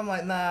match, but I'm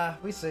like, nah,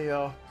 we see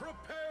y'all.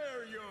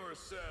 Prepare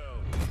yourself.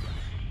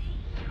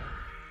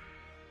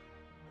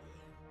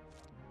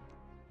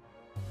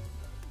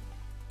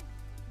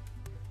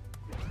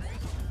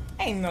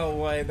 Ain't no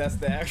way that's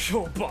the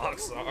actual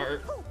box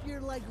art. Hope you're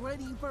like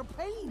ready for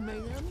pain,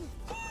 man.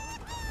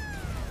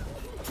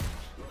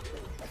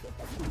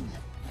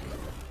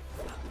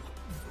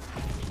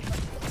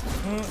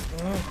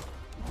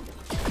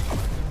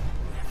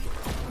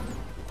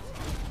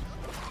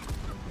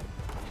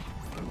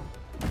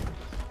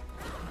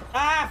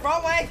 Ah,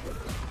 front way!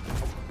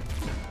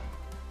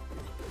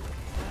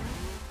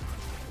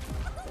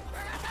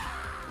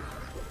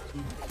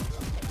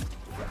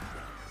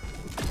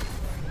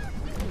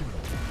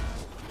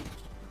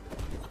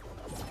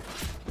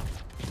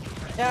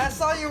 Yeah, I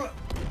saw you.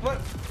 What?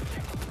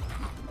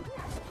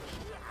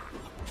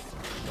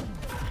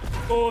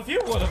 Oh, if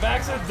you would have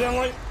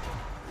accidentally.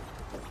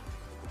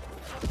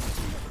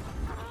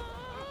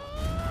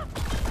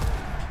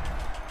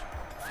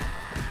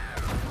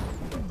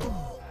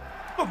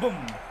 Boom.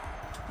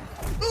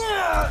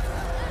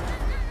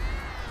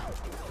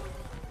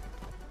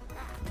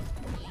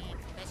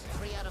 Best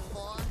 3 out of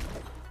 4.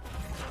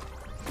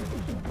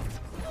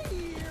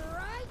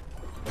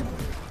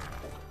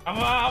 I'm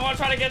gonna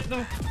try to get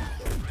them.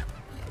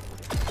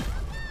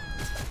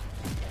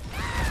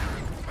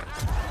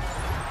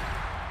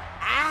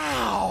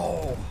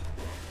 Ow!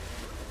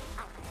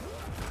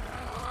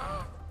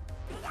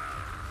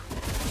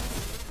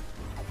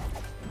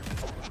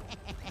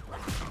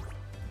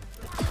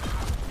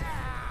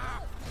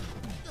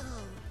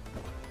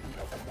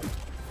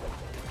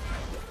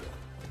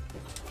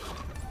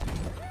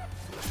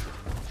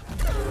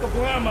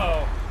 Kablamo!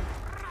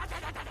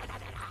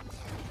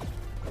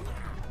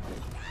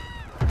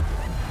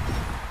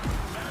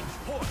 Match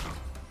point.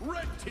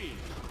 Red team.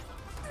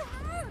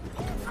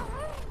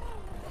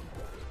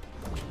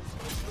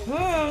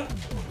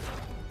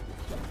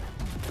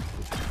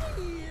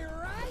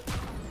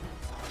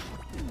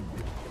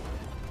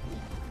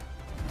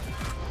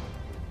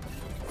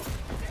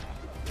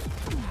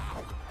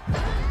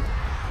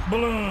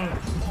 Balloon!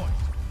 Point.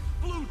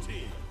 Blue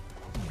team.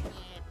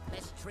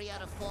 Best 3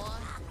 out of 4.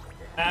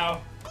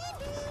 Ow.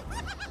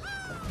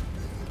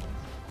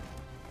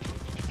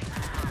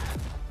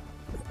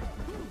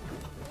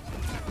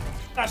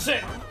 That's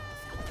it.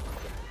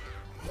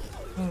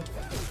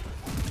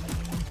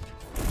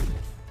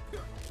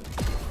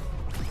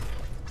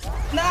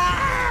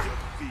 Nah!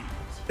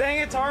 Dang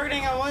it,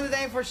 targeting. I wanted to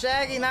aim for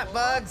Shaggy, not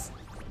Bugs.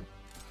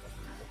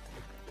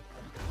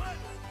 Let's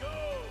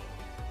go.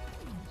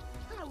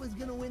 I was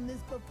gonna win this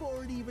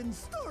before it even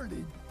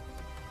started.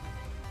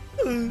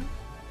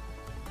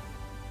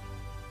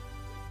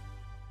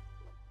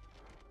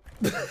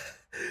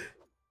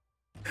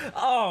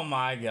 Oh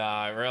my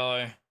god,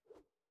 really?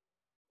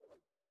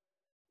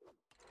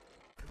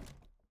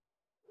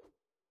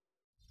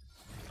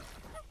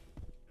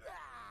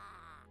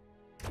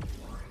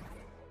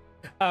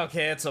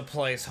 Okay, it's a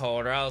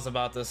placeholder. I was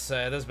about to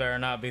say, this better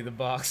not be the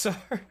box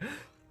art.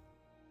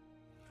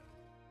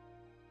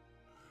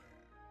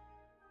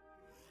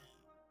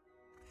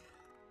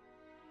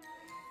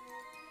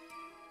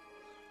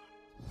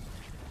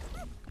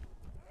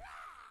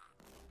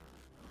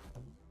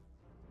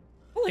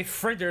 Holy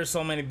frick, there's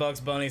so many Bugs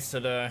Bunnies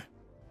today.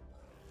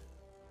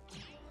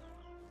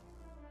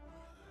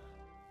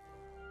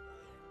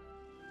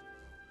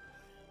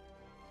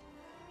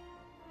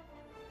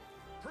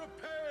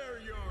 Prepare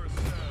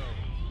yourselves.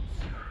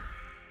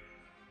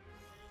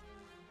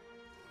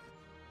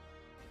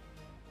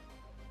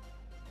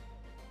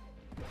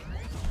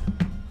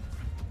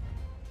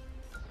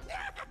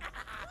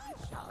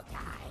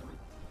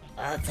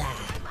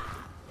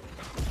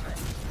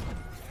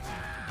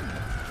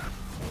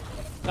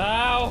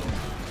 Ow!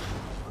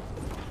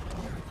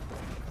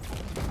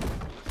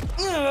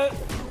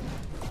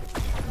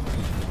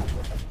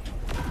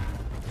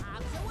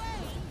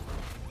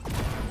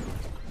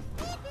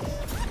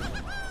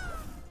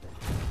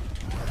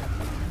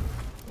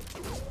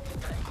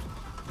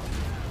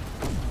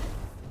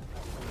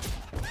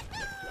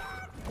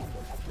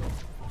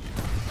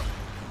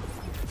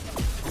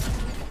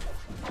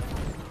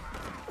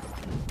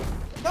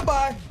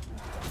 Goodbye.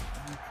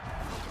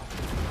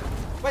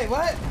 Wait,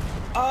 what?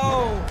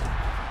 Oh.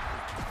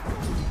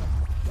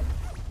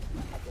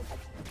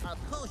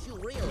 Of course you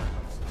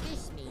realize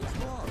this means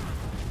war.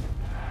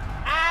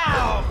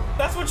 Ow!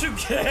 That's what you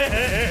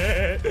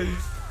get.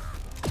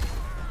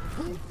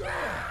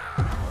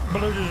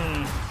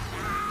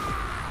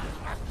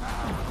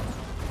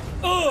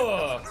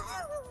 Ugh.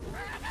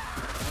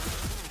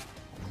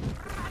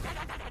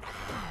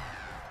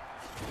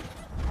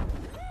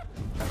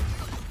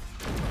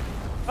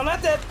 I'm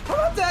not dead. I'm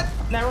not dead.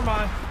 Never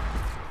mind.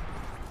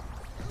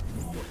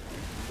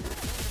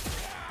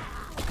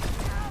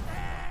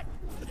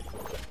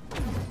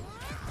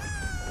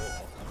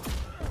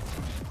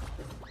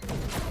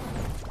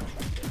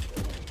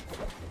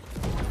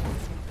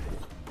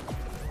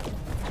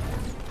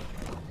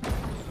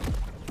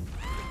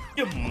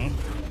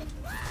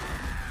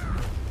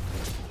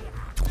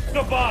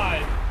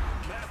 Goodbye.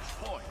 Match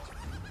point.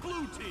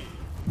 Blue team.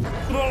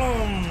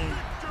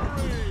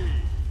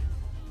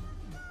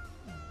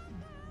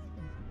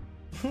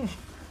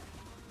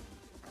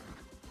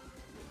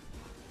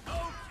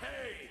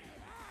 Okay.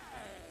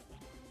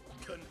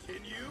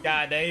 Continue.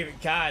 God,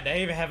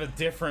 they even have a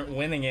different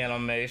winning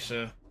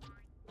animation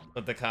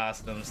with the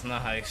costumes.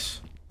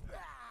 Nice.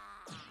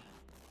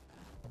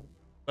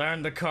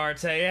 Learn the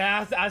karte.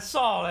 Yeah, I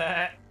saw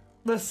that.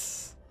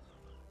 This.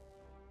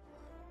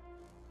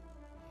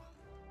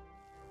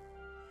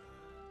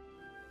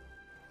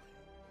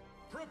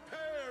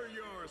 Prepare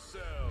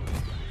yourself.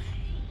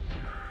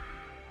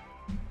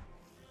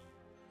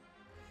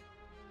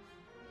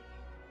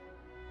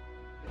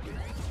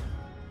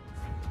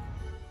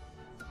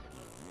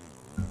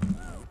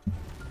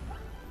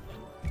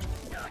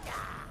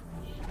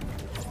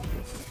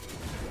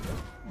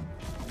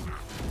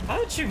 How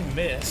did you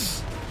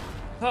miss?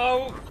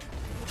 Oh.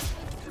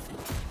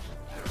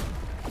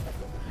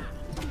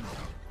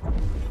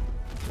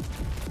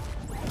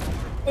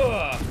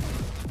 Ugh.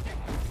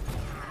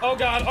 Oh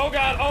god, oh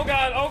god, oh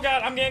god, oh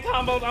god, I'm getting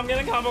comboed, I'm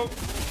getting comboed.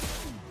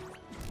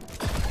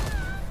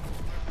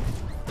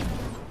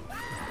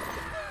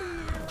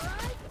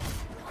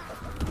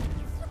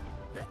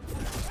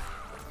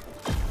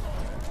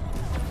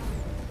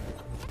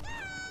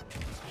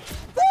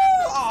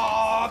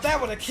 Oh,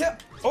 that would have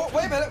kept. Oh,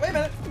 wait a minute, wait a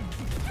minute.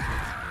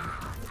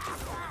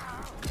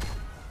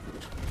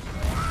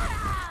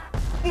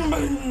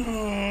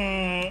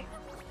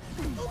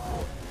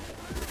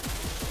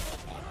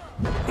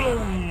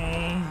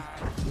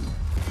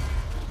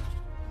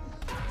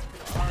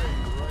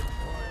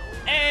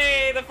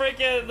 Hey, the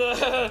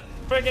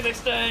freaking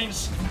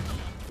exchange.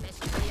 That's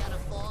 3 out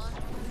of 4.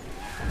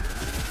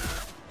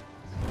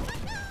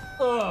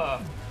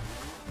 Ugh.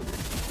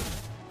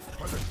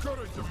 By the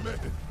courage of men.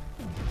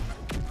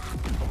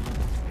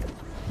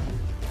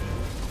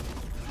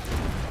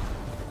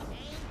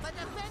 Aim for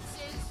the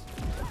fences.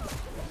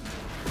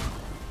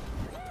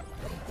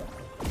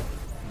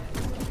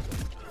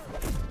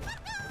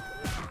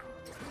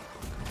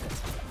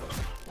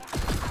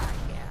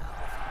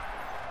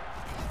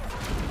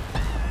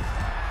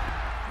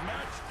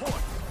 Match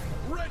point.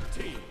 Red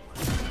team.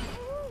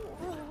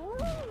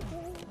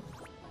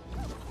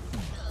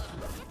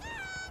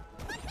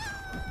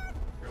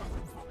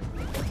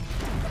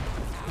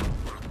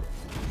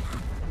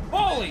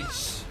 Holy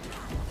sh!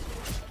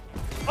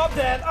 I'm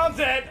dead, I'm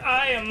dead,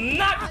 I am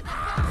not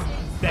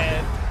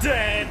dead,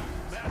 dead.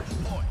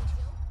 Match point.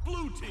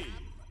 Blue team.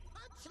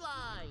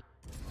 Punchline.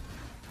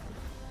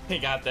 He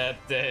got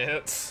that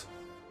dead. Let's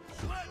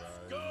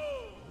go.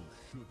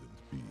 Shouldn't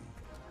be.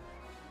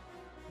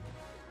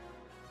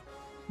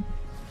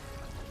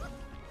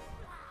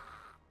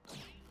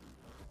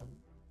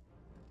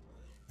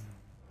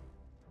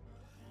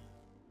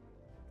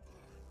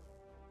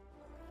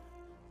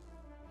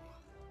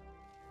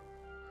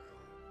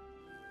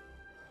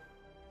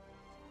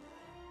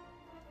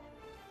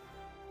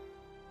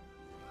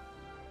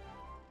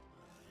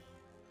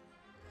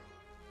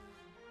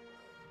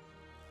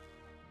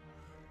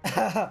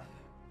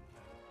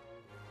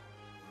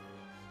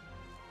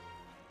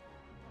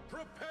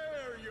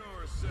 Prepare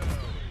yourselves.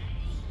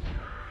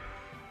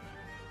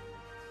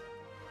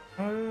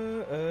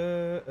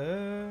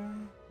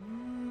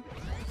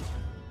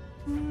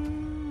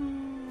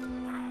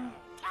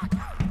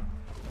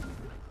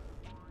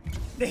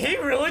 Did he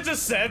really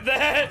just said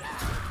that?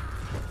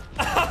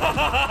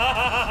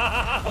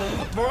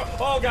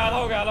 Oh god,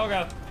 oh god, oh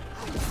god.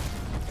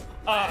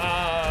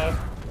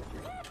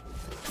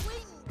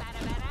 Swing,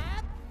 bada-bada.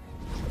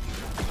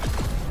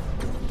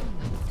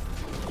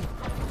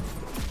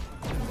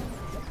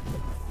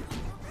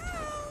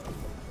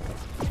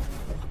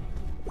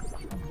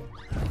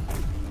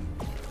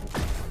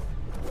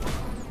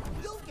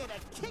 You'll get a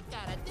kick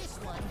out of this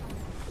one.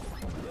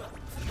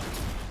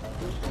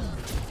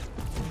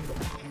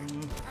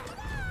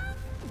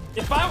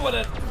 If I would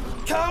have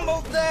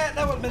comboed that,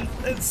 that would have been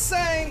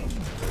insane.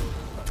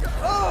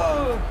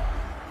 Oh.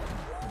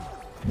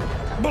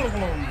 Boom.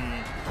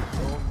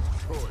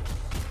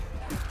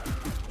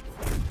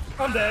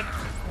 I'm dead.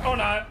 Oh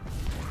not.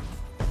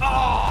 Oh,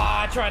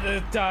 I tried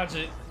to dodge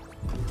it.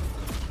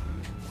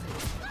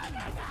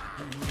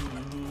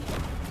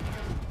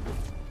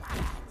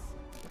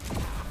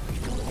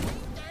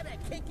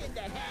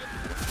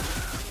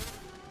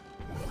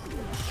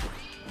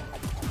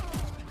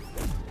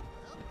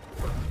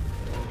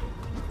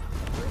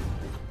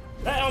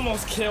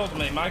 almost killed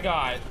me, my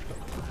god.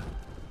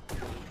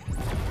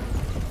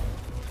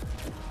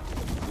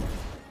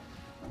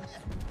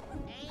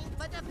 Aim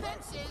for the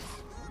fences.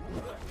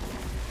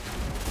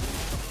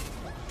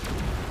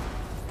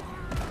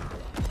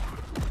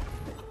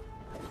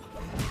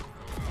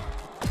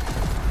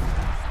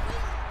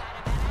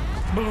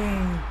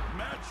 Boom.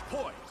 Match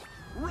point.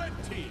 Red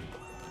team.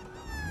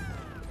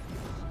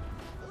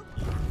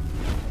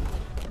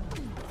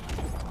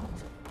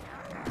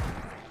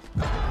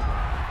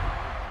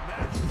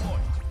 Match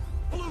point.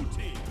 Blue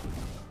team.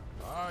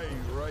 I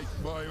write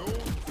my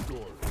own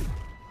story.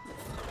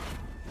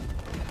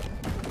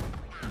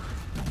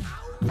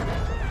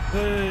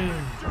 Hey.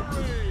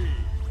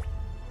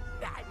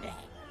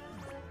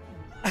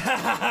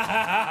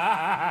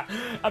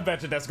 I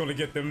bet you that's gonna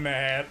get them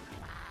mad.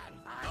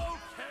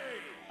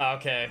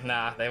 Okay,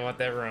 nah, they want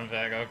their room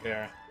back,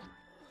 okay.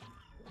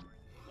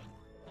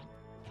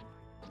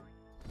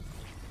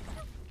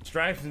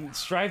 Strife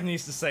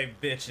needs to say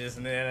bitches,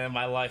 and then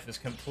my life is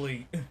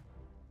complete.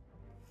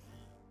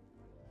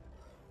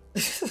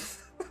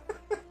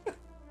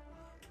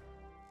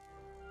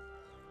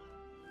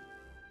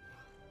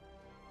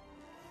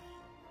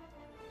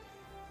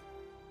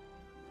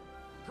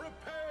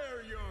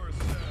 Prepare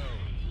yourselves.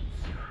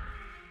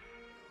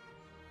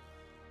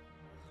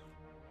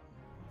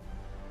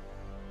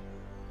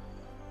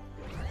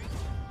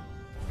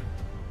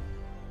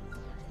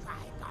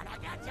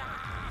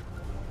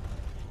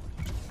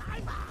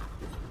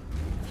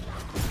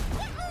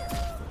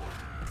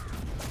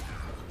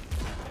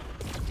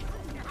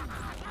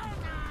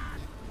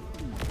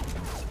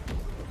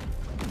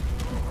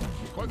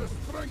 By the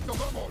strength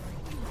of Amon.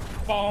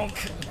 Bonk.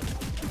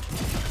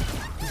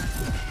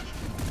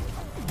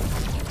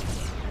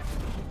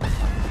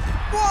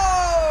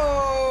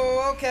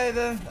 Whoa! Okay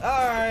then.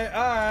 Alright,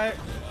 alright.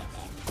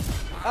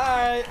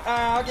 Alright,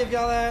 I'll give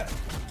y'all that.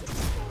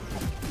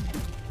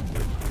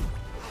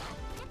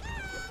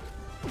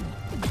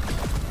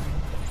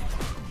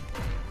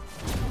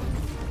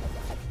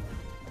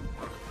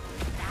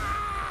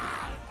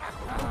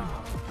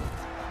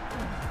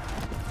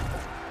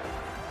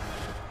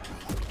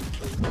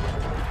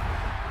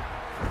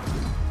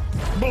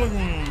 Boom.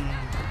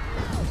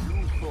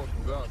 You thought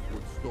that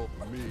would stop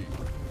me.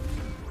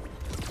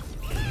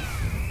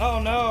 Oh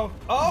no.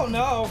 Oh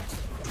no.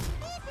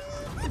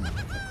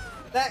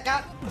 That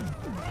got...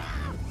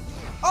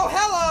 Oh,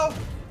 hello!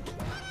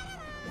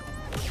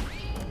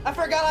 I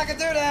forgot I could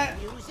do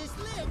that. Use his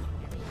lid.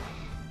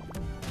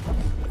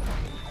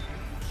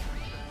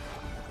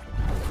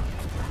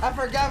 I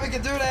forgot we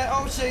could do that.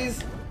 Oh,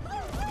 jeez.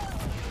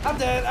 I'm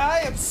dead.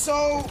 I am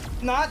so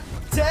not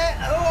dead.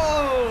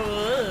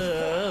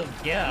 Oh,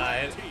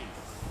 God.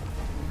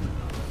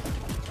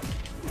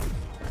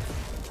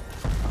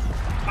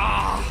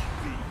 Ah!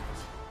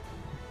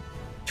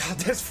 God,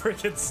 this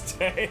freaking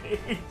stage.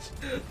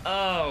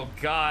 Oh,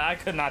 God. I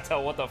could not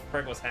tell what the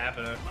frick was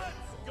happening. I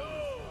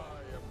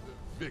am the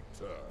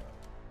victor.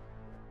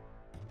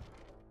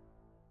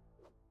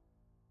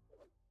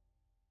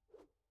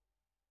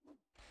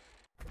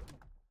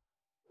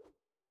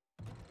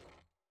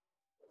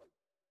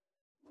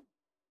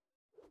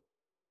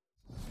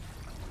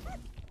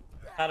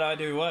 How do I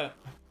do what?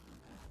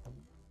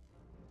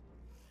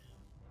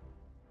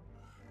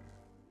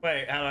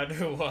 Wait, how do I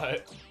do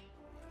what?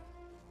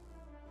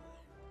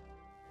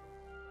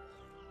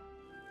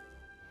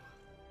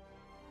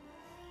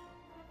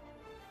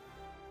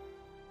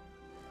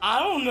 I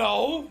don't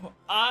know.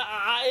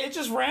 It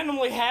just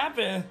randomly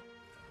happened.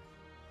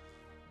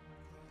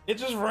 It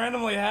just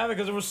randomly happened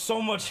because there was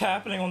so much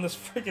happening on this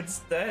freaking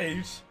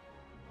stage.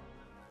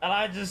 And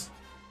I just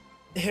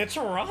hitch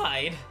a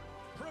ride.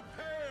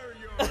 Prepare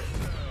yourselves.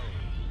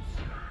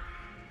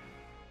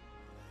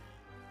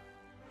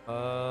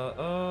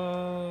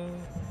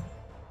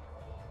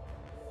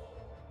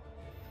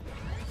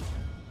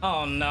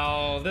 Oh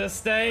no, this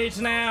stage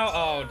now?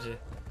 Oh,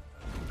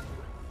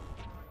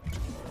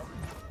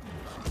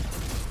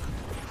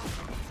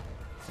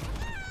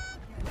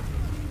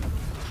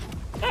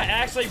 I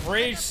actually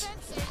breached.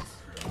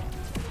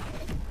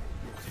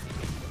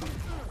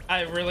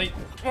 I really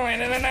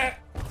landed in that.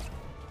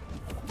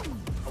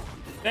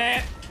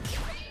 That.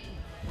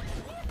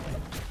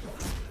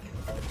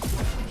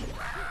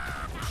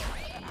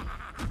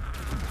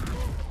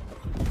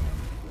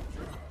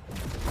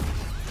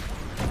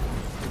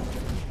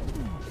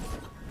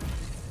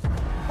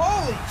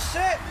 holy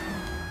shit!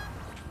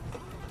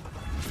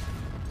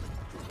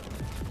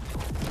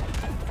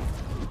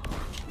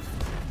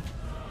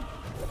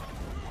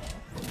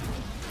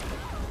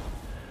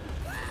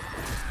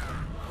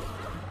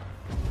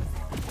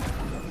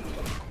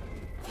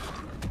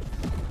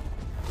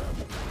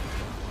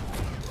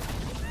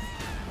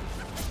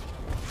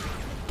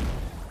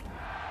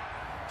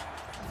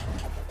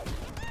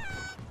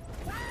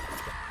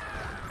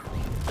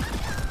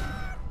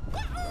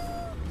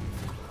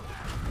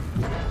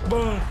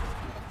 Boom.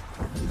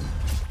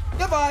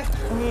 Goodbye.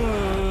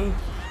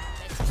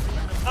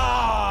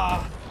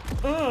 Ah.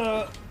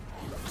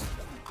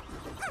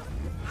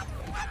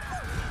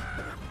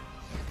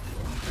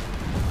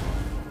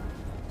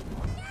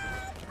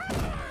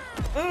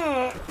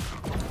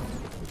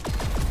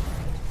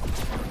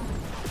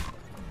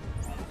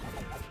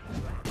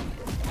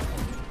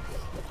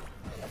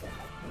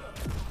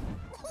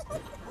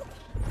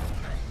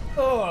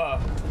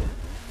 Ugh.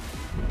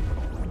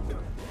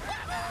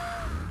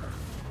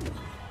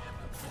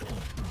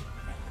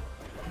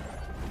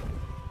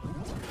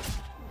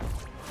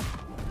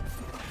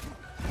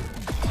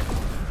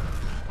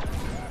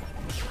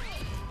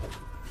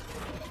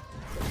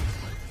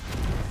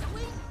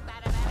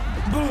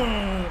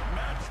 Boom.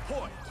 Match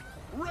point.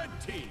 Red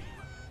team.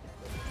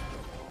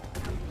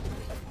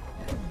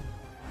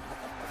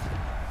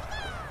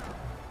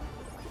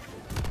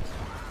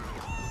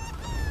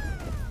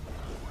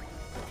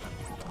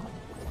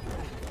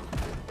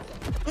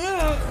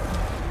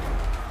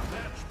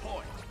 Match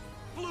point.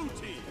 Blue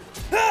team.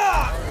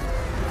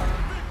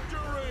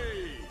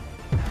 Victory.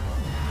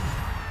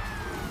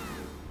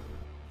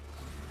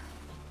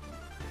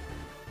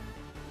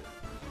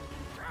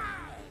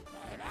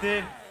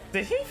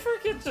 Did he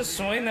forget to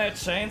swing that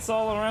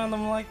chainsaw around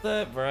him like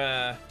that,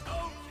 bruh?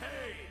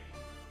 Okay.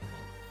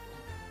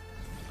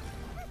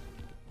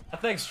 I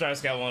think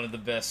Stripe's got one of the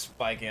best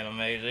spike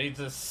animations. He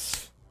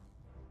just,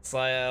 it's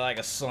like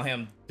a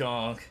slam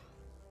dunk.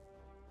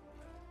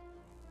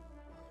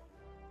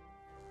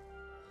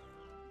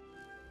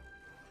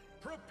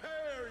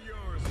 Prepare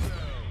yourselves.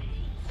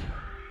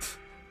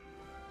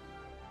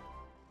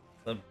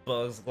 The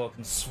bug's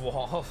looking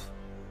suave.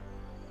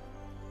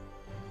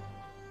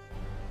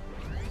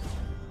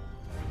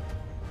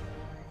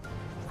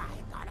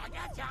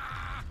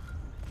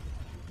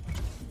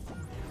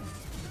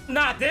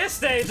 Not this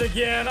stage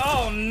again!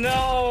 Oh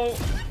no!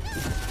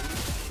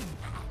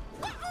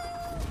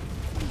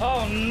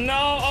 Oh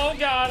no! Oh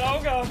god!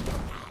 Oh god!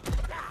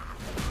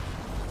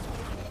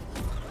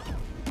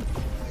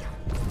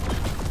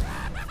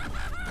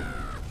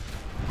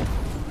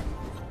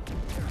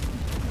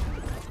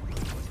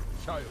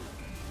 Child.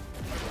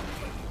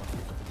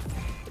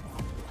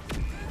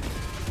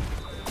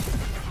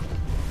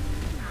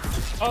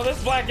 Oh,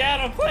 this Black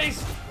Adam,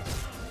 please!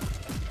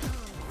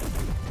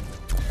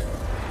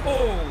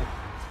 Oh!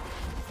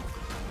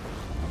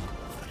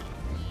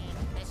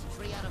 Best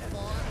 3 out of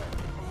 4.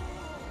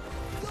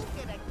 You'll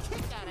get a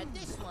kick out of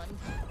this one.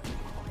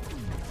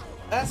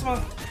 That's my.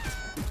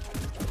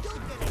 You'll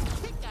get a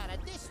kick out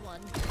of this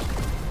one.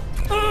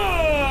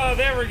 Oh,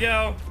 there we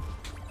go.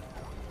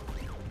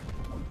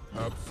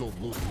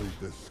 Absolutely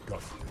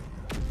disgusting.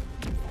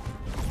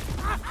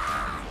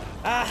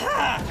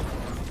 Aha!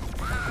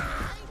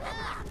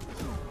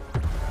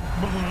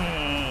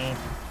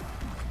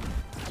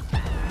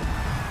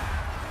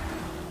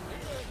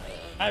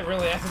 I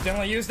really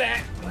accidentally used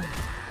that.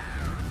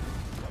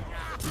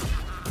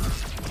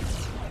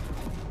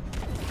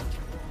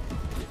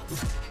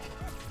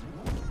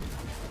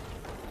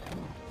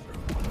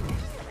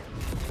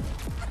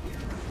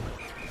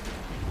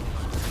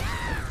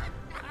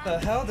 The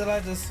hell did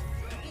I just?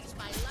 It's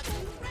my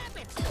lucky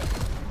rabbit.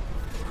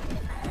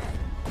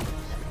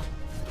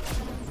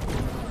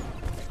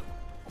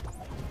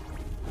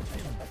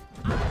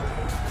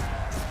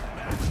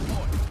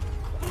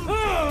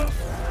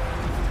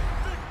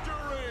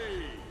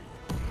 Victory.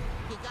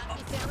 He got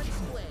me fair and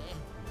square.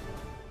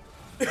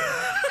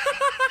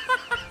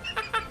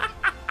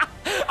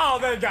 Oh,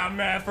 they got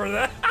mad for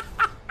that.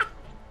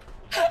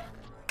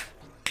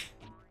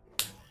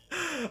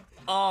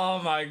 Oh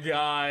my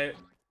god.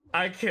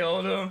 I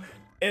killed him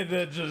and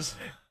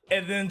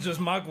then just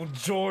Michael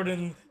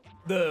Jordan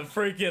the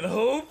freaking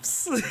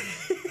hoops.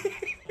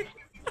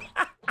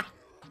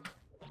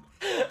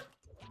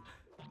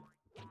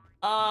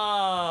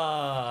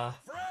 Ah.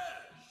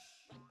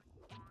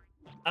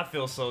 I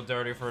feel so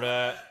dirty for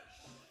that.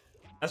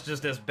 That's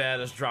just as bad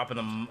as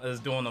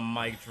doing the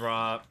mic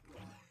drop.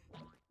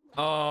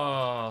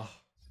 Oh.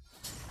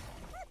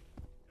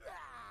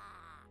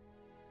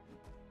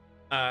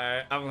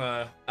 Alright, I'm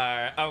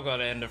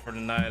gonna end it for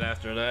tonight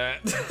after that.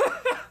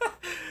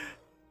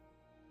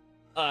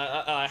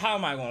 How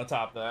am I gonna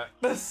top that?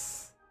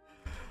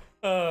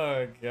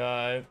 Oh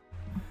god.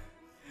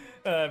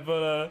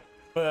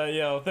 But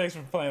yo, thanks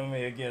for playing with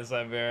me again,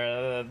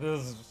 Siberia.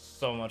 This is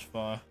so much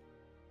fun.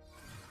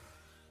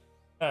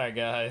 Alright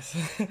guys,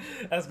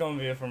 that's gonna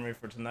be it for me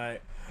for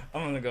tonight.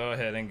 I'm gonna go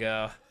ahead and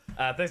go.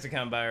 Thanks for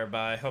coming by,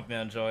 everybody. Hope you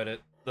enjoyed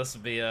it. This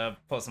will be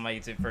posted on my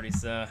YouTube pretty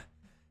soon.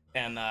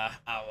 And I'll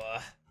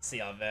see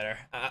y'all better.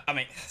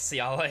 See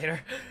y'all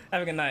later.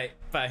 Have a good night.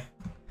 Bye.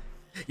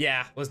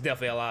 Yeah, it was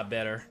definitely a lot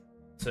better.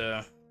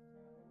 So.